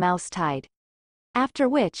wave from the mouse tide. After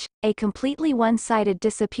which, a completely one-sided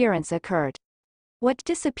disappearance occurred. What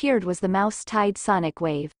disappeared was the mouse tide sonic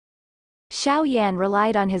wave. Xiao Yan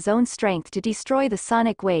relied on his own strength to destroy the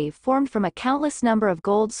sonic wave formed from a countless number of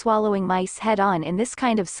gold-swallowing mice head-on in this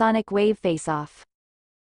kind of sonic wave face-off.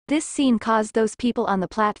 This scene caused those people on the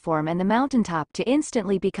platform and the mountaintop to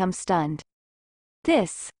instantly become stunned.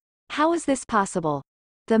 How is this possible?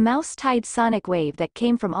 The mouse-tide sonic wave that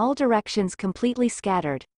came from all directions completely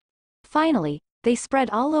scattered. Finally, they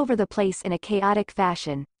spread all over the place in a chaotic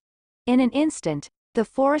fashion. In an instant, the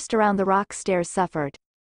forest around the rock stairs suffered.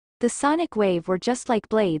 The sonic wave were just like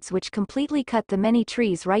blades which completely cut the many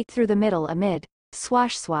trees right through the middle amid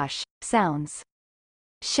swash-swash sounds.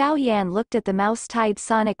 Xiao Yan looked at the mouse-tide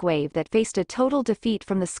sonic wave that faced a total defeat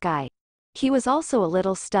from the sky. He was also a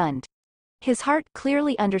little stunned. His heart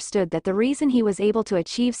clearly understood that the reason he was able to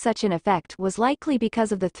achieve such an effect was likely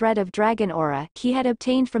because of the thread of dragon aura he had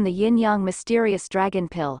obtained from the yin-yang mysterious dragon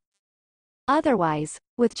pill. Otherwise,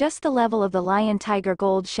 with just the level of the lion-tiger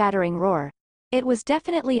gold-shattering roar, it was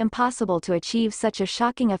definitely impossible to achieve such a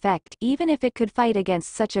shocking effect even if it could fight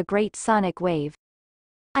against such a great sonic wave.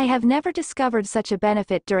 I have never discovered such a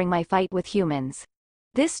benefit during my fight with humans.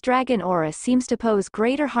 This dragon aura seems to pose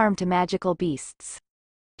greater harm to magical beasts.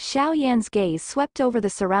 Xiao Yan's gaze swept over the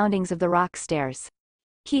surroundings of the rock stairs.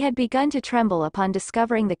 He had begun to tremble upon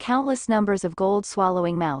discovering the countless numbers of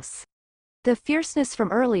gold-swallowing mouse. The fierceness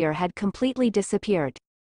from earlier had completely disappeared.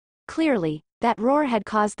 Clearly, that roar had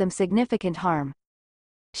caused them significant harm.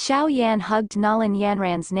 Xiao Yan hugged Nalan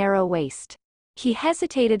Yanran's narrow waist. He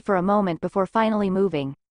hesitated for a moment before finally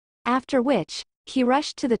moving. After which, he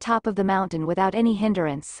rushed to the top of the mountain without any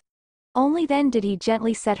hindrance. Only then did he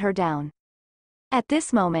gently set her down. At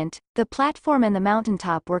this moment, the platform and the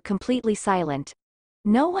mountaintop were completely silent.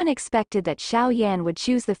 No one expected that Xiao Yan would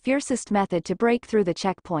choose the fiercest method to break through the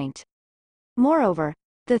checkpoint. Moreover,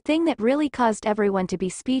 the thing that really caused everyone to be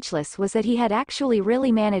speechless was that he had actually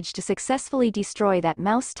really managed to successfully destroy that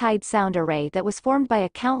mouse-tide sound array that was formed by a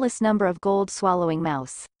countless number of gold-swallowing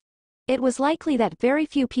mouse. It was likely that very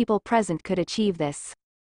few people present could achieve this.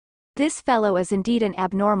 This fellow is indeed an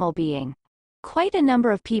abnormal being. Quite a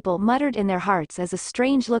number of people muttered in their hearts as a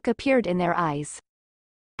strange look appeared in their eyes.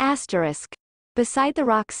 Asterisk. Beside the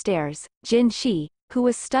rock stairs, Jin Shi, who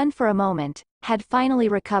was stunned for a moment, had finally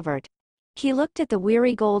recovered. He looked at the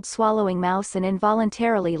weary gold-swallowing mouse and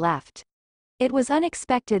involuntarily laughed. It was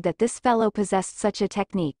unexpected that this fellow possessed such a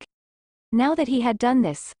technique. Now that he had done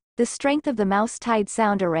this, the strength of the mouse-tide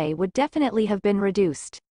sound array would definitely have been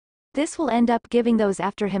reduced. This will end up giving those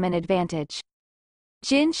after him an advantage.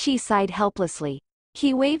 Jin Shi sighed helplessly.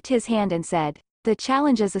 He waved his hand and said, "The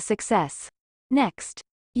challenge is a success. Next.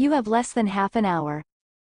 You have less than half an hour."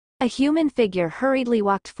 A human figure hurriedly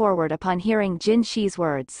walked forward upon hearing Jin Shi's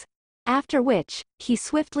words. After which, he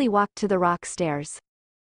swiftly walked to the rock stairs.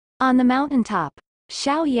 On the mountain top,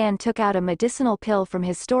 Xiao Yan took out a medicinal pill from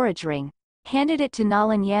his storage ring, handed it to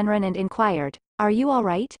Nalan Yanran and inquired, "Are you all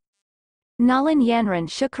right?" Nalan Yanran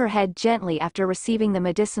shook her head gently after receiving the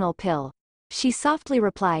medicinal pill. She softly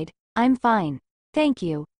replied, "I'm fine." Thank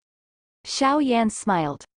you. Xiao Yan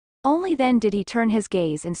smiled. Only then did he turn his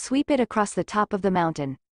gaze and sweep it across the top of the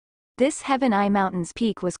mountain. This Heaven Eye Mountain's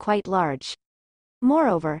peak was quite large.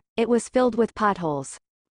 Moreover, it was filled with potholes.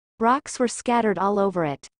 Rocks were scattered all over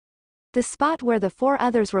it. The spot where the four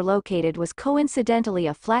others were located was coincidentally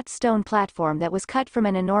a flat stone platform that was cut from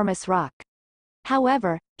an enormous rock.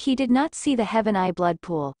 However, he did not see the Heaven Eye blood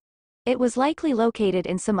pool. It was likely located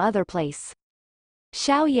in some other place.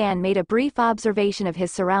 Xiao Yan made a brief observation of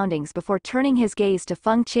his surroundings before turning his gaze to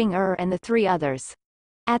Feng Qing and the three others.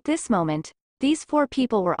 At this moment, these four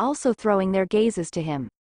people were also throwing their gazes to him.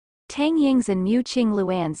 Tang Ying's and Mu Qing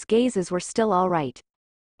Luan's gazes were still alright.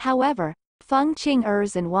 However, Feng Qing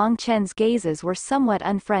and Wang Chen's gazes were somewhat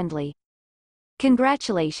unfriendly.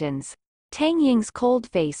 Congratulations. Tang Ying's cold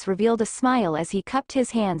face revealed a smile as he cupped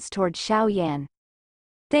his hands toward Xiao Yan.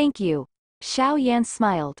 Thank you. Xiao Yan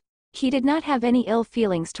smiled. He did not have any ill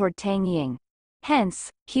feelings toward Tang Ying. Hence,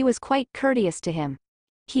 he was quite courteous to him.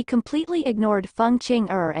 He completely ignored Feng Qing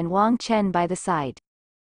and Wang Chen by the side.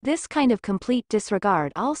 This kind of complete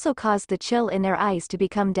disregard also caused the chill in their eyes to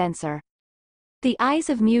become denser. The eyes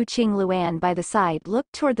of Mu Qing Luan by the side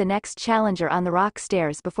looked toward the next challenger on the rock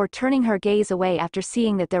stairs before turning her gaze away after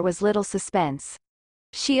seeing that there was little suspense.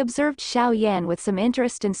 She observed Xiao Yan with some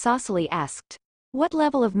interest and saucily asked, "What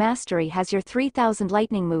level of mastery has your 3000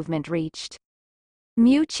 lightning movement reached?"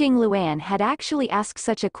 Mu Qing Luan had actually asked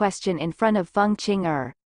such a question in front of Feng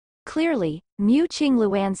Qing. Clearly, Mu Qing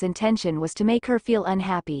Luan's intention was to make her feel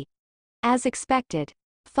unhappy. As expected,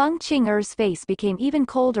 Feng Qing's face became even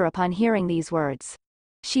colder upon hearing these words.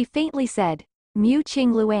 She faintly said, "Mu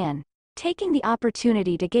Qing Luan, taking the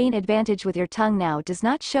opportunity to gain advantage with your tongue now does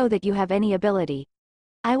not show that you have any ability.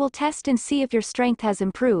 I will test and see if your strength has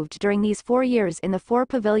improved during these 4 years in the 4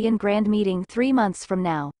 Pavilion Grand Meeting 3 months from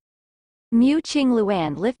now." Mu Qing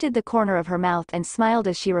Luan lifted the corner of her mouth and smiled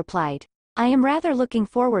as she replied, "I am rather looking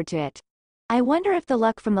forward to it. I wonder if the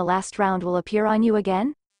luck from the last round will appear on you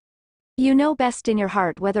again? You know best in your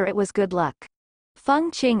heart whether it was good luck."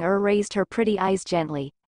 Feng Qing raised her pretty eyes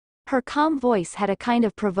gently. Her calm voice had a kind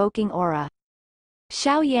of provoking aura.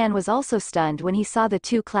 Xiao Yan was also stunned when he saw the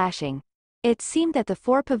two clashing. It seemed that the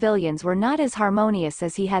 4 pavilions were not as harmonious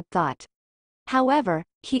as he had thought. However,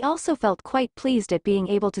 he also felt quite pleased at being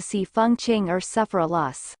able to see Feng Qing suffer a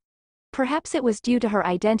loss. Perhaps it was due to her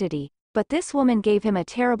identity, but this woman gave him a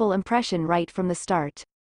terrible impression right from the start.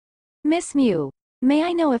 "Miss Mu, may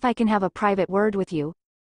I know if I can have a private word with you?"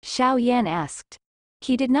 Xiao Yan asked.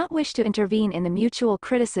 He did not wish to intervene in the mutual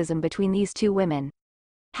criticism between these two women.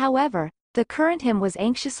 However, the current him was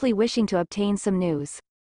anxiously wishing to obtain some news.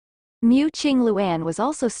 Mu Qing Luan was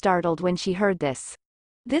also startled when she heard this.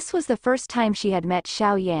 This was the first time she had met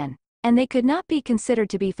Xiao Yan, and they could not be considered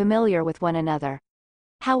to be familiar with one another.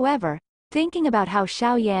 However, thinking about how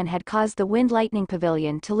Xiao Yan had caused the Wind Lightning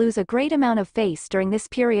Pavilion to lose a great amount of face during this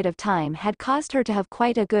period of time had caused her to have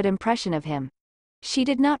quite a good impression of him. She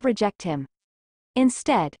did not reject him.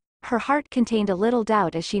 Instead, her heart contained a little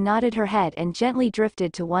doubt as she nodded her head and gently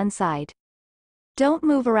drifted to one side. "Don't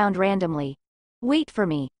move around randomly. Wait for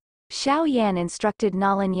me," Xiao Yan instructed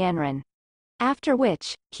Nalan Yanran. After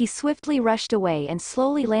which, he swiftly rushed away and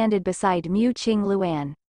slowly landed beside Mu Qing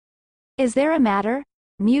Luan. "Is there a matter?"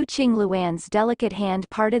 Mu Qing Luan's delicate hand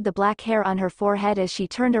parted the black hair on her forehead as she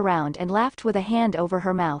turned around and laughed with a hand over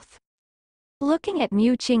her mouth. Looking at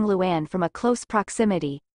Mu Qing Luan from a close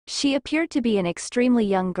proximity, she appeared to be an extremely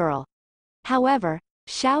young girl. However,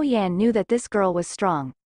 Xiao Yan knew that this girl was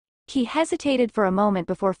strong. He hesitated for a moment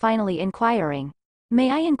before finally inquiring,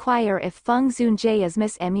 "May I inquire if Feng Zunjie is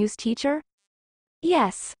Miss Mu's teacher?"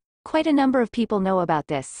 "Yes, quite a number of people know about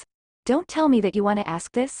this. Don't tell me that you want to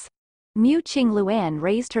ask this?" Mu Qing Luan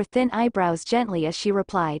raised her thin eyebrows gently as she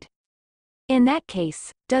replied. "In that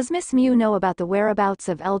case, does Miss Mu know about the whereabouts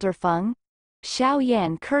of Elder Feng?" Xiao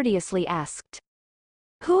Yan courteously asked.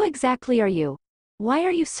 "Who exactly are you? Why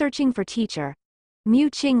are you searching for teacher?" Mu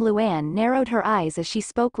Qing Luan narrowed her eyes as she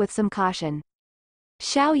spoke with some caution.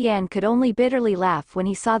 Xiao Yan could only bitterly laugh when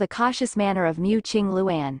he saw the cautious manner of Mu Qing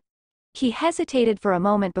Luan. He hesitated for a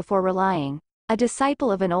moment before replying, "A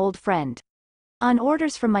disciple of an old friend. On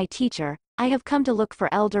orders from my teacher, I have come to look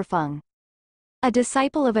for Elder Feng." "A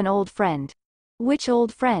disciple of an old friend? Which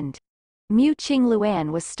old friend?" Mu Qing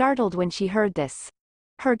Luan was startled when she heard this.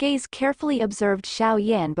 Her gaze carefully observed Xiao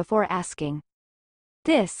Yan before asking.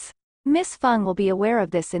 "This. Miss Feng will be aware of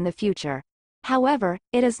this in the future. However,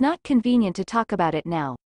 it is not convenient to talk about it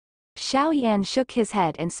now." Xiao Yan shook his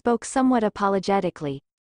head and spoke somewhat apologetically.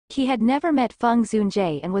 He had never met Feng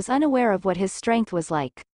Zunjie and was unaware of what his strength was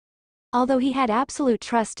like. Although he had absolute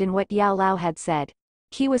trust in what Yao Lao had said,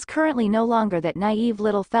 he was currently no longer that naive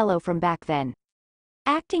little fellow from back then.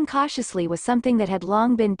 Acting cautiously was something that had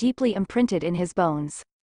long been deeply imprinted in his bones.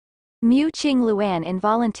 Mu Qing Luan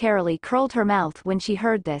involuntarily curled her mouth when she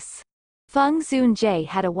heard this. Feng Xunjie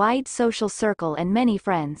had a wide social circle and many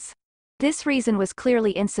friends. This reason was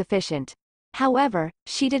clearly insufficient. However,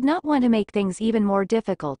 she did not want to make things even more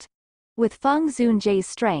difficult. With Feng Xunjie's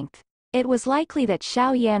strength, it was likely that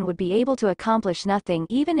Xiao Yan would be able to accomplish nothing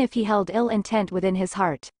even if he held ill intent within his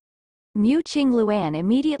heart. Mu Qing Luan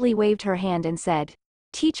immediately waved her hand and said,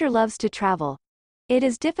 "Teacher loves to travel. It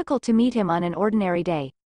is difficult to meet him on an ordinary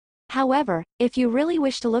day. However, if you really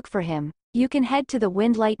wish to look for him, you can head to the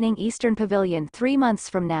Wind Lightning Eastern Pavilion 3 months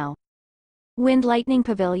from now." Wind Lightning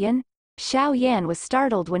Pavilion? Xiao Yan was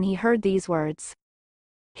startled when he heard these words.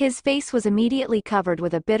 His face was immediately covered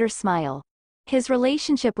with a bitter smile. His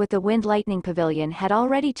relationship with the Wind Lightning Pavilion had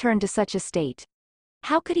already turned to such a state.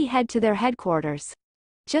 How could he head to their headquarters?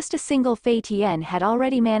 Just a single Fei Tian had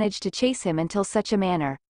already managed to chase him until such a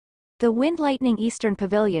manner. The Wind Lightning Eastern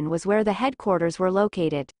Pavilion was where the headquarters were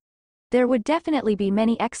located. There would definitely be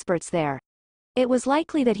many experts there. It was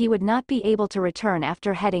likely that he would not be able to return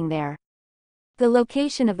after heading there. The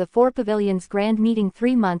location of the 4 pavilions grand meeting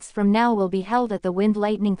 3 months from now will be held at the Wind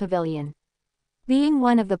Lightning Pavilion. Being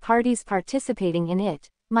one of the parties participating in it,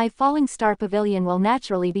 my Falling Star Pavilion will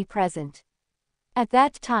naturally be present. At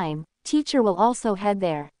that time, teacher will also head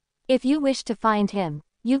there. If you wish to find him,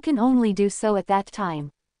 you can only do so at that time.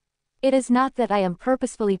 It is not that I am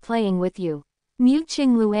purposefully playing with you. Mu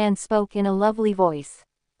Qing Luan spoke in a lovely voice.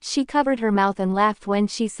 She covered her mouth and laughed when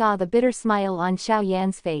she saw the bitter smile on Xiao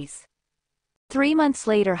Yan's face. 3 months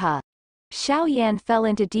later, Xiao Yan fell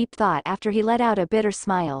into deep thought after he let out a bitter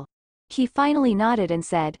smile. He finally nodded and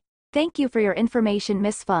said, "Thank you for your information,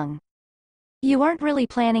 Miss Feng. You aren't really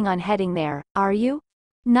planning on heading there, are you?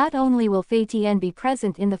 Not only will Fei Tian be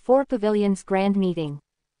present in the 4 pavilions grand meeting.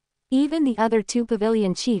 Even the other 2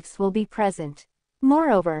 pavilion chiefs will be present.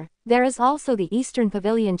 Moreover, there is also the Eastern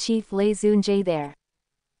Pavilion Chief Lei Xunjie there.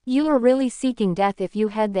 You are really seeking death if you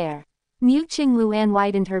head there." Mu Qing Luan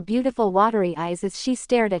widened her beautiful watery eyes as she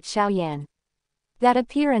stared at Xiao Yan. That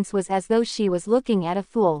appearance was as though she was looking at a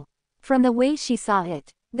fool. From the way she saw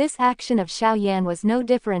it, this action of Xiao Yan was no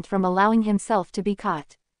different from allowing himself to be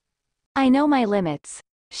caught. "I know my limits,"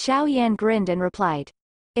 Xiao Yan grinned and replied.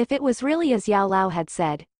 If it was really as Yao Lao had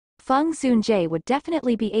said, Feng Xunjie would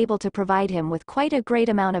definitely be able to provide him with quite a great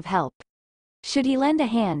amount of help. Should he lend a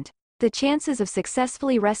hand, the chances of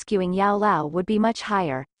successfully rescuing Yao Lao would be much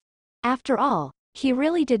higher. After all, he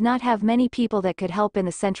really did not have many people that could help in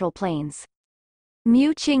the Central Plains.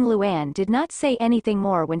 Mu Qing Luan did not say anything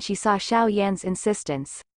more when she saw Xiao Yan's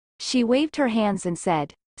insistence. She waved her hands and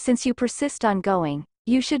said, "Since you persist on going,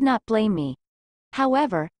 you should not blame me.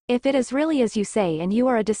 However, if it is really as you say and you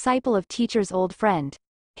are a disciple of teacher's old friend,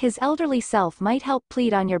 his elderly self might help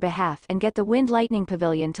plead on your behalf and get the Wind Lightning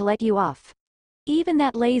Pavilion to let you off. Even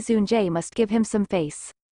that Lei Xunjie must give him some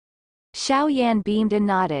face." Xiao Yan beamed and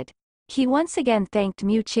nodded. He once again thanked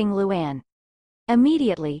Mu Qing Luan.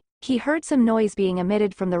 Immediately, he heard some noise being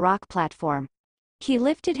emitted from the rock platform. He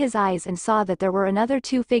lifted his eyes and saw that there were another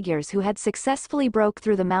 2 figures who had successfully broke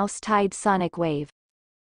through the mouse-tied sonic wave.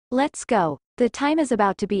 "Let's go, the time is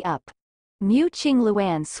about to be up." Mu Qing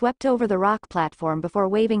Luan swept over the rock platform before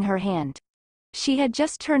waving her hand. She had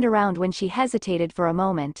just turned around when she hesitated for a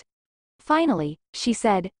moment. Finally, she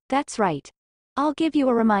said, "That's right. I'll give you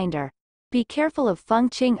a reminder. Be careful of Feng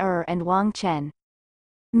Qing and Wang Chen."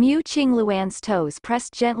 Mu Qing Luan's toes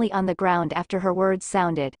pressed gently on the ground after her words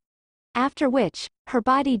sounded. After which, her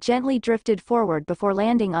body gently drifted forward before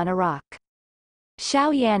landing on a rock.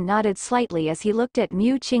 Xiao Yan nodded slightly as he looked at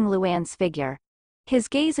Mu Qing Luan's figure. His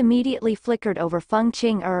gaze immediately flickered over Feng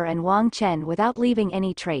Qing and Wang Chen without leaving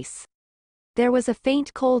any trace. There was a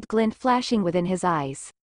faint cold glint flashing within his eyes.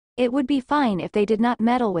 It would be fine if they did not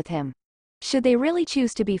meddle with him. Should they really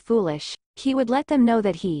choose to be foolish, he would let them know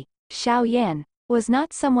that he, Xiao Yan, was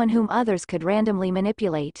not someone whom others could randomly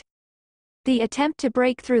manipulate. The attempt to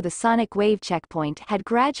break through the sonic wave checkpoint had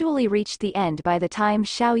gradually reached the end by the time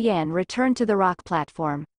Xiao Yan returned to the rock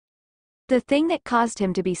platform. The thing that caused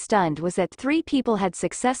him to be stunned was that 3 people had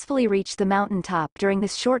successfully reached the mountain top during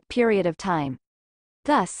this short period of time.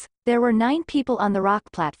 Thus, there were 9 people on the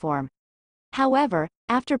rock platform. However,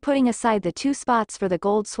 after putting aside the 2 spots for the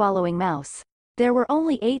gold-swallowing mouse, there were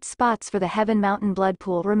only 8 spots for the Heaven Mountain Blood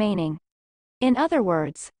Pool remaining. In other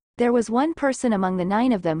words, there was 1 person among the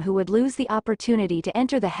 9 of them who would lose the opportunity to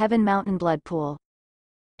enter the Heaven Mountain Blood Pool.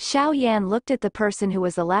 Xiao Yan looked at the person who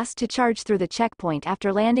was the last to charge through the checkpoint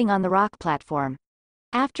after landing on the rock platform.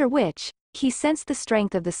 After which, He sensed the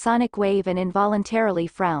strength of the sonic wave and involuntarily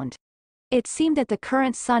frowned. It seemed that the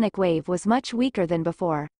current sonic wave was much weaker than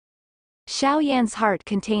before. Xiao Yan's heart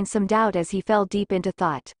contained some doubt as he fell deep into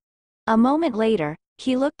thought. A moment later,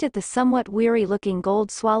 he looked at the somewhat weary-looking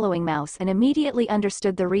gold-swallowing mouse and immediately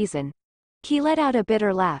understood the reason. He let out a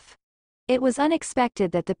bitter laugh. It was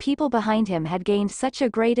unexpected that the people behind him had gained such a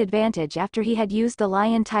great advantage after he had used the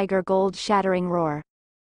lion-tiger gold-shattering roar.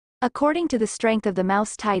 According to the strength of the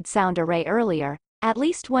mouse-tied sound array earlier, at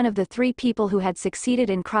least one of the 3 people who had succeeded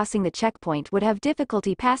in crossing the checkpoint would have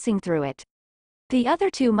difficulty passing through it. The other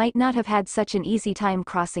 2 might not have had such an easy time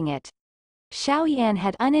crossing it. Xiao Yan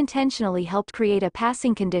had unintentionally helped create a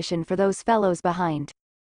passing condition for those fellows behind.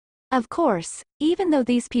 Of course, even though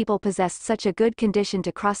these people possessed such a good condition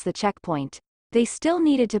to cross the checkpoint, they still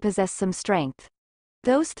needed to possess some strength.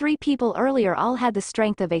 Those 3 people earlier all had the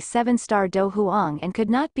strength of a 7-star Do Huang and could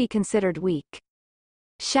not be considered weak.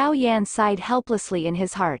 Xiao Yan sighed helplessly in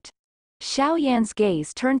his heart. Xiao Yan's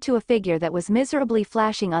gaze turned to a figure that was miserably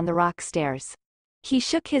flashing on the rock stairs. He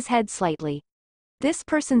shook his head slightly. This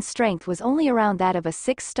person's strength was only around that of a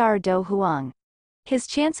 6-star Do Huang. His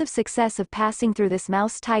chance of success of passing through this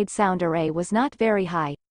mouse-tied sound array was not very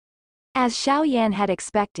high. As Xiao Yan had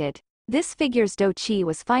expected, this figure's Do Qi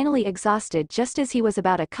was finally exhausted just as he was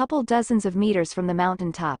about a couple dozens of meters from the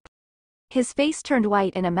mountain top. His face turned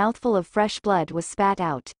white and a mouthful of fresh blood was spat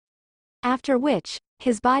out. After which,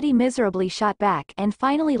 his body miserably shot back and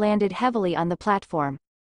finally landed heavily on the platform.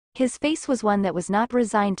 His face was one that was not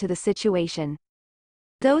resigned to the situation.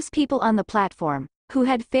 Those people on the platform, who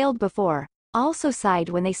had failed before, also sighed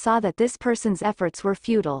when they saw that this person's efforts were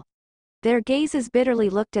futile. Their gazes bitterly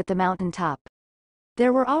looked at the mountain top.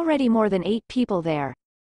 There were already more than 8 people there.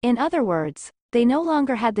 In other words, they no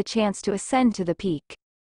longer had the chance to ascend to the peak.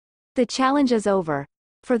 The challenge is over.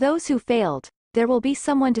 For those who failed, there will be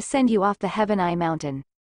someone to send you off the Heaven Eye Mountain.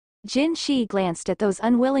 Jin Shi glanced at those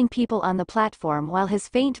unwilling people on the platform while his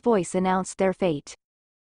faint voice announced their fate.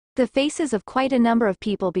 The faces of quite a number of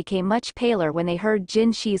people became much paler when they heard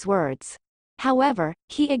Jin Shi's words. However,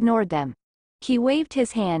 he ignored them. He waved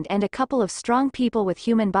his hand and a couple of strong people with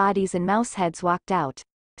human bodies and mouse heads walked out,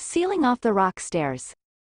 sealing off the rock stairs.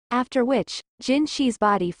 After which, Jin Shi's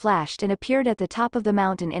body flashed and appeared at the top of the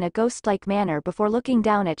mountain in a ghost-like manner before looking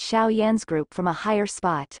down at Xiao Yan's group from a higher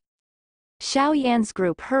spot. Xiao Yan's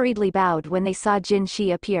group hurriedly bowed when they saw Jin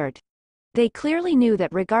Shi appeared. They clearly knew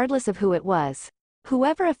that regardless of who it was,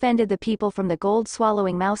 whoever offended the people from the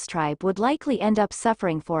gold-swallowing mouse tribe would likely end up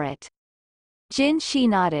suffering for it. Jin Shi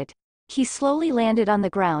nodded. He slowly landed on the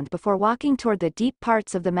ground before walking toward the deep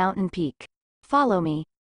parts of the mountain peak. Follow me.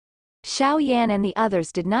 Xiao Yan and the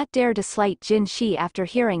others did not dare to slight Jin Shi after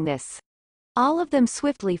hearing this. All of them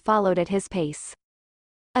swiftly followed at his pace.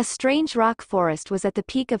 A strange rock forest was at the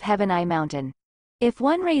peak of Heaven Eye Mountain. If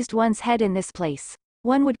one raised one's head in this place,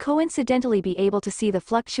 one would coincidentally be able to see the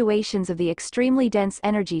fluctuations of the extremely dense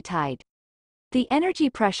energy tide. The energy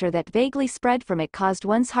pressure that vaguely spread from it caused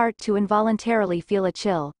one's heart to involuntarily feel a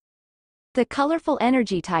chill. The colorful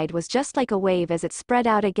energy tide was just like a wave as it spread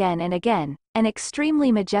out again and again, an extremely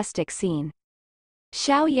majestic scene.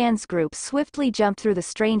 Xiao Yan's group swiftly jumped through the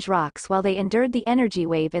strange rocks while they endured the energy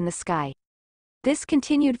wave in the sky. This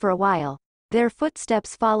continued for a while. Their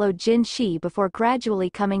footsteps followed Jin Shi before gradually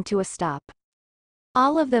coming to a stop.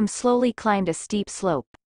 All of them slowly climbed a steep slope.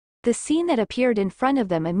 The scene that appeared in front of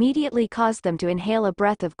them immediately caused them to inhale a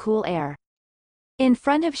breath of cool air. In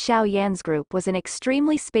front of Xiao Yan's group was an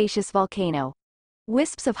extremely spacious volcano.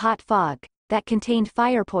 Wisps of hot fog, that contained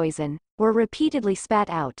fire poison, were repeatedly spat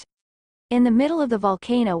out. In the middle of the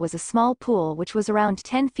volcano was a small pool which was around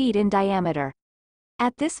 10 feet in diameter.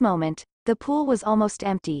 At this moment, the pool was almost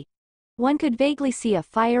empty. One could vaguely see a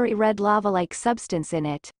fiery red lava-like substance in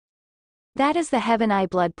it. That is the Heaven Eye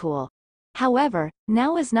Blood Pool. However,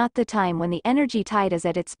 now is not the time when the energy tide is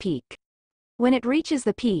at its peak. When it reaches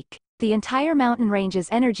the peak, the entire mountain range's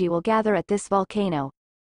energy will gather at this volcano.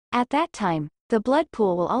 At that time, the blood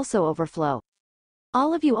pool will also overflow.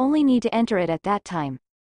 All of you only need to enter it at that time.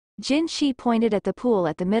 Jin Shi pointed at the pool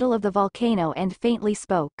at the middle of the volcano and faintly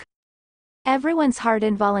spoke. Everyone's heart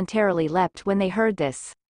involuntarily leapt when they heard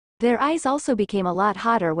this. Their eyes also became a lot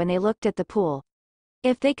hotter when they looked at the pool.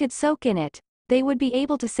 If they could soak in it, they would be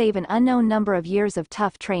able to save an unknown number of years of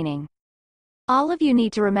tough training. All of you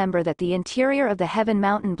need to remember that the interior of the Heaven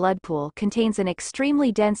Mountain blood pool contains an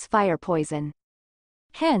extremely dense fire poison.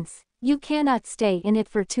 Hence, you cannot stay in it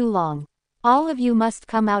for too long. All of you must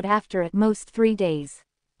come out after at most 3 days.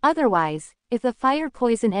 Otherwise, if the fire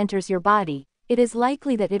poison enters your body, it is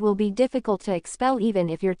likely that it will be difficult to expel even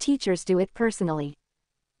if your teachers do it personally.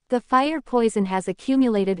 The fire poison has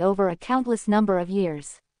accumulated over a countless number of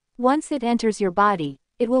years. Once it enters your body,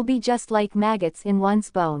 it will be just like maggots in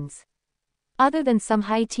one's bones. Other than some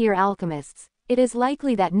high-tier alchemists, it is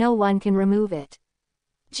likely that no one can remove it.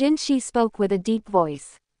 Jin Shi spoke with a deep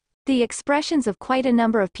voice. The expressions of quite a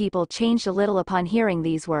number of people changed a little upon hearing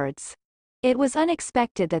these words. It was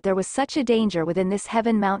unexpected that there was such a danger within this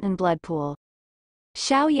Heaven Mountain blood pool.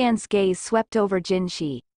 Xiao Yan's gaze swept over Jin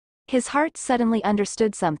Shi. His heart suddenly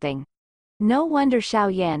understood something. No wonder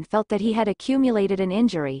Xiao Yan felt that he had accumulated an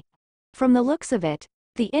injury. From the looks of it,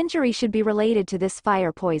 the injury should be related to this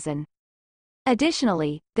fire poison.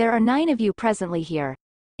 Additionally, there are 9 of you presently here.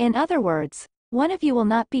 In other words, one of you will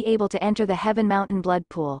not be able to enter the Heaven Mountain blood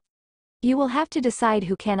pool. You will have to decide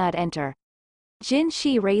who cannot enter. Jin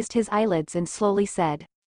Shi raised his eyelids and slowly said.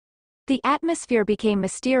 The atmosphere became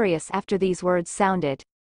mysterious after these words sounded.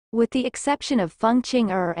 With the exception of Feng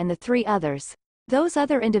Qing and the 3 others, those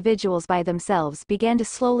other individuals by themselves began to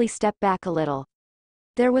slowly step back a little.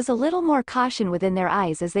 There was a little more caution within their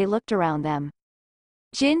eyes as they looked around them.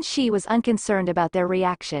 Jin Shi was unconcerned about their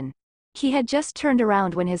reaction. He had just turned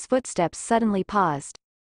around when his footsteps suddenly paused.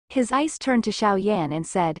 His eyes turned to Xiao Yan and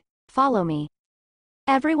said, "Follow me."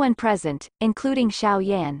 Everyone present, including Xiao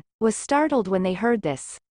Yan, was startled when they heard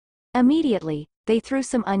this. Immediately, they threw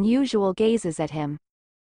some unusual gazes at him.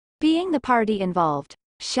 Being the party involved,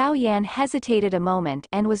 Xiao Yan hesitated a moment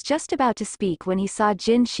and was just about to speak when he saw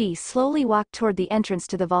Jin Shi slowly walk toward the entrance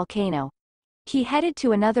to the volcano. He headed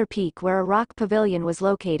to another peak where a rock pavilion was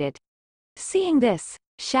located. Seeing this,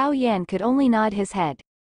 Xiao Yan could only nod his head.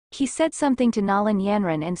 He said something to Nalan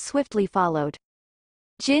Yanran and swiftly followed.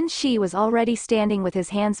 Jin Shi was already standing with his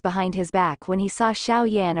hands behind his back when he saw Xiao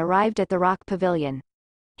Yan arrived at the rock pavilion.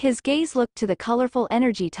 His gaze looked to the colorful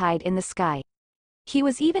energy tide in the sky. He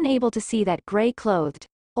was even able to see that gray-clothed,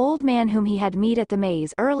 old man whom he had met at the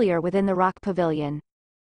maze earlier within the rock pavilion.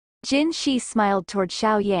 Jin Shi smiled toward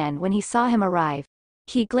Xiao Yan when he saw him arrive.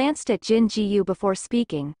 He glanced at Jin Jiyu before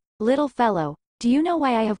speaking. "Little fellow, do you know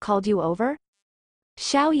why I have called you over?"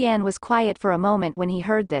 Xiao Yan was quiet for a moment when he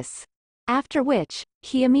heard this. After which,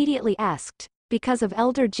 he immediately asked, "Because of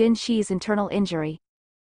Elder Jin Shi's internal injury?"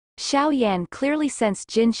 Xiao Yan clearly sensed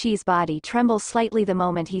Jin Shi's body tremble slightly the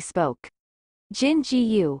moment he spoke. Jin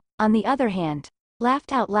Jiyu, on the other hand,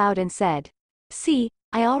 laughed out loud and said, "See,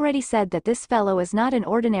 I already said that this fellow is not an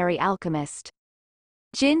ordinary alchemist."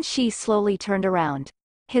 Jin Shi slowly turned around.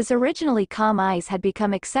 His originally calm eyes had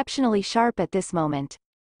become exceptionally sharp at this moment.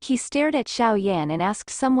 He stared at Xiao Yan and asked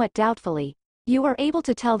somewhat doubtfully, "You are able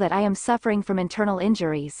to tell that I am suffering from internal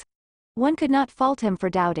injuries?" One could not fault him for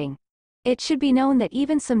doubting. It should be known that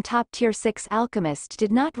even some top tier 6 alchemists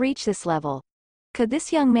did not reach this level. Could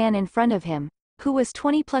this young man in front of him, who was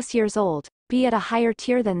 20 plus years old, be at a higher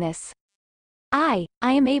tier than this? I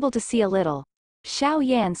am able to see a little." Xiao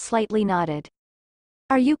Yan slightly nodded.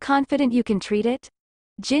 "Are you confident you can treat it?"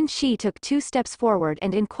 Jin Shi took 2 steps forward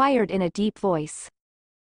and inquired in a deep voice.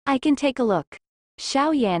 "I can take a look."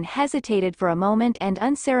 Xiao Yan hesitated for a moment and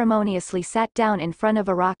unceremoniously sat down in front of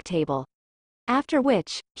a rock table. After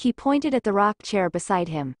which, he pointed at the rock chair beside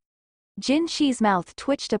him. Jin Shi's mouth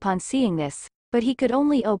twitched upon seeing this, but he could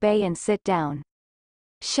only obey and sit down.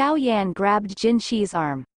 Xiao Yan grabbed Jin Shi's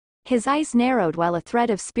arm. His eyes narrowed while a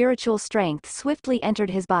thread of spiritual strength swiftly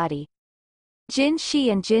entered his body. Jin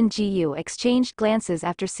Shi and Jin Jiyu exchanged glances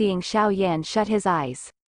after seeing Xiao Yan shut his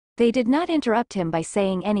eyes. They did not interrupt him by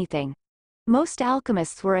saying anything. Most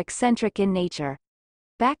alchemists were eccentric in nature.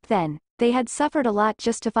 Back then, they had suffered a lot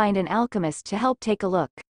just to find an alchemist to help take a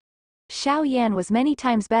look. Xiao Yan was many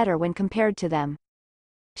times better when compared to them.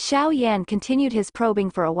 Xiao Yan continued his probing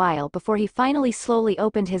for a while before he finally slowly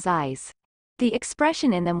opened his eyes. The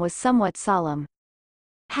expression in them was somewhat solemn.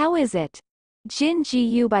 "How is it?" Jin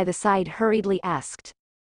Jiyu by the side hurriedly asked.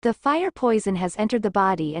 "The fire poison has entered the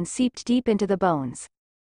body and seeped deep into the bones.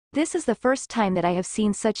 This is the first time that I have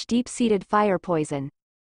seen such deep-seated fire poison.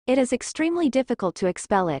 It is extremely difficult to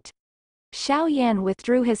expel it." Xiao Yan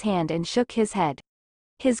withdrew his hand and shook his head.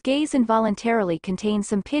 His gaze involuntarily contained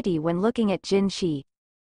some pity when looking at Jin Shi.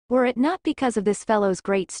 Were it not because of this fellow's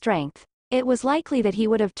great strength, it was likely that he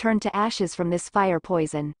would have turned to ashes from this fire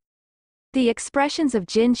poison. The expressions of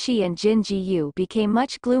Jin Shi and Jin Jiyu became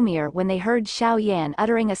much gloomier when they heard Xiao Yan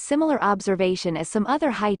uttering a similar observation as some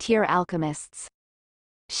other high-tier alchemists.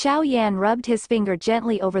 Xiao Yan rubbed his finger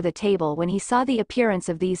gently over the table when he saw the appearance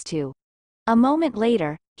of these two. A moment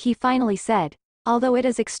later, he finally said, "Although it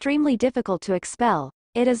is extremely difficult to expel,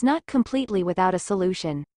 it is not completely without a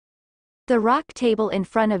solution." The rock table in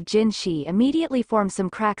front of Jin Shi immediately formed some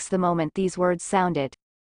cracks the moment these words sounded.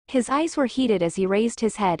 His eyes were heated as he raised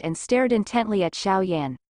his head and stared intently at Xiao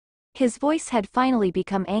Yan. His voice had finally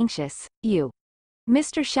become anxious. You.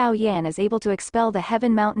 Mr. Xiao Yan is able to expel the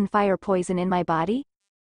Heaven Mountain fire poison in my body?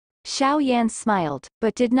 Xiao Yan smiled,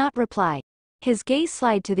 but did not reply. His gaze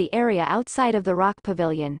slid to the area outside of the rock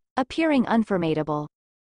pavilion, appearing unformidable.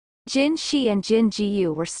 Jin Shi and Jin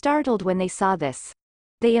Jiyu were startled when they saw this.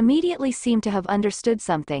 They immediately seemed to have understood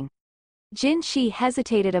something. Jin Shi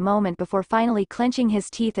hesitated a moment before finally clenching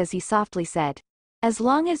his teeth as he softly said, "As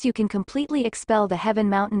long as you can completely expel the Heaven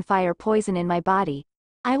Mountain fire poison in my body,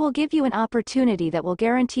 I will give you an opportunity that will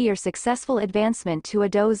guarantee your successful advancement to a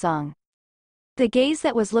dozong." The gaze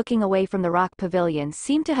that was looking away from the rock pavilion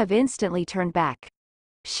seemed to have instantly turned back.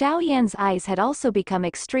 Xiao Yan's eyes had also become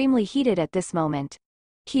extremely heated at this moment.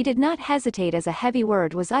 He did not hesitate as a heavy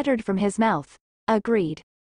word was uttered from his mouth. Agreed.